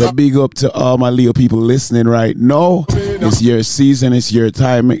 So big up to all my Leo people listening right now. It's your season, it's your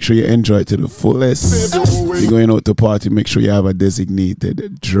time. Make sure you enjoy it to the fullest. You're going out to party, make sure you have a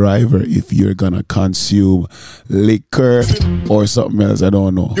designated driver if you're gonna consume liquor or something else, I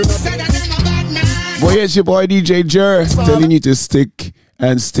don't know. Boy, it's your boy DJ Jer telling you to stick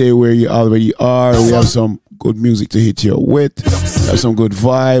and stay where you already are. We have some good music to hit you with. Have some good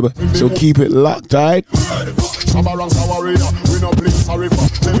vibe. So keep it locked, tight.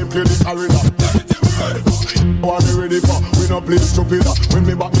 What we ready for? We no play stupid. When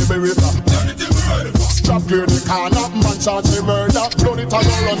me back me bury it. Stop clear the corner, man charge me murder. Blood it and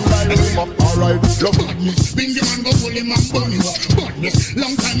run by river. Alright, look. Badness, bring the man go hold him and burn him up. Badness,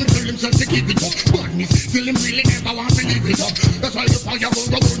 long time he tell himself to keep it up. Badness, still him really never want to leave it up. That's why the fire go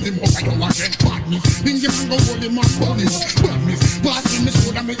roll him up. I don't want it. Badness, bring the man go hold him and burn him up. Badness, pass him the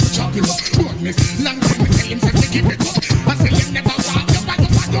sword and make you chop him up. Badness, long time he tell himself to keep it up. I still him never want to back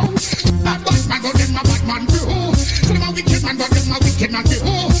up. That bad man go them a bad man too. So them a wicked man go them a wicked man too.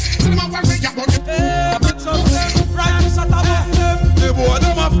 So them a warrior go them. The boy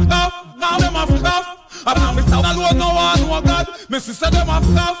them a flop, now them a flop. I promise I alone no one know God. Me sister them a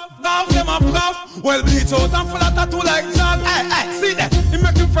flop, now them a flop. Well bleach out and full of tattoo like John. Hey, see that? He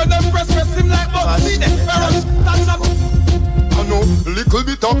make him friend them press him like bug. See that? That's a I know little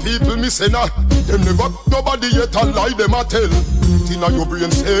bit of people me say nah. Them never nobody yet a lie them a tell. Inna your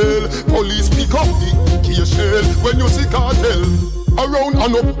brain cell, police pick up the key shell when you see cartel. Around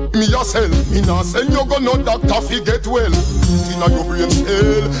and up me a sell. Me nah send you go no doctor fi get well. Inna your brain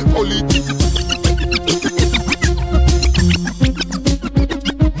cell, police.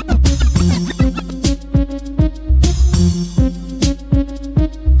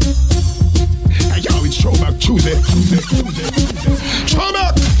 Yo, it's Throwback Tuesday.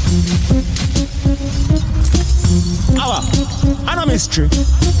 Throwback. And a mystery.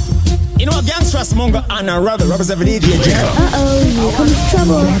 You know, a gangster's monger and a robbers every day. Uh-oh, here comes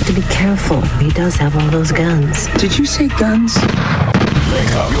trouble. You have to be careful. He does have all those guns. Did you say guns?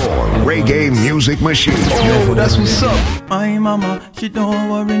 Wake up your reggae music machine. Oh, that's what's up. My mama, she don't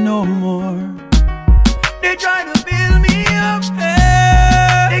worry no more. They try to build me up,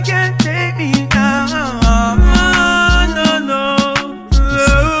 hey. They can't take me down. No.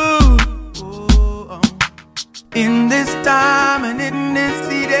 In this time and in this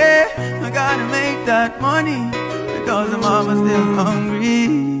city, I gotta make that money because the mama's still hungry.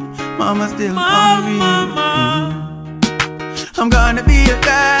 Mama's still hungry. I'm gonna be a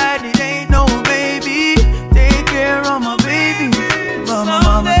dad, it ain't no baby. Take care of my baby. But my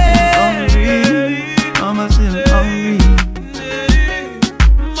mama's still hungry. Mama's still hungry.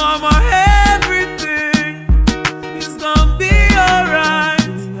 Mama, everything is gonna be alright.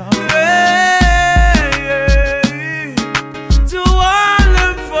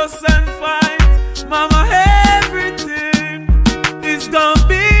 And fight, mama, everything is gonna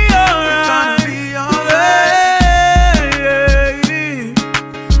be alright.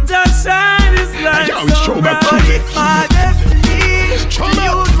 Just shine his light so bright. My destiny to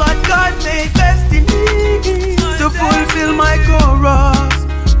use what God made best in me to fulfill my chorus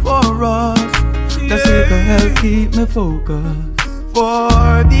for us. The sake of help keep me focused.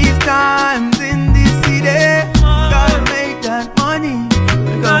 For these times in this city, gotta make that money.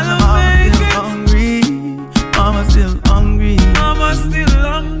 Mama's still hungry. Mama's still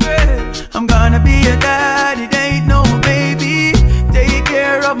hungry. I'm gonna be a dad, it ain't no baby. Take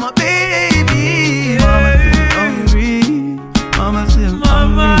care of my baby. Mama's still hungry. Mama's still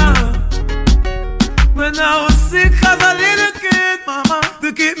hungry. When I was sick as a little kid, mama,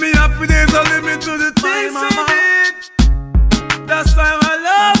 to keep me happy, there's a limit to the things I did. That's why I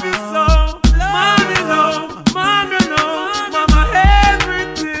love you so. Mommy, no, mommy, no. Mama,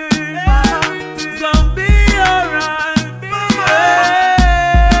 everything gonna be alright.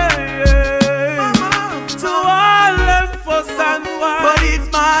 To all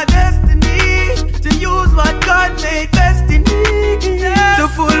my destiny to use what God made best in me to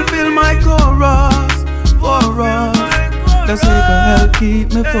fulfill my chorus for us. The sake of help keep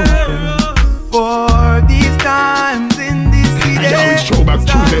me focused for these times in this city. It's Throwback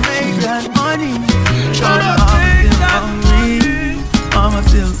Tuesday. That money. I'm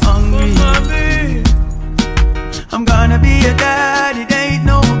still hungry. I'm gonna be a daddy, they ain't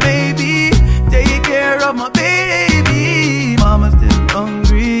no baby. Take care of my baby. Mama still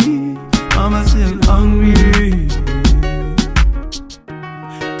hungry. Mama still hungry.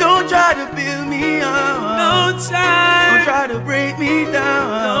 Don't try to build me up. No time. Don't try to break me down.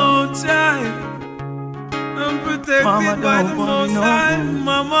 No time. I'm protected by the Most High,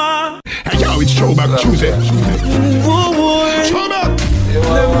 Mama. Hey yo, it's Throwback Tuesday. Throwback.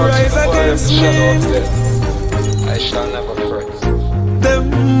 Them rise against me. I shall never fret. Them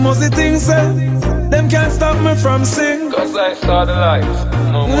must think say them can't stop me from sing. Cause I saw the light,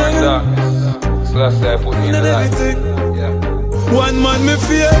 no more darkness. So that's why I put me in the light. Yeah. One man me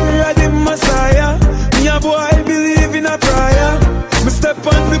fear of the Messiah. Me a boy believe in a prayer. Me step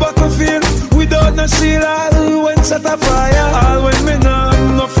on the battlefield without no shield. All when shot a fire. All when me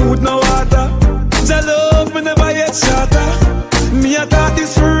no food, no water. Jah love me never yet shatter. Me a thought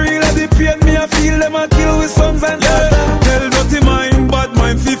this for real. The pain me a feel them a kill with sons and daughters. Tell dirty mind, bad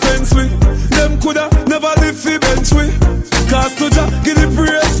mind fi fence we. Them coulda never live fi bench we. Cause to Jah give the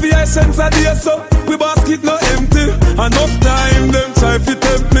praise fi essence a day so. We basket no empty. Enough time them try fi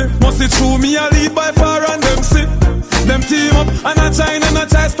tempt me. Must it true me a lead by far and them see. Them team up and a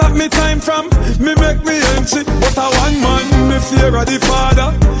try stop me time from me make me empty. But a one man me fear of the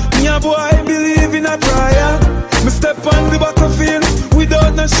Father. Me a boy believe in a prayer. Me step on the battlefield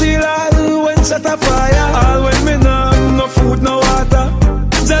without no shield. All when shot a fire. All when me no food, no water.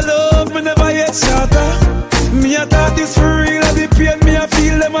 Jah love me never yet shatter. Me a thought this for real. The pain me a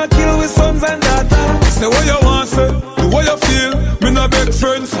feel them a kill with sons and daughters. Say what you want, say the way you feel. Me no beg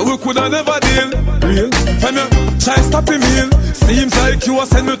friends, so we coulda never deal. Real, when you try stop the meal. Seems like you a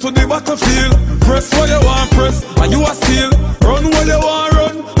send me to the battlefield. Press what you want, press, and you a steal. Run what you want,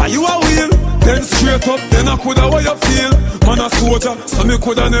 run, and you a wheel. Then straight up, then I coulda what you feel. Man a soldier, so me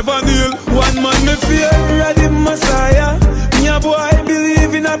coulda never kneel. One man me fear of the Messiah. Me a boy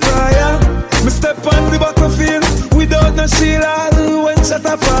believe in a prayer. Me step on the battlefield without no shield. All when shot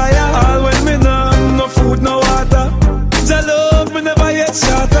a fire. All when me no food, no water. Jah love me never yet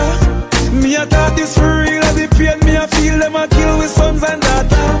shatter. Me a thought this for real. The pain me a feel them a kill with sons and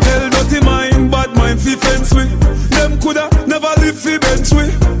daughters. Tell dirty mind, bad mind fi fence we. Them coulda never live fi bench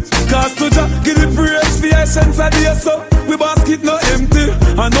we. Cause to Jah give the praise fi essence a day so. We basket no empty.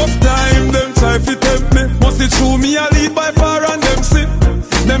 Enough time them try fi tempt me. Must it true me a lead by far and them see.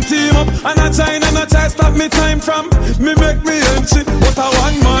 Them team up and a try stop me time from me make me empty. But a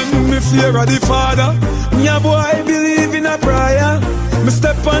one man me fear of the Father. Me a boy believe in a prayer. Me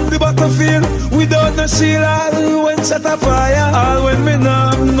step on the battlefield without no shield. All when shot a fire. All when me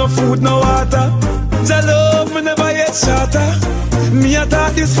no food, no water. Jah love me never yet shatter. Me a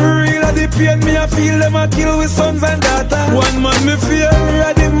thought this for real. The pain me a feel them a kill with sons and daughters. One man me fear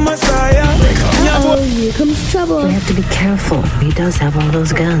of the Messiah. Oh, here comes trouble. We have to be careful. He does have all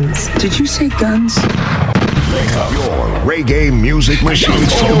those guns. Did you say guns? Your reggae music machine.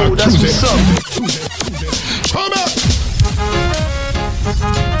 Oh, that's what's up. Come up.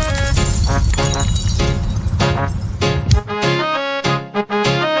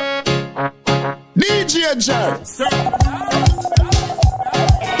 DJ Jerry.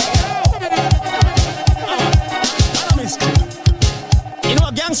 You know a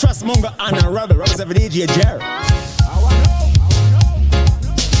gangstress monger and a rebel represent the DJ Jerry.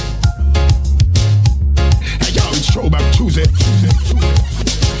 Hey yo, it's Throwback Tuesday.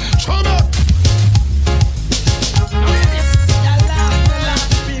 Throwback.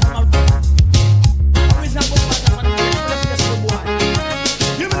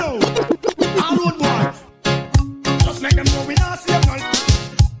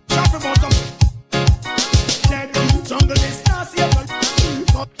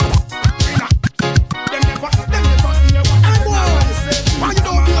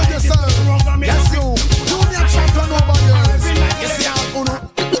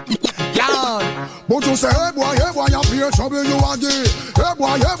 Say, hey boy, you fear trouble, you are gay. Hey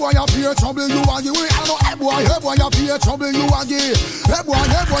boy, you fear trouble, you are gay. I know, hey boy, you fear trouble, you are gay. Hey boy,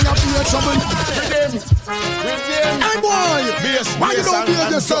 you fear trouble. Hey boy, why you don't fear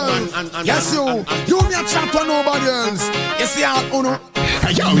yourself? Yes, you me a chat to nobody else. You see how, Uno?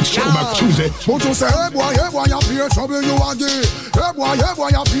 yo, it's Throwback Tuesday. But you say, hey boy, you fear trouble you again. Hey boy,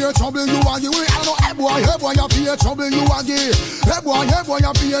 you fear trouble you again. I don't know, hey boy, you fear trouble you again. Hey boy,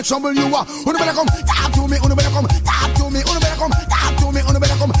 you fear trouble you are. Who better come talk to me? Who better come talk to me? Who better come talk to me? Who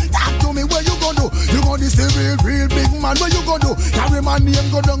better come talk to me? Where you gonna do? You gonna this the real big man? Where you gonna do? Carry my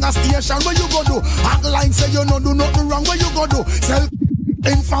name go down a station. Where you gonna do? Act like say you no do nothing wrong. Where you gonna do? Sell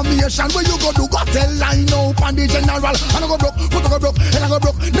information. Where you gonna do? Go tell line up on the general. And I go broke, foot I go broke, head I go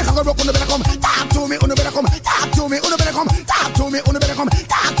broke, neck I go broke. Who better come talk to me? Who better come talk to me? Who better come talk to me? Who better come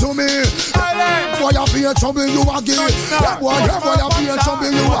talk to me? Boy, you fear trouble you again. Boy, you fear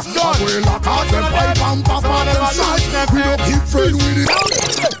trouble you again. We lock out them pipe and pop out them shots. We don't keep friends with it.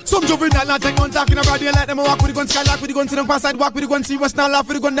 Some juvenile not take one talking about the light. Them walk with the gun, skylark with the gun, sit on past side, walk with the gun, see what's now laugh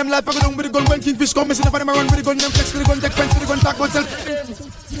with the gun, them life I go down with the gun. When kingfish come, missing the them run with the gun, them flex with the gun, take fence with the gun, talk about self.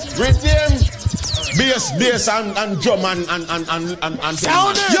 Rhythm, bass and drum and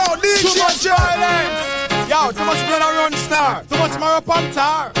sound. Yo, DJ violence. Yo, too much blood around star, too much marrow on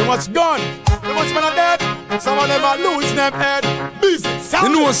tar, too much gun, too much man are dead. Some of them are lose them head. Busy sound.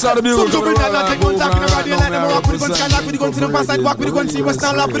 You know what's out of the some juvenile not take one talking about the light. Them walk with the gun, skylark with the gun, sit on past side, walk with the gun, see what's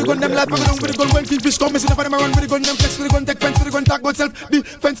now laugh with the gun, them life I go down with the gun. When kingfish come, missing the them run with the gun, them flex with the gun, take fence with the gun, talk about self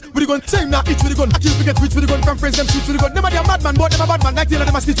defense with the gun. Same now each with the gun, I kill forget rich with the gun, from friends them shoot with the gun. Them are the madman, but them a bad man, like Taylor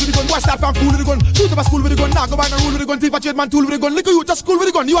them a stitch with the gun. Boy start from fool with the gun, shoot up a school with the gun, now go by the rule with the gun, thief a trade man tool with the gun. Lick you just school with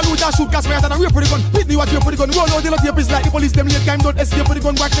the gun, you a lose that shoot gas fire and a rape with the gun. Hit me what you put the gun, roll out the lot of like the police them late time don't escape with the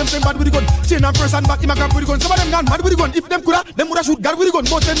gun, whack them same bad with the gun. Chain and person back him a grab with the gun. Some of them gone mad with the gun. If them coulda, them woulda shoot God with the gun.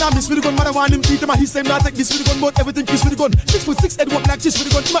 Both them now miss with the gun. Mother want him beat him and he same now take this with the gun. But everything kiss with the gun. 6'6" head walk like cheese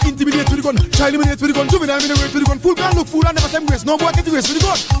with the gun. Him a intimidate with the gun. Child eliminate with the gun. Juvenile minute with the gun. Full man look fool and never same grace. No boy get the race with the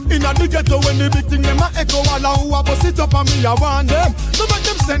gun. In a the ghetto when the big thing them a echo all a who a bust it up and me a want them. No make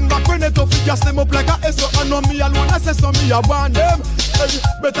them send back when they tough gas them up like a SO and no me alone I say so me a want them. Hey,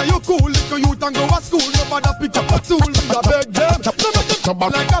 better you cool little youth and go to school. No bother pick up a tool. Me a beg them. No make them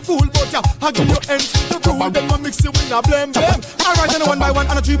like a fool but ya I give you ends to rule. Them a mix you in a blame them. Alright then a 1 by 1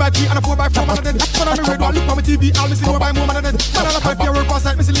 and a 3 by 3 and a 4 by 4 man of them. Man on me radio look on me TV all me see more by more man of them. Man on a 5 year work pass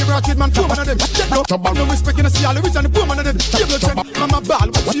like me see labor a trade man 4 man of them. No respect in a see all the rich and the poor man of them. Table check, mama ball,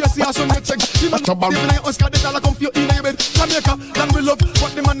 but see a son get check. The man even a Oscar the dollar come for you in your bed. Jamaica, land we love,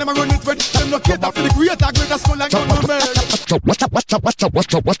 but the man them a run it red. Them no cater for the creator, greater skull like no man.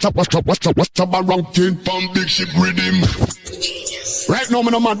 Watch a ranking from big ship rhythm. Right now me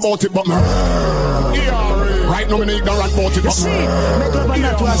no mad about it, but me right now me no ignorant about it, but me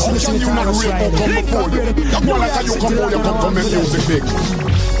you not real come forward. That one like you come out, you come make music big.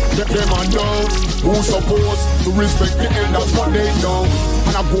 Them are those who supposed to respect the elders, but they don't.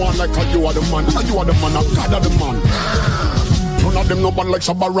 And I go on like you are the man, and you are the man, and God are the man. None of them no bad like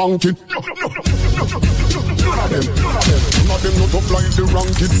Shabba ranking. None of them no tough like the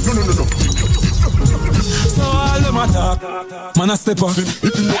ranking. No. So all them attack, man a step up. If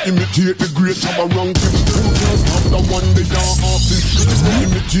you not imitate the great Shabba ranking, who just have the one they are asking? If you not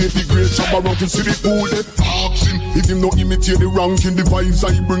imitate the great Shabba ranking, see the fool they ask him. If you not imitate the ranking, the vibes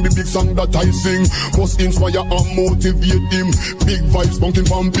I bring, the big song that I sing must inspire and motivate him. Big vibes bunking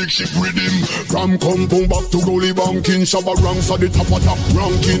from big ship rhythm. From compound back to goalie banking, Shabba ranks at the top of top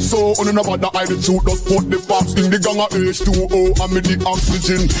ranking. So on another the I the truth just put the facts in the gang of H2O and me the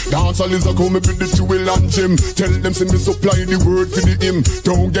oxygen. Dancehall is a come with the jewel and gem. Tell them send me supply the word for the hymn.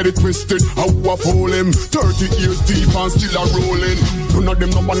 Don't get it twisted, how I fool him. 30 years deep and still a rolling. None of them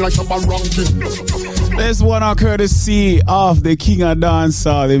no one like Shabba ranking. This one are courtesy of the king of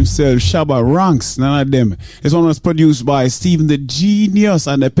dancehall himself, Shabba Ranks. None of them. This one was produced by Stephen the Genius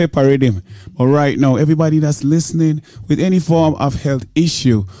and the Pepper Rhythm. But right now, everybody that's listening with any form of health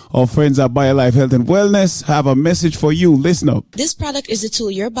issue or friends at BioLife Health and Wellness have a message for you. Listen up. This product is a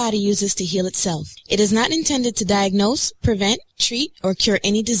tool your body uses to heal itself. It is not intended to diagnose, prevent, treat, or cure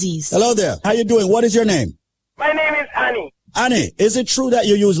any disease. Hello there. How you doing? What is your name? My name is Annie. Annie, is it true that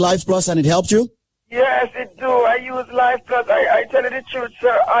you use Life Plus and it helped you? Yes, it do. I use Life Plus. I tell you the truth,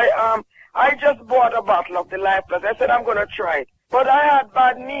 sir. I just bought a bottle of the Life Plus. I said I'm gonna try it. But I had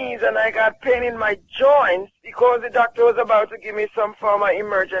bad knees and I got pain in my joints because the doctor was about to give me some form of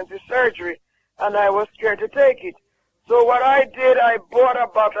emergency surgery and I was scared to take it. So what I did, I bought a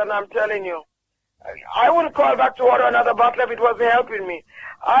bottle and I'm telling you, I wouldn't call back to order another bottle if it wasn't helping me.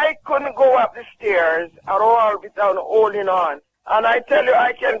 I couldn't go up the stairs at all without holding on. And I tell you,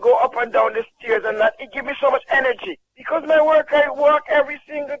 I can go up and down the stairs and that, it gives me so much energy. Because my work, I work every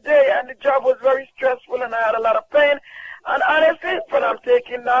single day and the job was very stressful and I had a lot of pain. And honestly, when I'm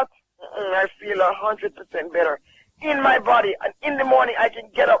taking that, I feel 100% better in my body. And in the morning, I can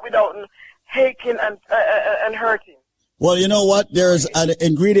get up without aching and hurting. Well, you know what? There's an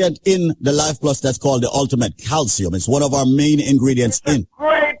ingredient in the Life Plus that's called the Ultimate Calcium. It's one of our main ingredients in.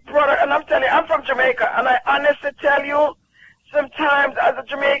 Great product, and I'm telling you, I'm from Jamaica, and I honestly tell you, sometimes as a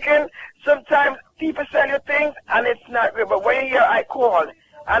Jamaican, sometimes people sell you things, and it's not good. But when you hear I call,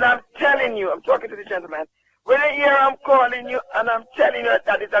 and I'm telling you, I'm talking to the gentleman, when you hear I'm calling you, and I'm telling you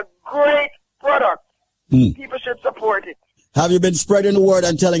that it's a great product, people should support it. Have you been spreading the word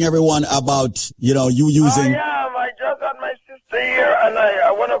and telling everyone about, you using... I am. I just had my sister here, and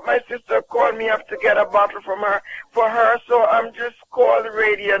one of my sisters called me up to get a bottle for her, so I'm just calling the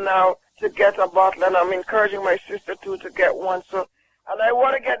radio now to get a bottle, and I'm encouraging my sister too to get one, so, and I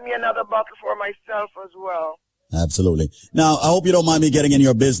want to get me another bottle for myself as well. Absolutely. Now, I hope you don't mind me getting in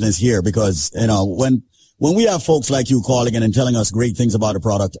your business here because, when we have folks like you calling in and telling us great things about a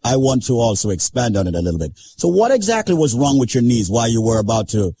product, I want to also expand on it a little bit. So what exactly was wrong with your knees while you were about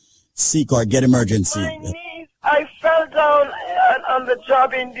to seek or get emergency? My knees, I fell down on the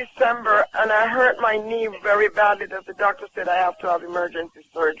job in December, and I hurt my knee very badly that the doctor said I have to have emergency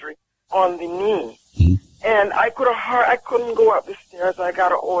surgery on the knee. Mm-hmm. And I couldn't go up the stairs. I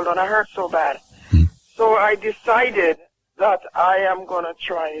got old, and I hurt so bad. Mm-hmm. So I decided that I am going to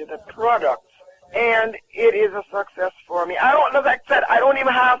try the product. And it is a success for me. I don't, as I said, I don't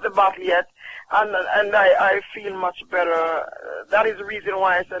even have the bottle yet, and I feel much better. That is the reason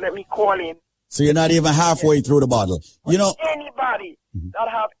why I said let me call in. So you're not even halfway through the bottle. Anybody that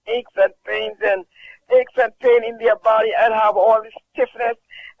have aches and pain in their body and have all this stiffness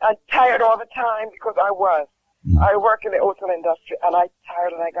and tired all the time because I work in the hotel industry and I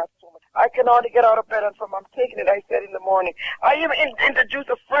tired and I got so much. I can hardly get out of bed and I'm taking it, I said in the morning. I even introduced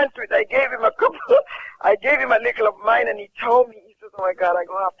a friend to it. I gave him a nickel of mine and he told me, he says, oh my God, I'm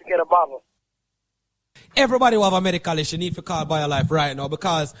going to have to get a bottle. Everybody who have a medical issue need to call BioLife right now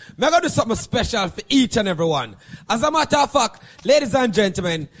because we're going to do something special for each and every one. As a matter of fact, ladies and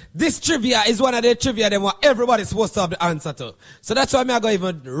gentlemen, this trivia is one of the trivia that everybody's supposed to have the answer to. So that's why I'm going to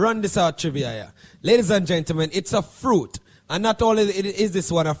even run this out trivia here. Ladies and gentlemen, it's a fruit. And not only is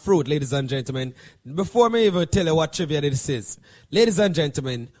this one a fruit, ladies and gentlemen, before me even tell you what trivia this is, ladies and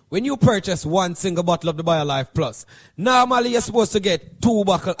gentlemen, when you purchase one single bottle of the BioLife Plus, normally you're supposed to get 2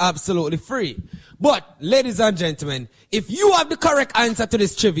 bottles absolutely free. But, ladies and gentlemen, if you have the correct answer to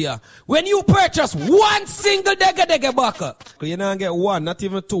this trivia, when you purchase one single Dega bottle, you're not going to get 1, not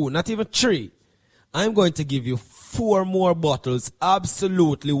even 2, not even 3, I'm going to give you 4 more bottles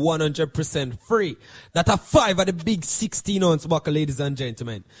absolutely 100% free. That are 5 of the big 16-ounce bottle, ladies and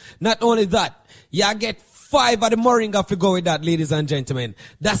gentlemen. Not only that, you get 5 of the Moringa if you go with that, ladies and gentlemen.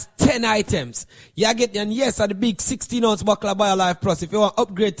 That's 10 items. You get, and yes, at the big 16-ounce bottle of BioLife Plus. If you want to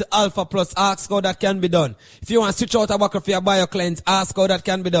upgrade to Alpha Plus, ask how that can be done. If you want to switch out a bottle for your BioCleanse, ask how that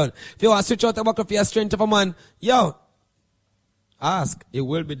can be done. If you want to switch out a bottle for your Strength of a Man, ask, it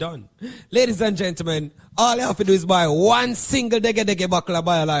will be done. Ladies and gentlemen, all you have to do is buy one single Dega bottle of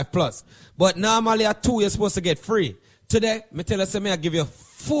BioLife Plus. But normally at 2 you're supposed to get free. Today, me tell you, I give you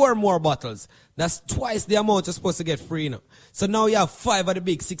 4 more bottles. That's twice the amount you're supposed to get free now. So now you have 5 of the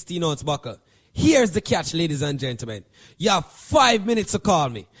big 16-ounce bottle. Here's the catch, ladies and gentlemen. You have 5 minutes to call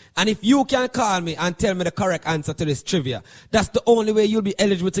me. And if you can call me and tell me the correct answer to this trivia, that's the only way you'll be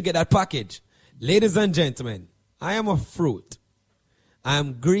eligible to get that package. Ladies and gentlemen, I am a fruit.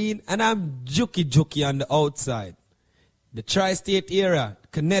 I'm green and I'm juky on the outside. The tri-state area,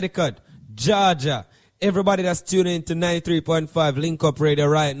 Connecticut, Georgia, everybody that's tuning into 93.5 Link Up Radio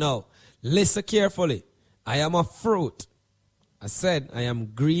right now, listen carefully. I am a fruit. I said I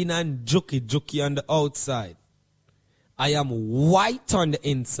am green and juky on the outside. I am white on the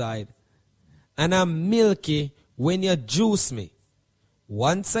inside. And I'm milky when you juice me.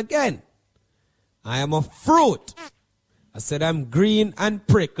 Once again, I am a fruit. I said I'm green and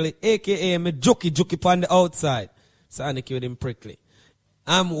prickly, a.k.a. me juky on the outside. So I with him prickly.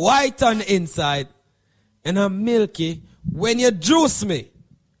 I'm white on the inside, and I'm milky when you juice me.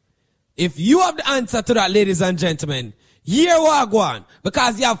 If you have the answer to that, ladies and gentlemen, here we go on.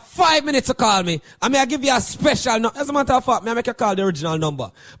 Because you have 5 minutes to call me, and I give you a special number. As a matter of fact, I make you call the original number.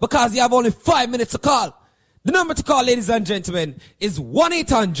 Because you have only 5 minutes to call. The number to call, ladies and gentlemen, is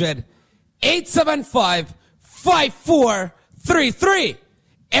 1-800-875-5433.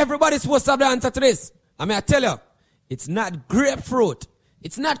 Everybody's supposed to have the answer to this. I tell you, it's not grapefruit,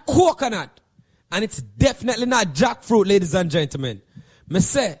 it's not coconut, and it's definitely not jackfruit, ladies and gentlemen. Me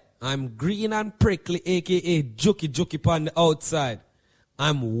say, I'm green and prickly, a.k.a. juky on the outside.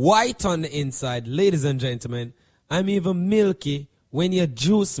 I'm white on the inside, ladies and gentlemen. I'm even milky when you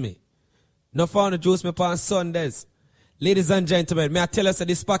juice me. No fun to juice me on Sundays. Ladies and gentlemen, may I tell us that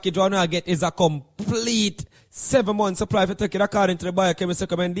this package one I get is a complete 7-month supply for take it according to the biochemist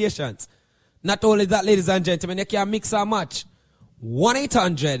recommendations. Not only that, ladies and gentlemen, you can mix and match.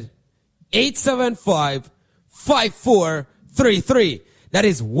 1-800-875-5433. That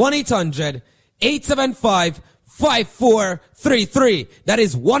is 1-800-875-5433. That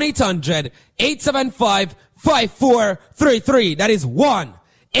is 1-800-875-5433. That is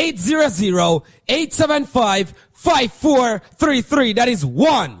 1-800-875-5433. That is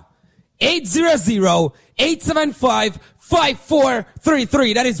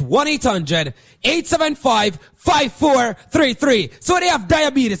 1-800-875-5433. That is 1-800-875-5433. So they have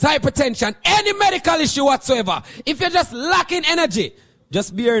diabetes, hypertension, any medical issue whatsoever. If you're just lacking energy,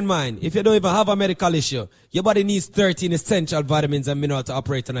 just bear in mind, if you don't even have a medical issue, your body needs 13 essential vitamins and minerals to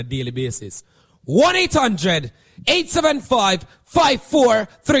operate on a daily basis.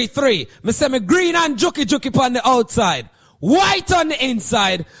 1-800-875-5433. Me say me green and juky on the outside, white on the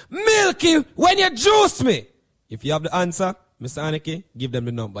inside, milky when you juice me. If you have the answer, Mr. Aniki, give them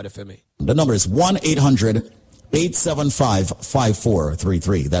the number for me. The number is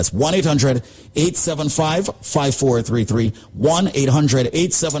 1-800-875-5433. That's 1-800-875-5433.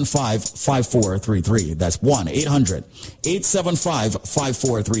 1-800-875-5433. That's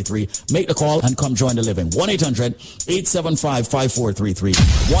 1-800-875-5433. Make the call and come join the living. 1-800-875-5433.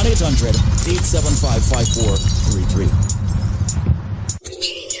 1-800-875-5433.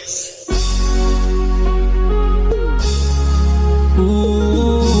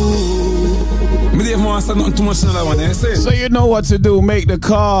 So you know what to do. Make the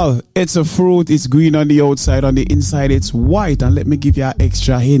call. It's a fruit. It's green on the outside. On the inside, it's white. And let me give you an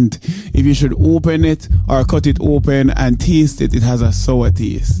extra hint. If you should open it or cut it open and taste it, it has a sour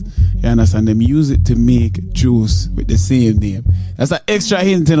taste. You understand? Them use it to make juice with the same name. That's an extra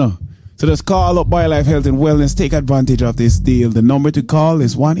hint, you know. So just call up BioLife Health and Wellness. Take advantage of this deal. The number to call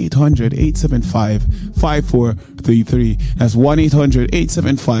is 1-800-875-5433. That's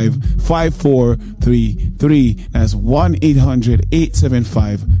 1-800-875-5433. That's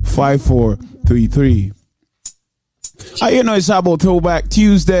 1-800-875-5433. You know it's about Throwback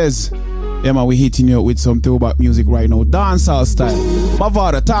Tuesdays. Yeah, man, we hitting you up with some throwback music right now. Dancehall style.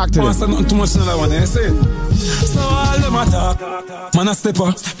 Mavada, talk to them. So all them attack, man a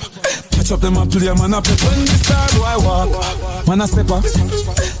stepper. Catch up them a play, man a pepper. When the star boy walk, man a stepper.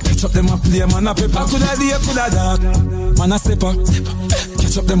 Catch up them a play, man a pepper. Coulda day, coulda dark, man a stepper.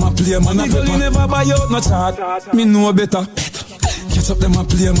 Catch up them a play, man a pepper. Never buy out no chart, me know better. Catch up them a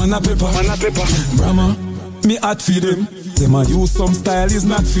play, man a pepper. Brahma, me hot feed them. Them a use some style is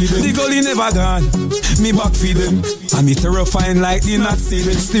not feed them. The gully never gone, me back feed them. And me terrifying like the not see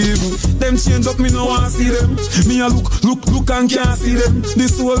them. Steve, them change up, me no want see them. Me a look and can't see them.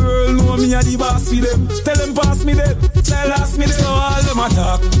 This whole world know me a the boss for them. Tell them pass me them, tell ask me them. So all them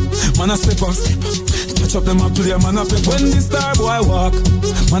attack, man a step up. Catch up them a play, man a pep. When the star boy walk,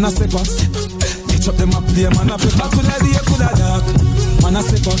 man a step up. Catch up them a play, man a pep. Coulda day, coulda dark, man a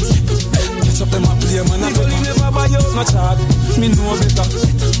step up. Catch up them a play, man a pep. Never buy out no chart, me know better.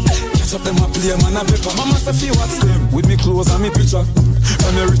 Catch up them a play, man a pep. Mama say fi watch them with me clothes and me picture.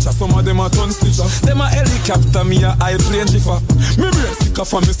 When me richer, some of them a turn stitcher. Them a helicopter, me a airplane jiffer. Me brain sick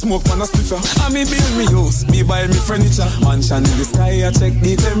off and me smoke man a stiffer. And me build me house, me buy me furniture. Mansion in the sky, I check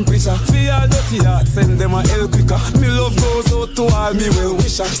the temperature. Fi all dirty heart, send them a hell quicker. Me love goes out to all me well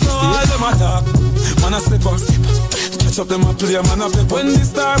wishers. So all them attack, man a stepper. Catch up them a play, man a pepper. When the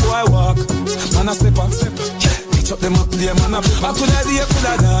star boy walk, man a stepper. Catch up them a play, man a pepper. Coulda day,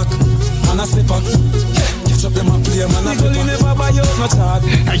 coulda dark, man a stepper. Catch up them a play, man a pepper. Never buy out no chart.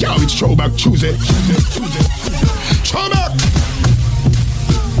 Hey yo, it's Throwback Tuesday. Throwback.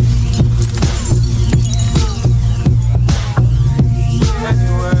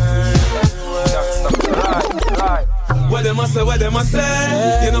 What them a say, what them a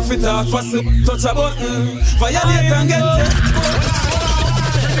say. You know fit talk fast, touch a button. Violate and get it.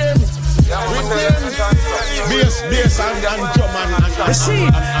 Bass and drum and you see,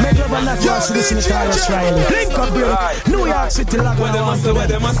 make love and not just listen to Carlos Riley. Link up, bro. New York City, like what them a say, what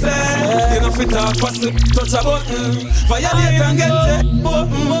them a say. You know fit talk fast, touch a button. Violate and get it.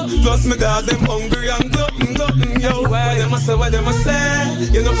 Plus me dog them hungry and glutton, yo. What them a say, what them a say.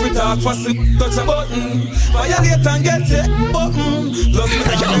 You know fit talk fast, touch a button. Violate and get it. Plus me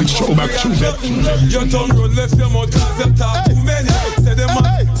dog them hungry and glutton. Your tongue run left your mouth 'cause them talk too many. Say them a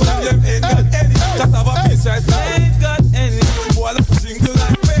from them ain't got any. Just have a piece right now. Ain't got any. Boy, I'm jingle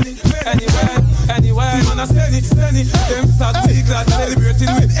like penny. Anywhere, man, I send it. Them sad big glad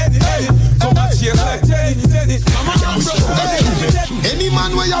celebrating with any. Come and cheers like Jenny. Any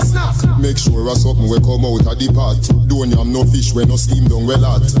man where you snap, Make sure a something we come out of the pot. Don't yam no fish when no steam down well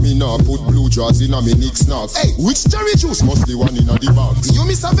hot. Me nah put blue jaws in a me Nick snacks. Hey, which cherry juice? Must the one in a the box. You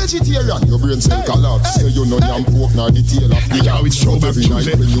miss a vegetarian. Your brain cell collapse. Say you no yam pork nor the tail of the cat. Every night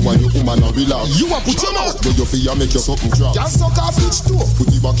when you and your woman a relax. You a put your mouth. Where you feel make your something drop. Can suck off each toe.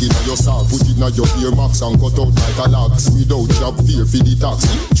 Put it back in your sock. Put it in your ear max and cut out like a lax. Without job fear for the tax.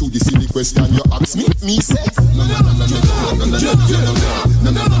 Through the silly question you ask me. Me say.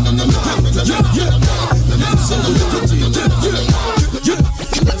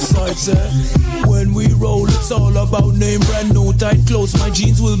 When we roll, it's all about name brand, no tight clothes. My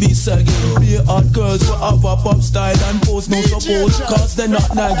jeans will be sagging. Be hot girls will have a pop style and post no support, cause they're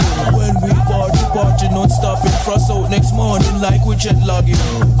not nagging. When we party non stopping. Frost out next morning like we jet lagging.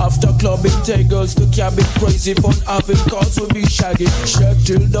 After clubbing, take girls to cabin. Crazy fun having cars will be shagging. Check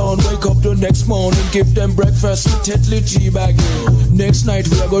till dawn, wake up the next morning. Give them breakfast with Tetley tea bagging. Next night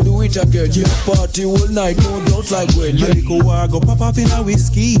we are gonna do it again. Yeah, party all night, no doubt like when. Yeah, go pop up in a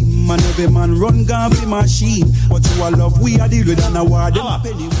whiskey. Man, every man run gun be machine. But you all love, we are deal with an award.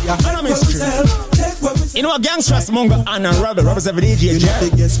 Penny, we are you know a gangsters monger and a robbers every DJ. You know the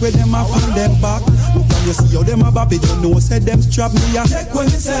guess where them are from them back. Look and you see how them a bop it. You know said them strap me a. Take where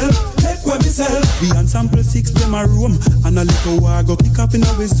me sell. We on sample 6 them a room. And a little while go pick up in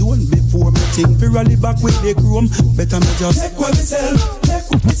our zone. Before me think we rally back with the chrome. Better me just take where me sell. Take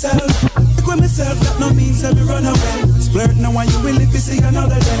where me sell. That no means that me run away. Splurt now and you will live to see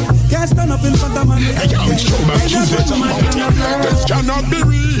another day. Can't stand up in front of man. This cannot be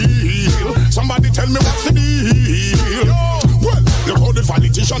real. Somebody tell me what's the deal. Well, look how the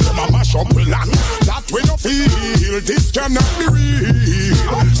politicians them a mash up the land. That we no feel. This cannot be real.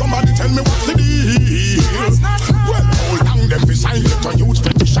 Somebody tell me what's the deal. Well, how long them be signed to use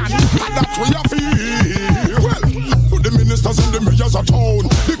petition? And that we a feel. Well, the ministers and the mayors of town,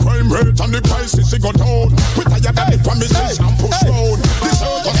 the crime rate and the prices it go down. We tired of the promises and push down. This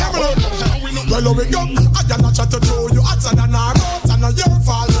earth on every. Well, we go. I cannot try to throw you hotter than our road. And your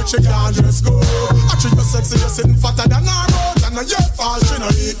fall, she can't just go. I treat you sexy, you're sitting fatter than our road. And your fall, she no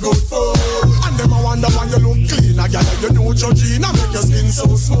eat good food. And them I wonder why you look clean. I got you know your gene and make your skin so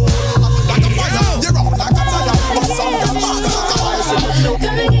smooth. Like a fire, you're out like a tire. But some girl mad like a fire.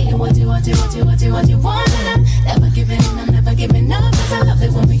 Gonna get you what you want. And I'm never giving up, cause I love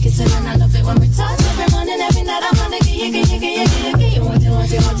it when we kiss it and I love it when we touch. Every morning, every night, I'm gonna get you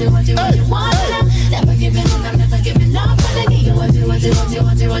what you want. And I'm never giving up, gonna get you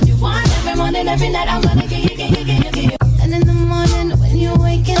what you want. Every morning, every night, I'm gonna get you. And in the morning, when you're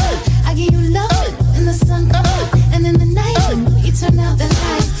waking up, I give you love. In the sun come up, and in the night, you turn out the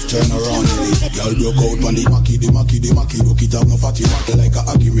lights. Turn around, girl, broke out on the Maki. Look it up, no fatty Maki like a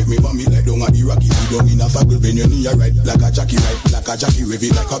Aki. Make me bummy like down at the Rocky. You down in a faggle, bend your knee right like a Jackie, wave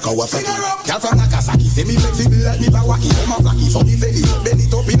it like a Kawasaki. Girl from Nagasaki, say me flexible like me Bawaki. I'm a blacky, so me belly, bend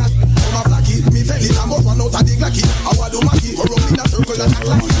it up in a. I'm a blacky, me belly, I'm out one out of the glacky. I want to Maki, or roll in a circle and act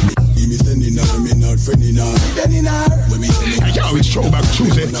like me. Me sending her, me not friending her. Bending her, when me sending her. Yo, it's Throwback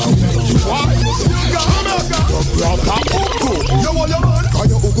Tuesday. Why? You want your man?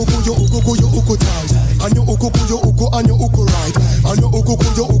 And your uku tight. And your uku and your uku right. And your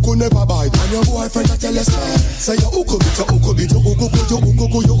uku never bite. And your boyfriend a tell us say your uku bit, your uku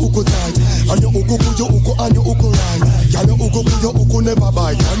tight. And your uku and your uku right. And your uku never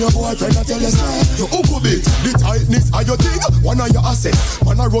bite. And your boyfriend a tell us your uku bit. The tightness of your thing, one of your assets.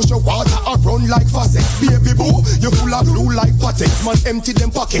 Man a rush your water and run like faucet. Baby boo, you full of blue like patex. Man empty them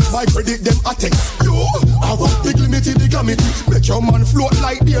pockets, my credit them attacks. You, I want big limited the gamity. Make your man float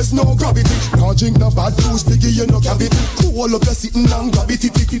like there's no gravity. No drink no bad juice, biggie you no cavity. Cool up your sitting and grab it.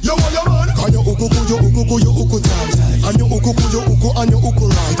 You want your man? Can your uku tight. And your uku and your uku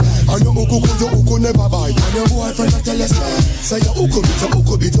right. And your uku never bite. And your boyfriend a tell us say your uku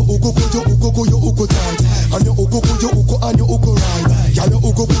bit, your uku tight. And your uku and your uku right. And your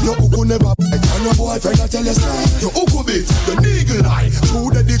uku never bite. And your boyfriend a tell us your uku bit, the niggle eye.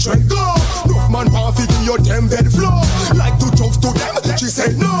 Through the ditch and go. No man want to give your damn bed floor. Like to talk to them, she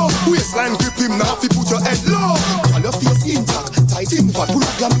said no. Waistline grip him now, if you put your head low. Call your face intact, tight in fat. Pull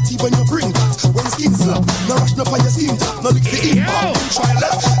up glamity when you bring that. When skin slap, no rush no fire skin tap. No lick the impact, try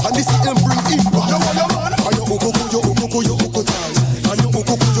left. And this him bring impact. You want your man? And your uku tight. And your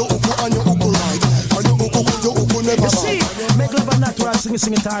uku and your uku right. And your uku never bite. Make love a natural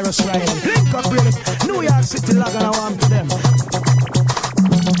sing Tyrus Ryan. Link up really, New York City lag and I want to them.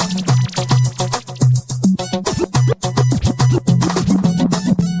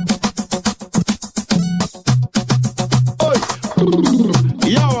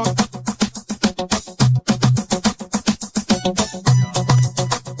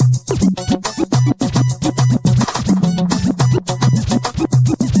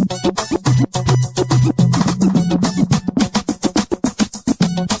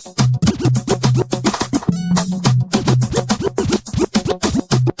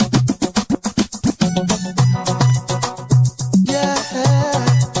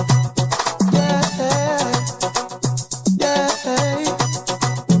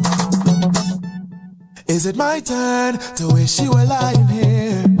 Is it my turn to wish you were lying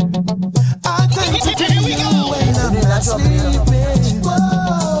here? I tend to dream you when I'm not sleeping.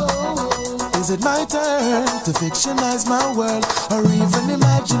 Whoa. Is it my turn to fictionize my world or even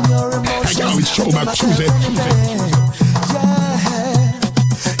imagine your emotions? Yeah.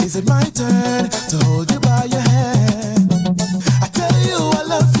 Is it my turn to hold you by your hand? I tell you I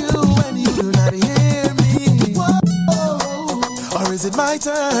love you when you do not hear me. Whoa. Or is it my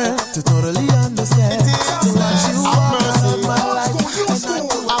turn to totally understand? To watch you walk my life and not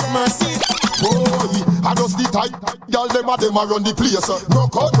have mercy. Boy, I just the type. Girl, them a run the place.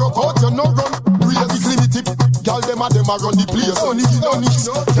 Rock out, you know run. Real big limited. Girl, them a run the place. Only, you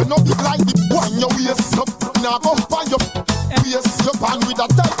know big like the one your waist. No, now go find your waist. You pan with a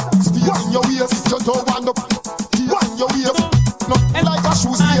tight. Stay in your waist. You don't want up. One your waist. No, like a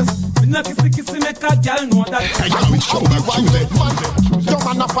shoe space. Not kiss make a girl know that. I will show you why man. Your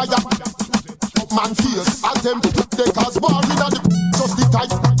man a fire. Man fierce. I them they cause war in the just the type.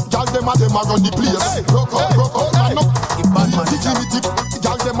 Girl them a run the place. Rock out, man up.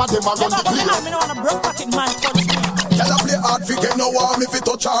 Girl them a run the place. Me no wanna broke pocket man. Girl a play hard fi get no warm if it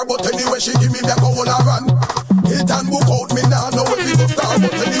touch her, but anyway she give me the go on a run. Hit and book out me now, know if it go star,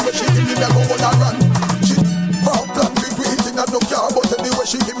 but anyway she give me the go on a run. She pop plan fi we hitting a no car, but anyway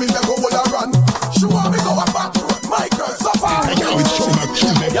she give me the go on a run. She want me go a back road, my girl so far.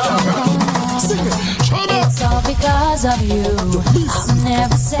 It's all because of you. I'm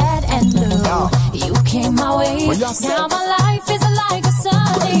never sad and blue. You came my way. Now my life is like a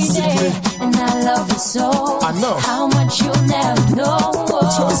sunny day, and I love you so. I know how much you'll never know.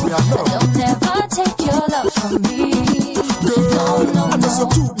 Trust me, I know. They'll never take your love from me. Girl, I'm just so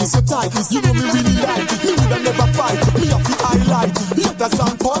cute, so tight. You know me really like it. Me woulda never fight. Me have the highlight. Letters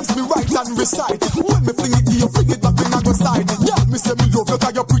and poems me write and recite. When me fling it to you, fling it back in I go side. Yeah, me say me love you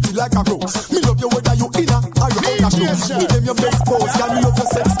 'cause you're pretty like a rose. Me love you whether you inner or you out of shoes. Me them your best pose, girl. Me love your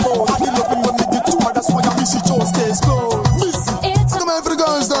sex pose. I love it when me get to her. That's why I wish you chose case closed. Missy, come on for the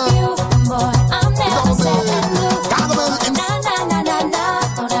girls now. You, boy, I'm never sad and blue. Nah.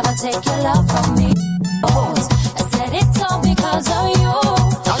 Don't ever take your love from me. I said it's all because of you.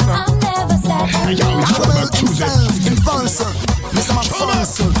 I'm never sad and blue. Mr.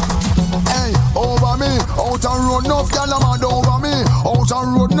 McPherson. Hey, over me, out and road enough gal a mad over me. Out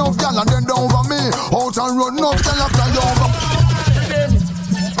and road enough gal and then over me. Out and road enough gal a fly over.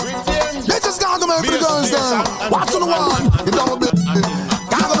 Let's just gargamel for the girls then. What's on the one? You don't be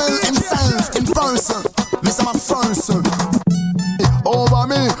gargamel himself in person. Mr. McPherson. Over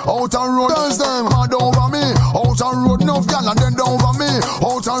me, out and road girls them mad over me. Out and road enough gal and then over me.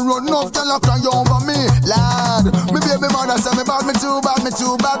 Out and road enough gal a cry over me. Lad, me baby mother say me bad, me too bad, me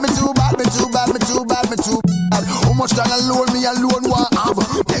too bad, me too bad, me too bad, me too bad, me too bad. How much gal alone me alone want have?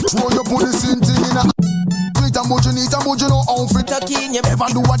 Make sure you put the same thing in a need a mojo no outfit. Ever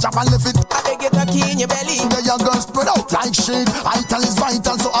do a job and left it. I beg you to key in your belly. There you go spread out like shade. Vital is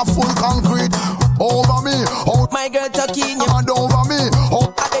vital, so a full concrete. Over me, out my girl tucky in your hand over me.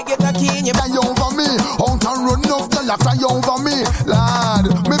 Out I beg you to key in your belly over me. Out and run off the lock cry over me. Lad,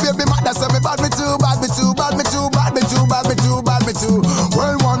 me baby mother say me bad, me too bad, me too bad, me too bad, me too bad, me too bad, me too.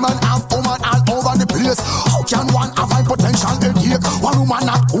 Well, one man have woman all over the place. How can one have high potential headache? One woman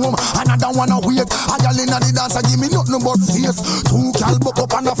at home, another one awake. A girl in the dance give me nothing but face. Two gal buck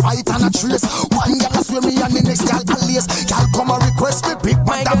up and a fight and a trace. One gal a swear me and the next gal a lace. Gal come and request me pick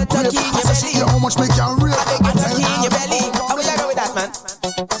my damn grape. I say she hear how much me can rate. I beg you to key in your belly. How will I go with that, man?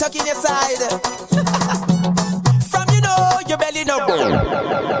 Tuck in your side. From you know your belly no.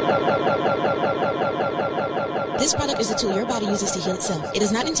 This product is a tool your body uses to heal itself. It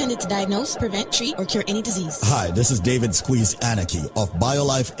is not intended to diagnose, prevent, treat, or cure any disease. Hi, this is David Squeeze Anarchy of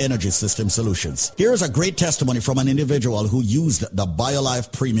BioLife Energy System Solutions. Here's a great testimony from an individual who used the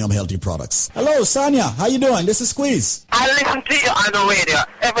BioLife Premium Healthy products. Hello, Sonia. How you doing? This is Squeeze. I listen to you on the radio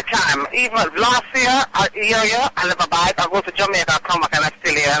every time. Even last year, I hear you, I live a bike, I go to Jamaica, I come back and I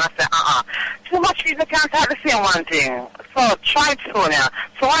still hear, and I say, too much people can't have the same one thing. So try it, Sonia.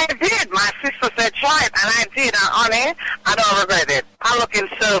 So I did. My sister said try it, and I did. And honey, I don't regret it. I'm looking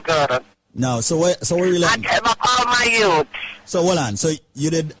so good. No, so where you I gave up all my youth. So hold on. So you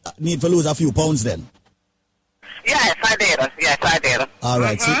did need to lose a few pounds then? Yes, I did. Yes, I did. All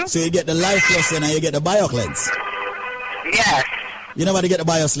right. So you get the Life Plus and you get the BioCleanse. Yes. You know how to get the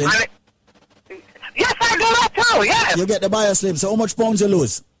BioSlim? Yes, I do that too. Yes. You get the BioSlim. So how much pounds you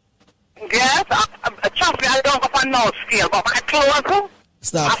lose? Yes, trust me, I don't go for no scale, but my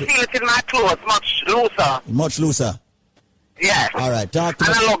clothes, I feel it in my clothes much looser. Much looser? Yes. All right, talk to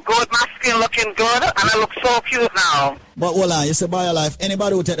And me. I look good, my skin looking good, and I look so cute now. But hold on, you say BioLife.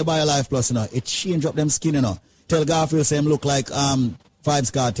 Anybody who take the BioLife Plus, you know, it change up them skin, you know. Tell Garfield say him look like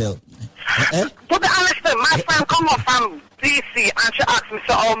Vibes Cartel. To be honest, my friend come up from DC and she asked me,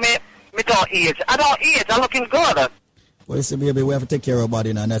 so oh, me don't age. I don't age, I'm looking good. Well, you see, baby, we have to take care of our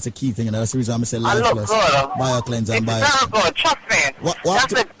body now, and that's a key thing, and that's the reason I'm saying I Life look Plus, good. BioCleanse, and It's Bio. very good, trust me.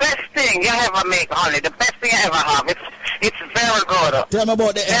 That's the best thing you ever make, honey. The best thing you ever have. It's very good. Tell me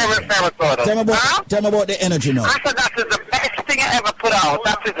about the very, very good. Tell me about the energy now. I said that is the best thing you ever put out.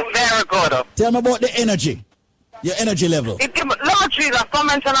 That is very good. Tell me about the energy. Your energy level. It give Lord Jesus, don't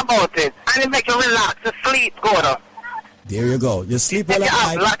mention about it. And it make you relax, you sleep good. There you go. You sleep well You at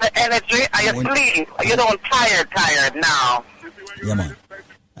have night. a lot of energy and you sleep. You don't tired now. Yeah, man.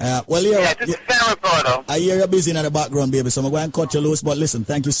 Well, yeah, it's very good. I hear you're busy in the background, baby, so I'm going to cut you loose. But listen,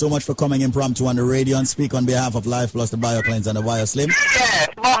 thank you so much for coming impromptu on the radio and speak on behalf of Life Plus, the BioCleanse, and the BioSlim. Yes,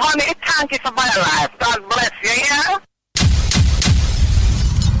 but honey, thank you for my life. God bless you, yeah?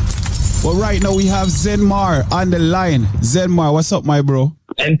 Well, right now we have Zenmar on the line. Zenmar, what's up, my bro?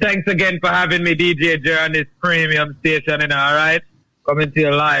 And thanks again for having me, DJ Jer, on this premium station, all right? Coming to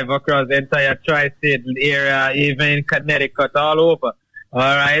you live across the entire tri-state area, even in Connecticut, all over, all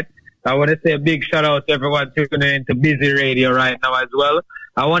right? I want to say a big shout out to everyone tuning into Busy Radio right now as well.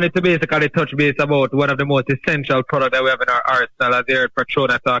 I wanted to basically touch base about one of the most essential products that we have in our arsenal, as you heard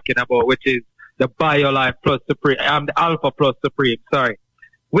Patrona talking about, which is the BioLife Plus Supreme, the Alpha Plus Supreme,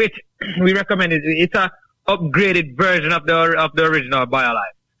 which we recommend. It's a upgraded version of the original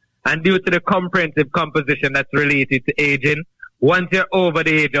BioLife. And due to the comprehensive composition that's related to aging, once you're over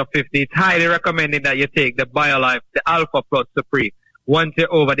the age of 50, it's highly recommended that you take the BioLife, the Alpha Plus Supreme. Once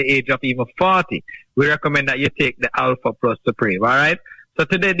you're over the age of even 40, we recommend that you take the Alpha Plus Supreme, all right? So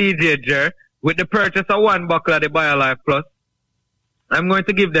today, DJ Jer, with the purchase of one bottle of the BioLife Plus, I'm going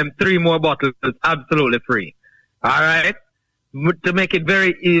to give them 3 more bottles absolutely free, all right? To make it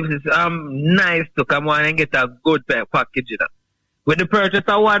very easy, nice to come on and get a good package, you know. With the purchase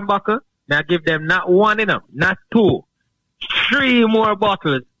of one bottle, now give them not 1, you know, not 2, 3 more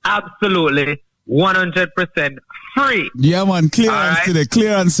bottles, absolutely 100% free. Yeah, man,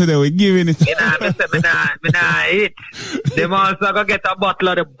 clearance today, we're giving it. Them also gonna get a bottle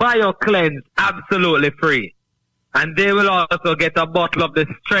of the BioCleanse absolutely free. And they will also get a bottle of the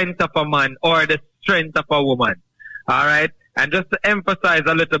Strength of a Man or the Strength of a Woman. Alright? And just to emphasize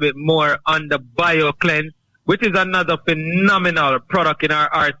a little bit more on the BioCleanse, which is another phenomenal product in our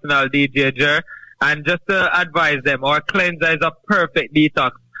arsenal, DJ Jer. And just to advise them, our cleanser is a perfect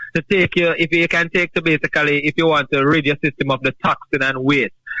detox to take you, if you can take to basically, if you want to rid your system of the toxin and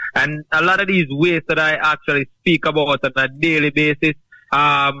waste. And a lot of these wastes that I actually speak about on a daily basis,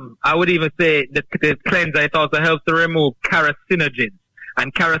 I would even say that the cleanser, it also helps to remove carcinogens.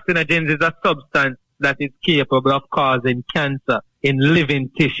 And carcinogens is a substance that is capable of causing cancer in living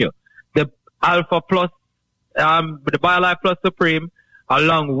tissue. The Alpha Plus, the BioLife Plus Supreme,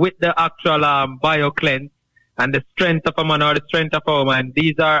 along with the actual BioCleanse and the Strength of a Man or the Strength of a Woman,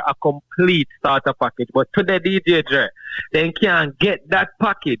 these are a complete starter package. But to the DJ Jer, they can't get that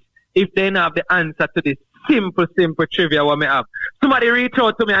package if they don't have the answer to this simple trivia what me have. Somebody reach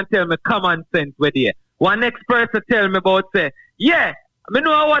out to me and tell me common sense with you. One next person tell me about, say, yeah, I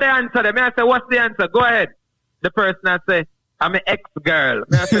know what the answer is. I say, what's the answer? Go ahead. The person I say, I'm an ex-girl.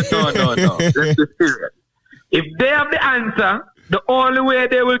 I say, no. Let's be serious. If they have the answer, the only way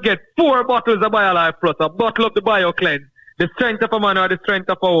they will get 4 bottles of BioLife Plus, a bottle of the BioCleanse, the Strength of a Man or the Strength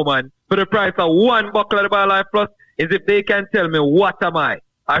of a Woman, for the price of 1 bottle of the BioLife Plus, is if they can tell me, what am I?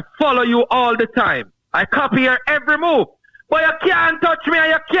 I follow you all the time. I copy your every move. But you can't touch me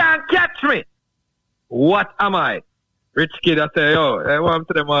and you can't catch me. What am I? Rich kid, I say, yo, I want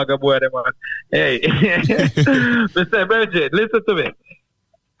to the maga boy, man. Hey. Mr. Bridget, listen to me.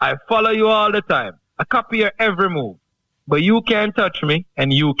 I follow you all the time. I copy your every move. But you can't touch me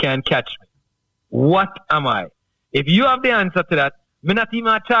and you can't catch me. What am I? If you have the answer to that, me not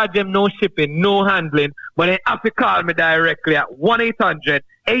even charge them no shipping, no handling, but they have to call me directly at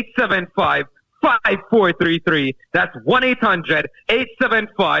 1-800-875-5433. That's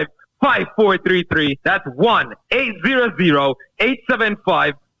 1-800-875-5433. That's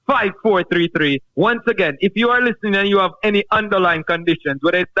 1-800-875-5433. Once again, if you are listening and you have any underlying conditions,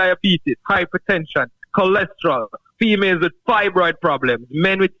 whether it's diabetes, hypertension, cholesterol, females with fibroid problems,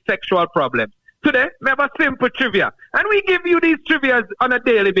 men with sexual problems. Today, we have a simple trivia. And we give you these trivias on a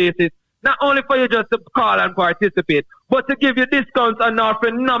daily basis, not only for you just to call and participate, but to give you discounts on our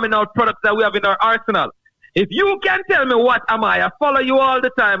phenomenal products that we have in our arsenal. If you can tell me what am I follow you all the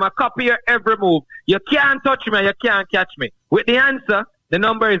time. I copy your every move. You can't touch me. You can't catch me. With the answer, the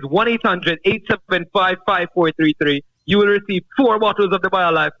number is 1-800-875-5433. You will receive 4 bottles of the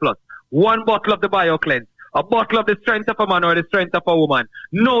BioLife Plus, 1 bottle of the BioCleanse, a bottle of the strength of a man or the strength of a woman.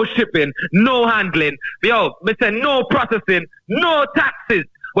 No shipping, no handling. Yo, me say no processing, no taxes.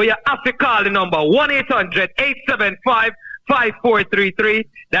 But you have to call the number 1-800-875-5433.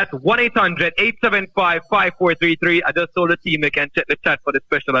 That's 1-800-875-5433. I just told the team they can check the chat for the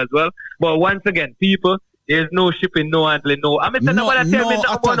special as well. But once again, people, there's no shipping, no handling, no. I mean, nobody tell me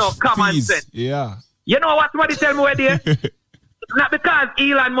no common sense. Yeah. You know what somebody tell me where there? Not because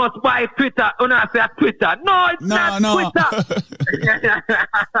Elon must buy Twitter. I say Twitter. No, it's not Twitter.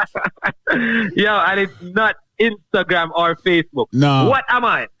 Yo, and it's not Instagram or Facebook. No. What am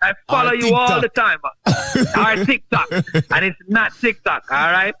I? I follow you all the time. Or TikTok. And it's not TikTok,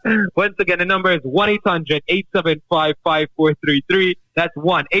 all right? Once again, the number is 1-800-875-5433. That's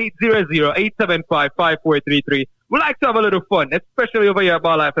 1-800-875-5433. We like to have a little fun, especially over here at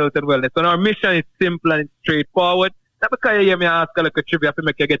BioLife Health and Wellness. And our mission is simple and straightforward. Not because you hear me ask a little trivia to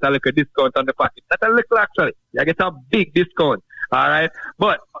make you get a little discount on the package. That's a little actually. You get a big discount. All right?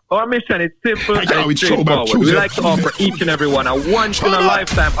 But our mission is simple and straightforward. We like to offer each and every one a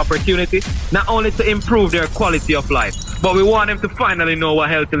once-in-a-lifetime opportunity, not only to improve their quality of life, but we want them to finally know what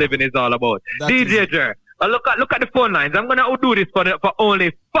healthy living is all about. DJ Jer, look at the phone lines. I'm going to do this for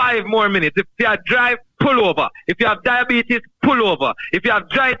only 5 more minutes. If you have drive, pull over. If you have diabetes, pull over. If you have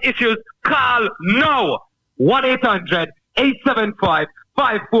joint issues, call now.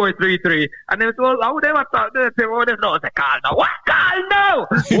 1-800-875-5433. And then well, how would they ever talk? They say, well, they know they call now. What? Call now!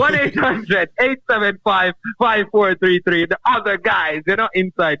 1-800-875-5433. The other guys, they're not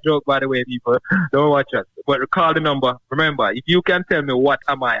inside joke, by the way, people. Don't watch us. But call the number. Remember, if you can tell me what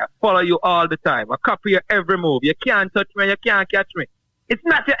am I follow you all the time. I copy your every move. You can't touch me. You can't catch me. It's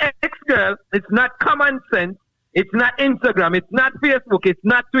not your ex-girl. It's not common sense. It's not Instagram. It's not Facebook. It's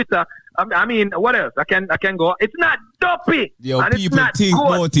not Twitter. I mean, what else? I can go. It's not dopey. Yo, and people it's not think good.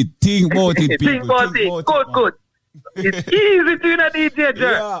 about it. Think about it, people. Think about it. Good. It's easy to a DJ,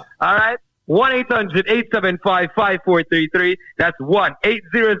 Jer. Yeah. All right? 1-800-875-5433. That's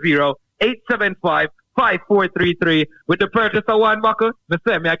 1-800-875-5433. With the purchase of 1 buckle,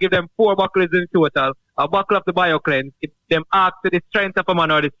 I give them 4 buckles in total. A buckle of the BioCleanse. If them ask to the strength of a man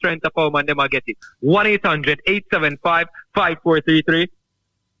or the strength of a woman, them will get it. 1-800-875-5433.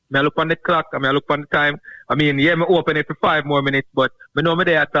 I look on the clock, I look on the time. Me open it for 5 more minutes, but I know me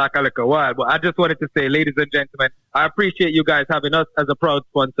there talk a little while. But I just wanted to say, ladies and gentlemen, I appreciate you guys having us as a proud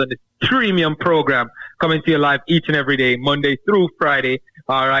sponsor on this premium program coming to your live each and every day, Monday through Friday,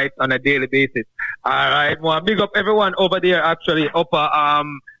 all right, on a daily basis. All right, well, big up everyone over there, actually, up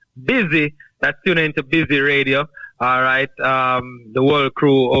Busy, that's tuning into Busy Radio. All right, the whole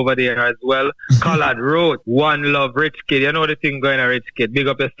crew over there as well. Collard Road, One Love, Rich Kid. You know the thing going on, Rich Kid. Big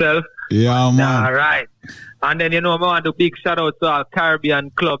up yourself. Yeah, man. All right. And then, I want to big shout out to our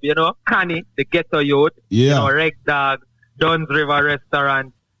Caribbean Club, Connie, the Ghetto Youth, Reg Dog, Duns River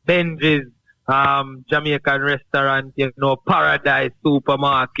Restaurant, Benji's, Jamaican Restaurant, Paradise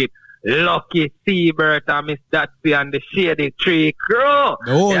Supermarket, Lucky, Seabird, and Miss Datsy, and the Shady Tree Crew.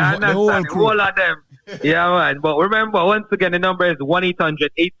 The whole crew. All of them. Yeah, man. But remember, once again, the number is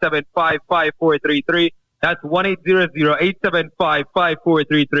 1-800-875-5433. That's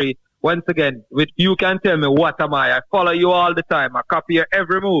 1-800-875-5433. Once again, you can tell me what am I follow you all the time. I copy your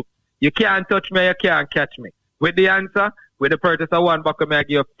every move. You can't touch me, you can't catch me. With the answer, with the purchase of 1 buckle, I give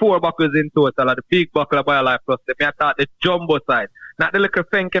you 4 buckles in total of the big buckle of BioLife Plus. I thought the jumbo size, not the little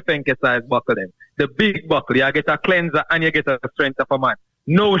fenke size buckle then. The big buckle, you get a cleanser and you get a strength of a man.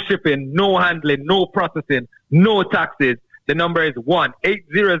 No shipping, no handling, no processing, no taxes. The number is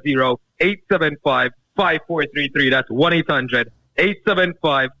 1-800-875-5433. That's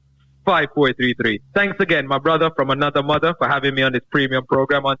 1-800-875-5433. Thanks again, my brother from another mother, for having me on this premium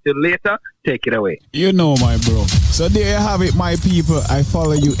program. Until later, take it away. You know, my bro. So there you have it, my people. I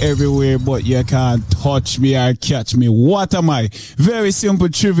follow you everywhere, but you can't touch me or catch me. What am I? Very simple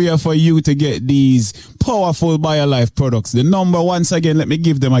trivia for you to get these powerful BioLife products. The number, once again, let me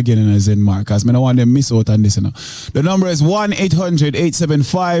give them again in a Zen mark, because I don't want them to miss out on this. The number is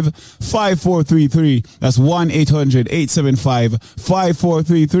 1-800-875-5433. That's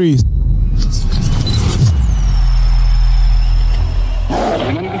 1-800-875-5433.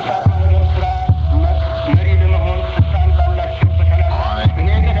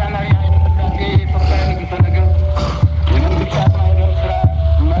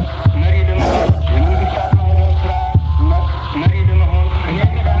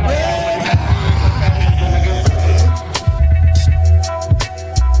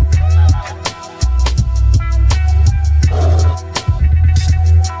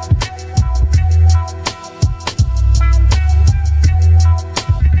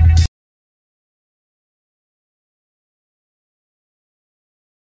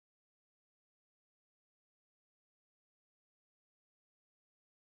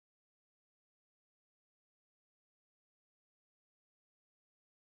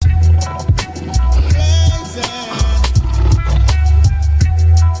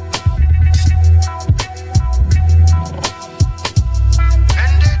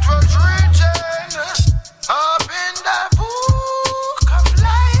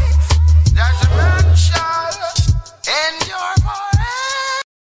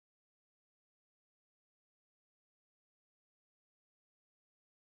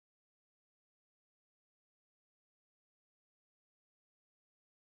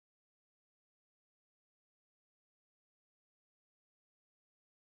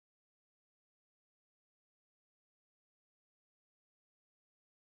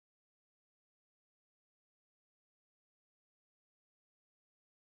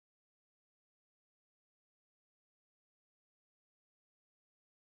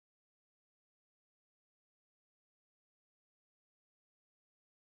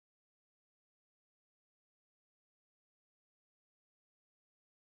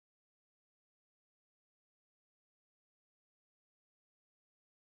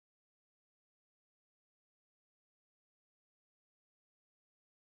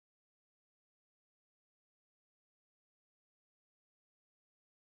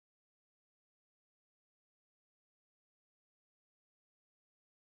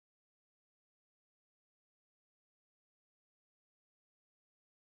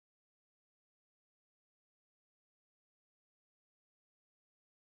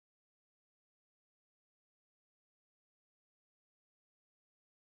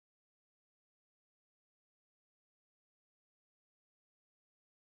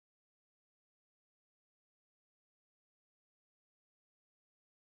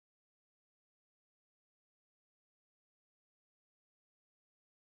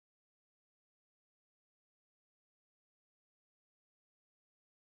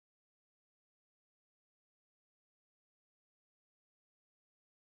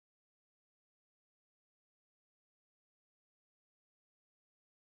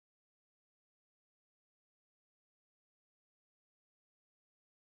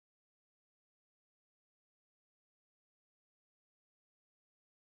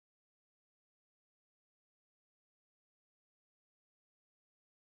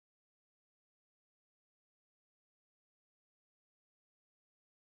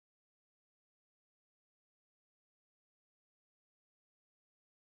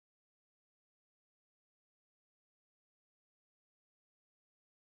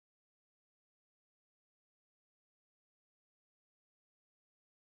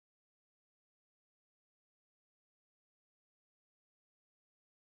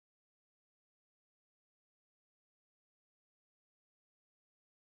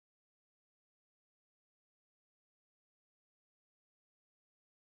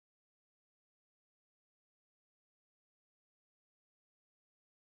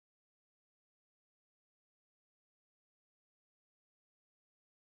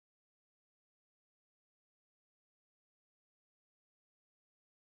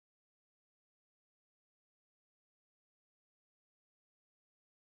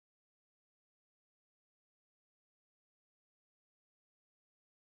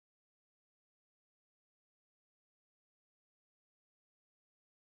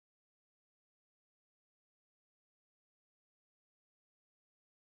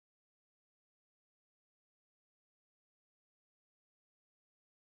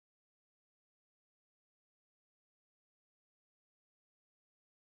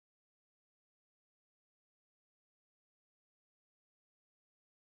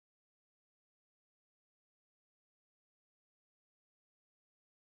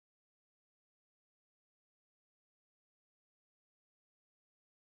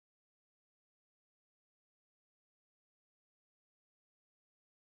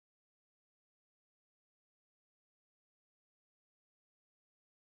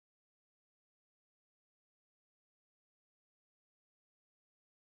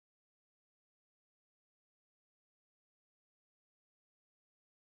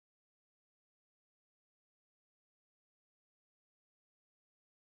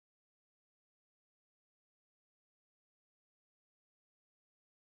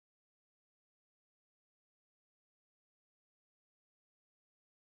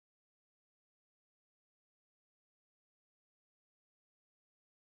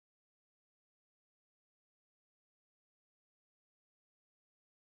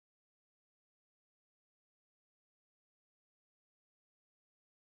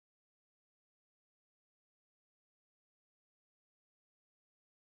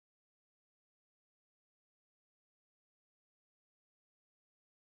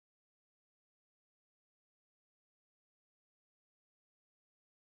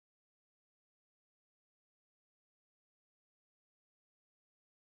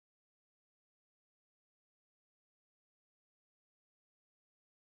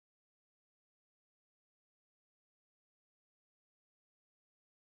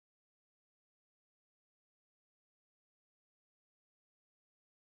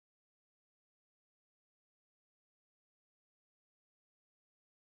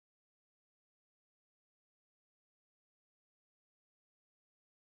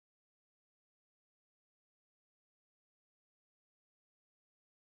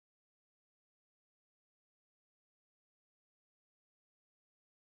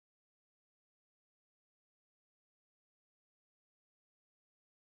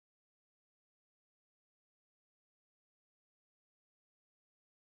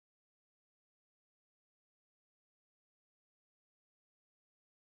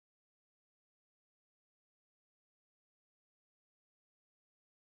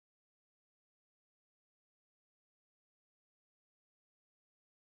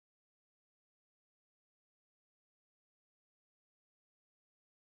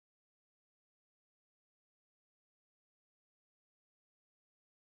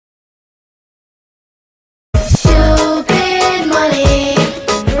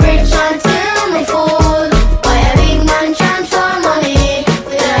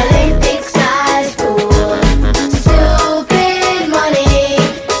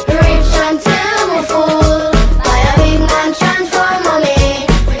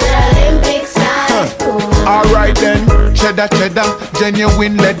 cheddar,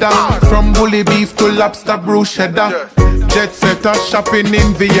 genuine leather. From bully beef to lobster bruschetta. Jet setter, shopping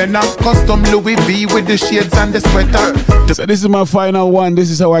in Vienna. Custom Louis V with the shades and the sweater. So this is my final one. This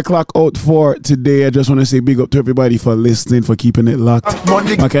is how I clock out for today. I just want to say big up to everybody for listening, for keeping it locked.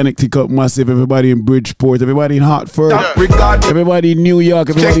 Mechanic Tick Up Massive, everybody in Bridgeport, everybody in Hartford, everybody in New York,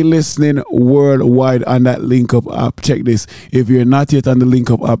 everybody listening worldwide on that Link Up app. Check this. If you're not yet on the Link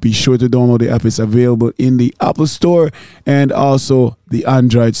Up app, be sure to download the app. It's available in the Apple Store and also the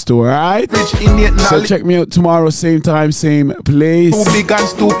Android store. Alright? So check me out tomorrow, same time, same place. Too big and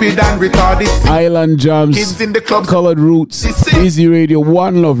stupid and retarded. Island Jams, Kids in the club. Colored Roots, Easy Radio,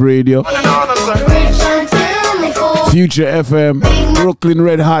 One Love Radio, Future FM, Brooklyn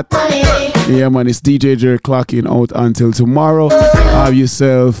Red Hot. Yeah, man, it's DJ Jerry clocking out until tomorrow. Have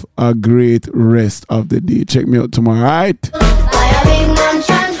yourself a great rest of the day. Check me out tomorrow, alright?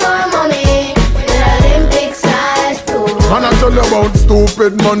 Man, I tell you about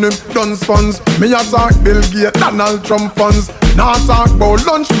stupid money, guns funds. Me a talk Bill Gates, Donald Trump funds. Now talk about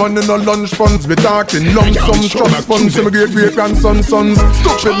lunch money, no lunch funds. We talking lump sum trust funds. See me great grandson sons.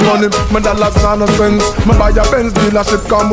 Stupid money, my dollars not no sense. Me buy a Benz dealership, come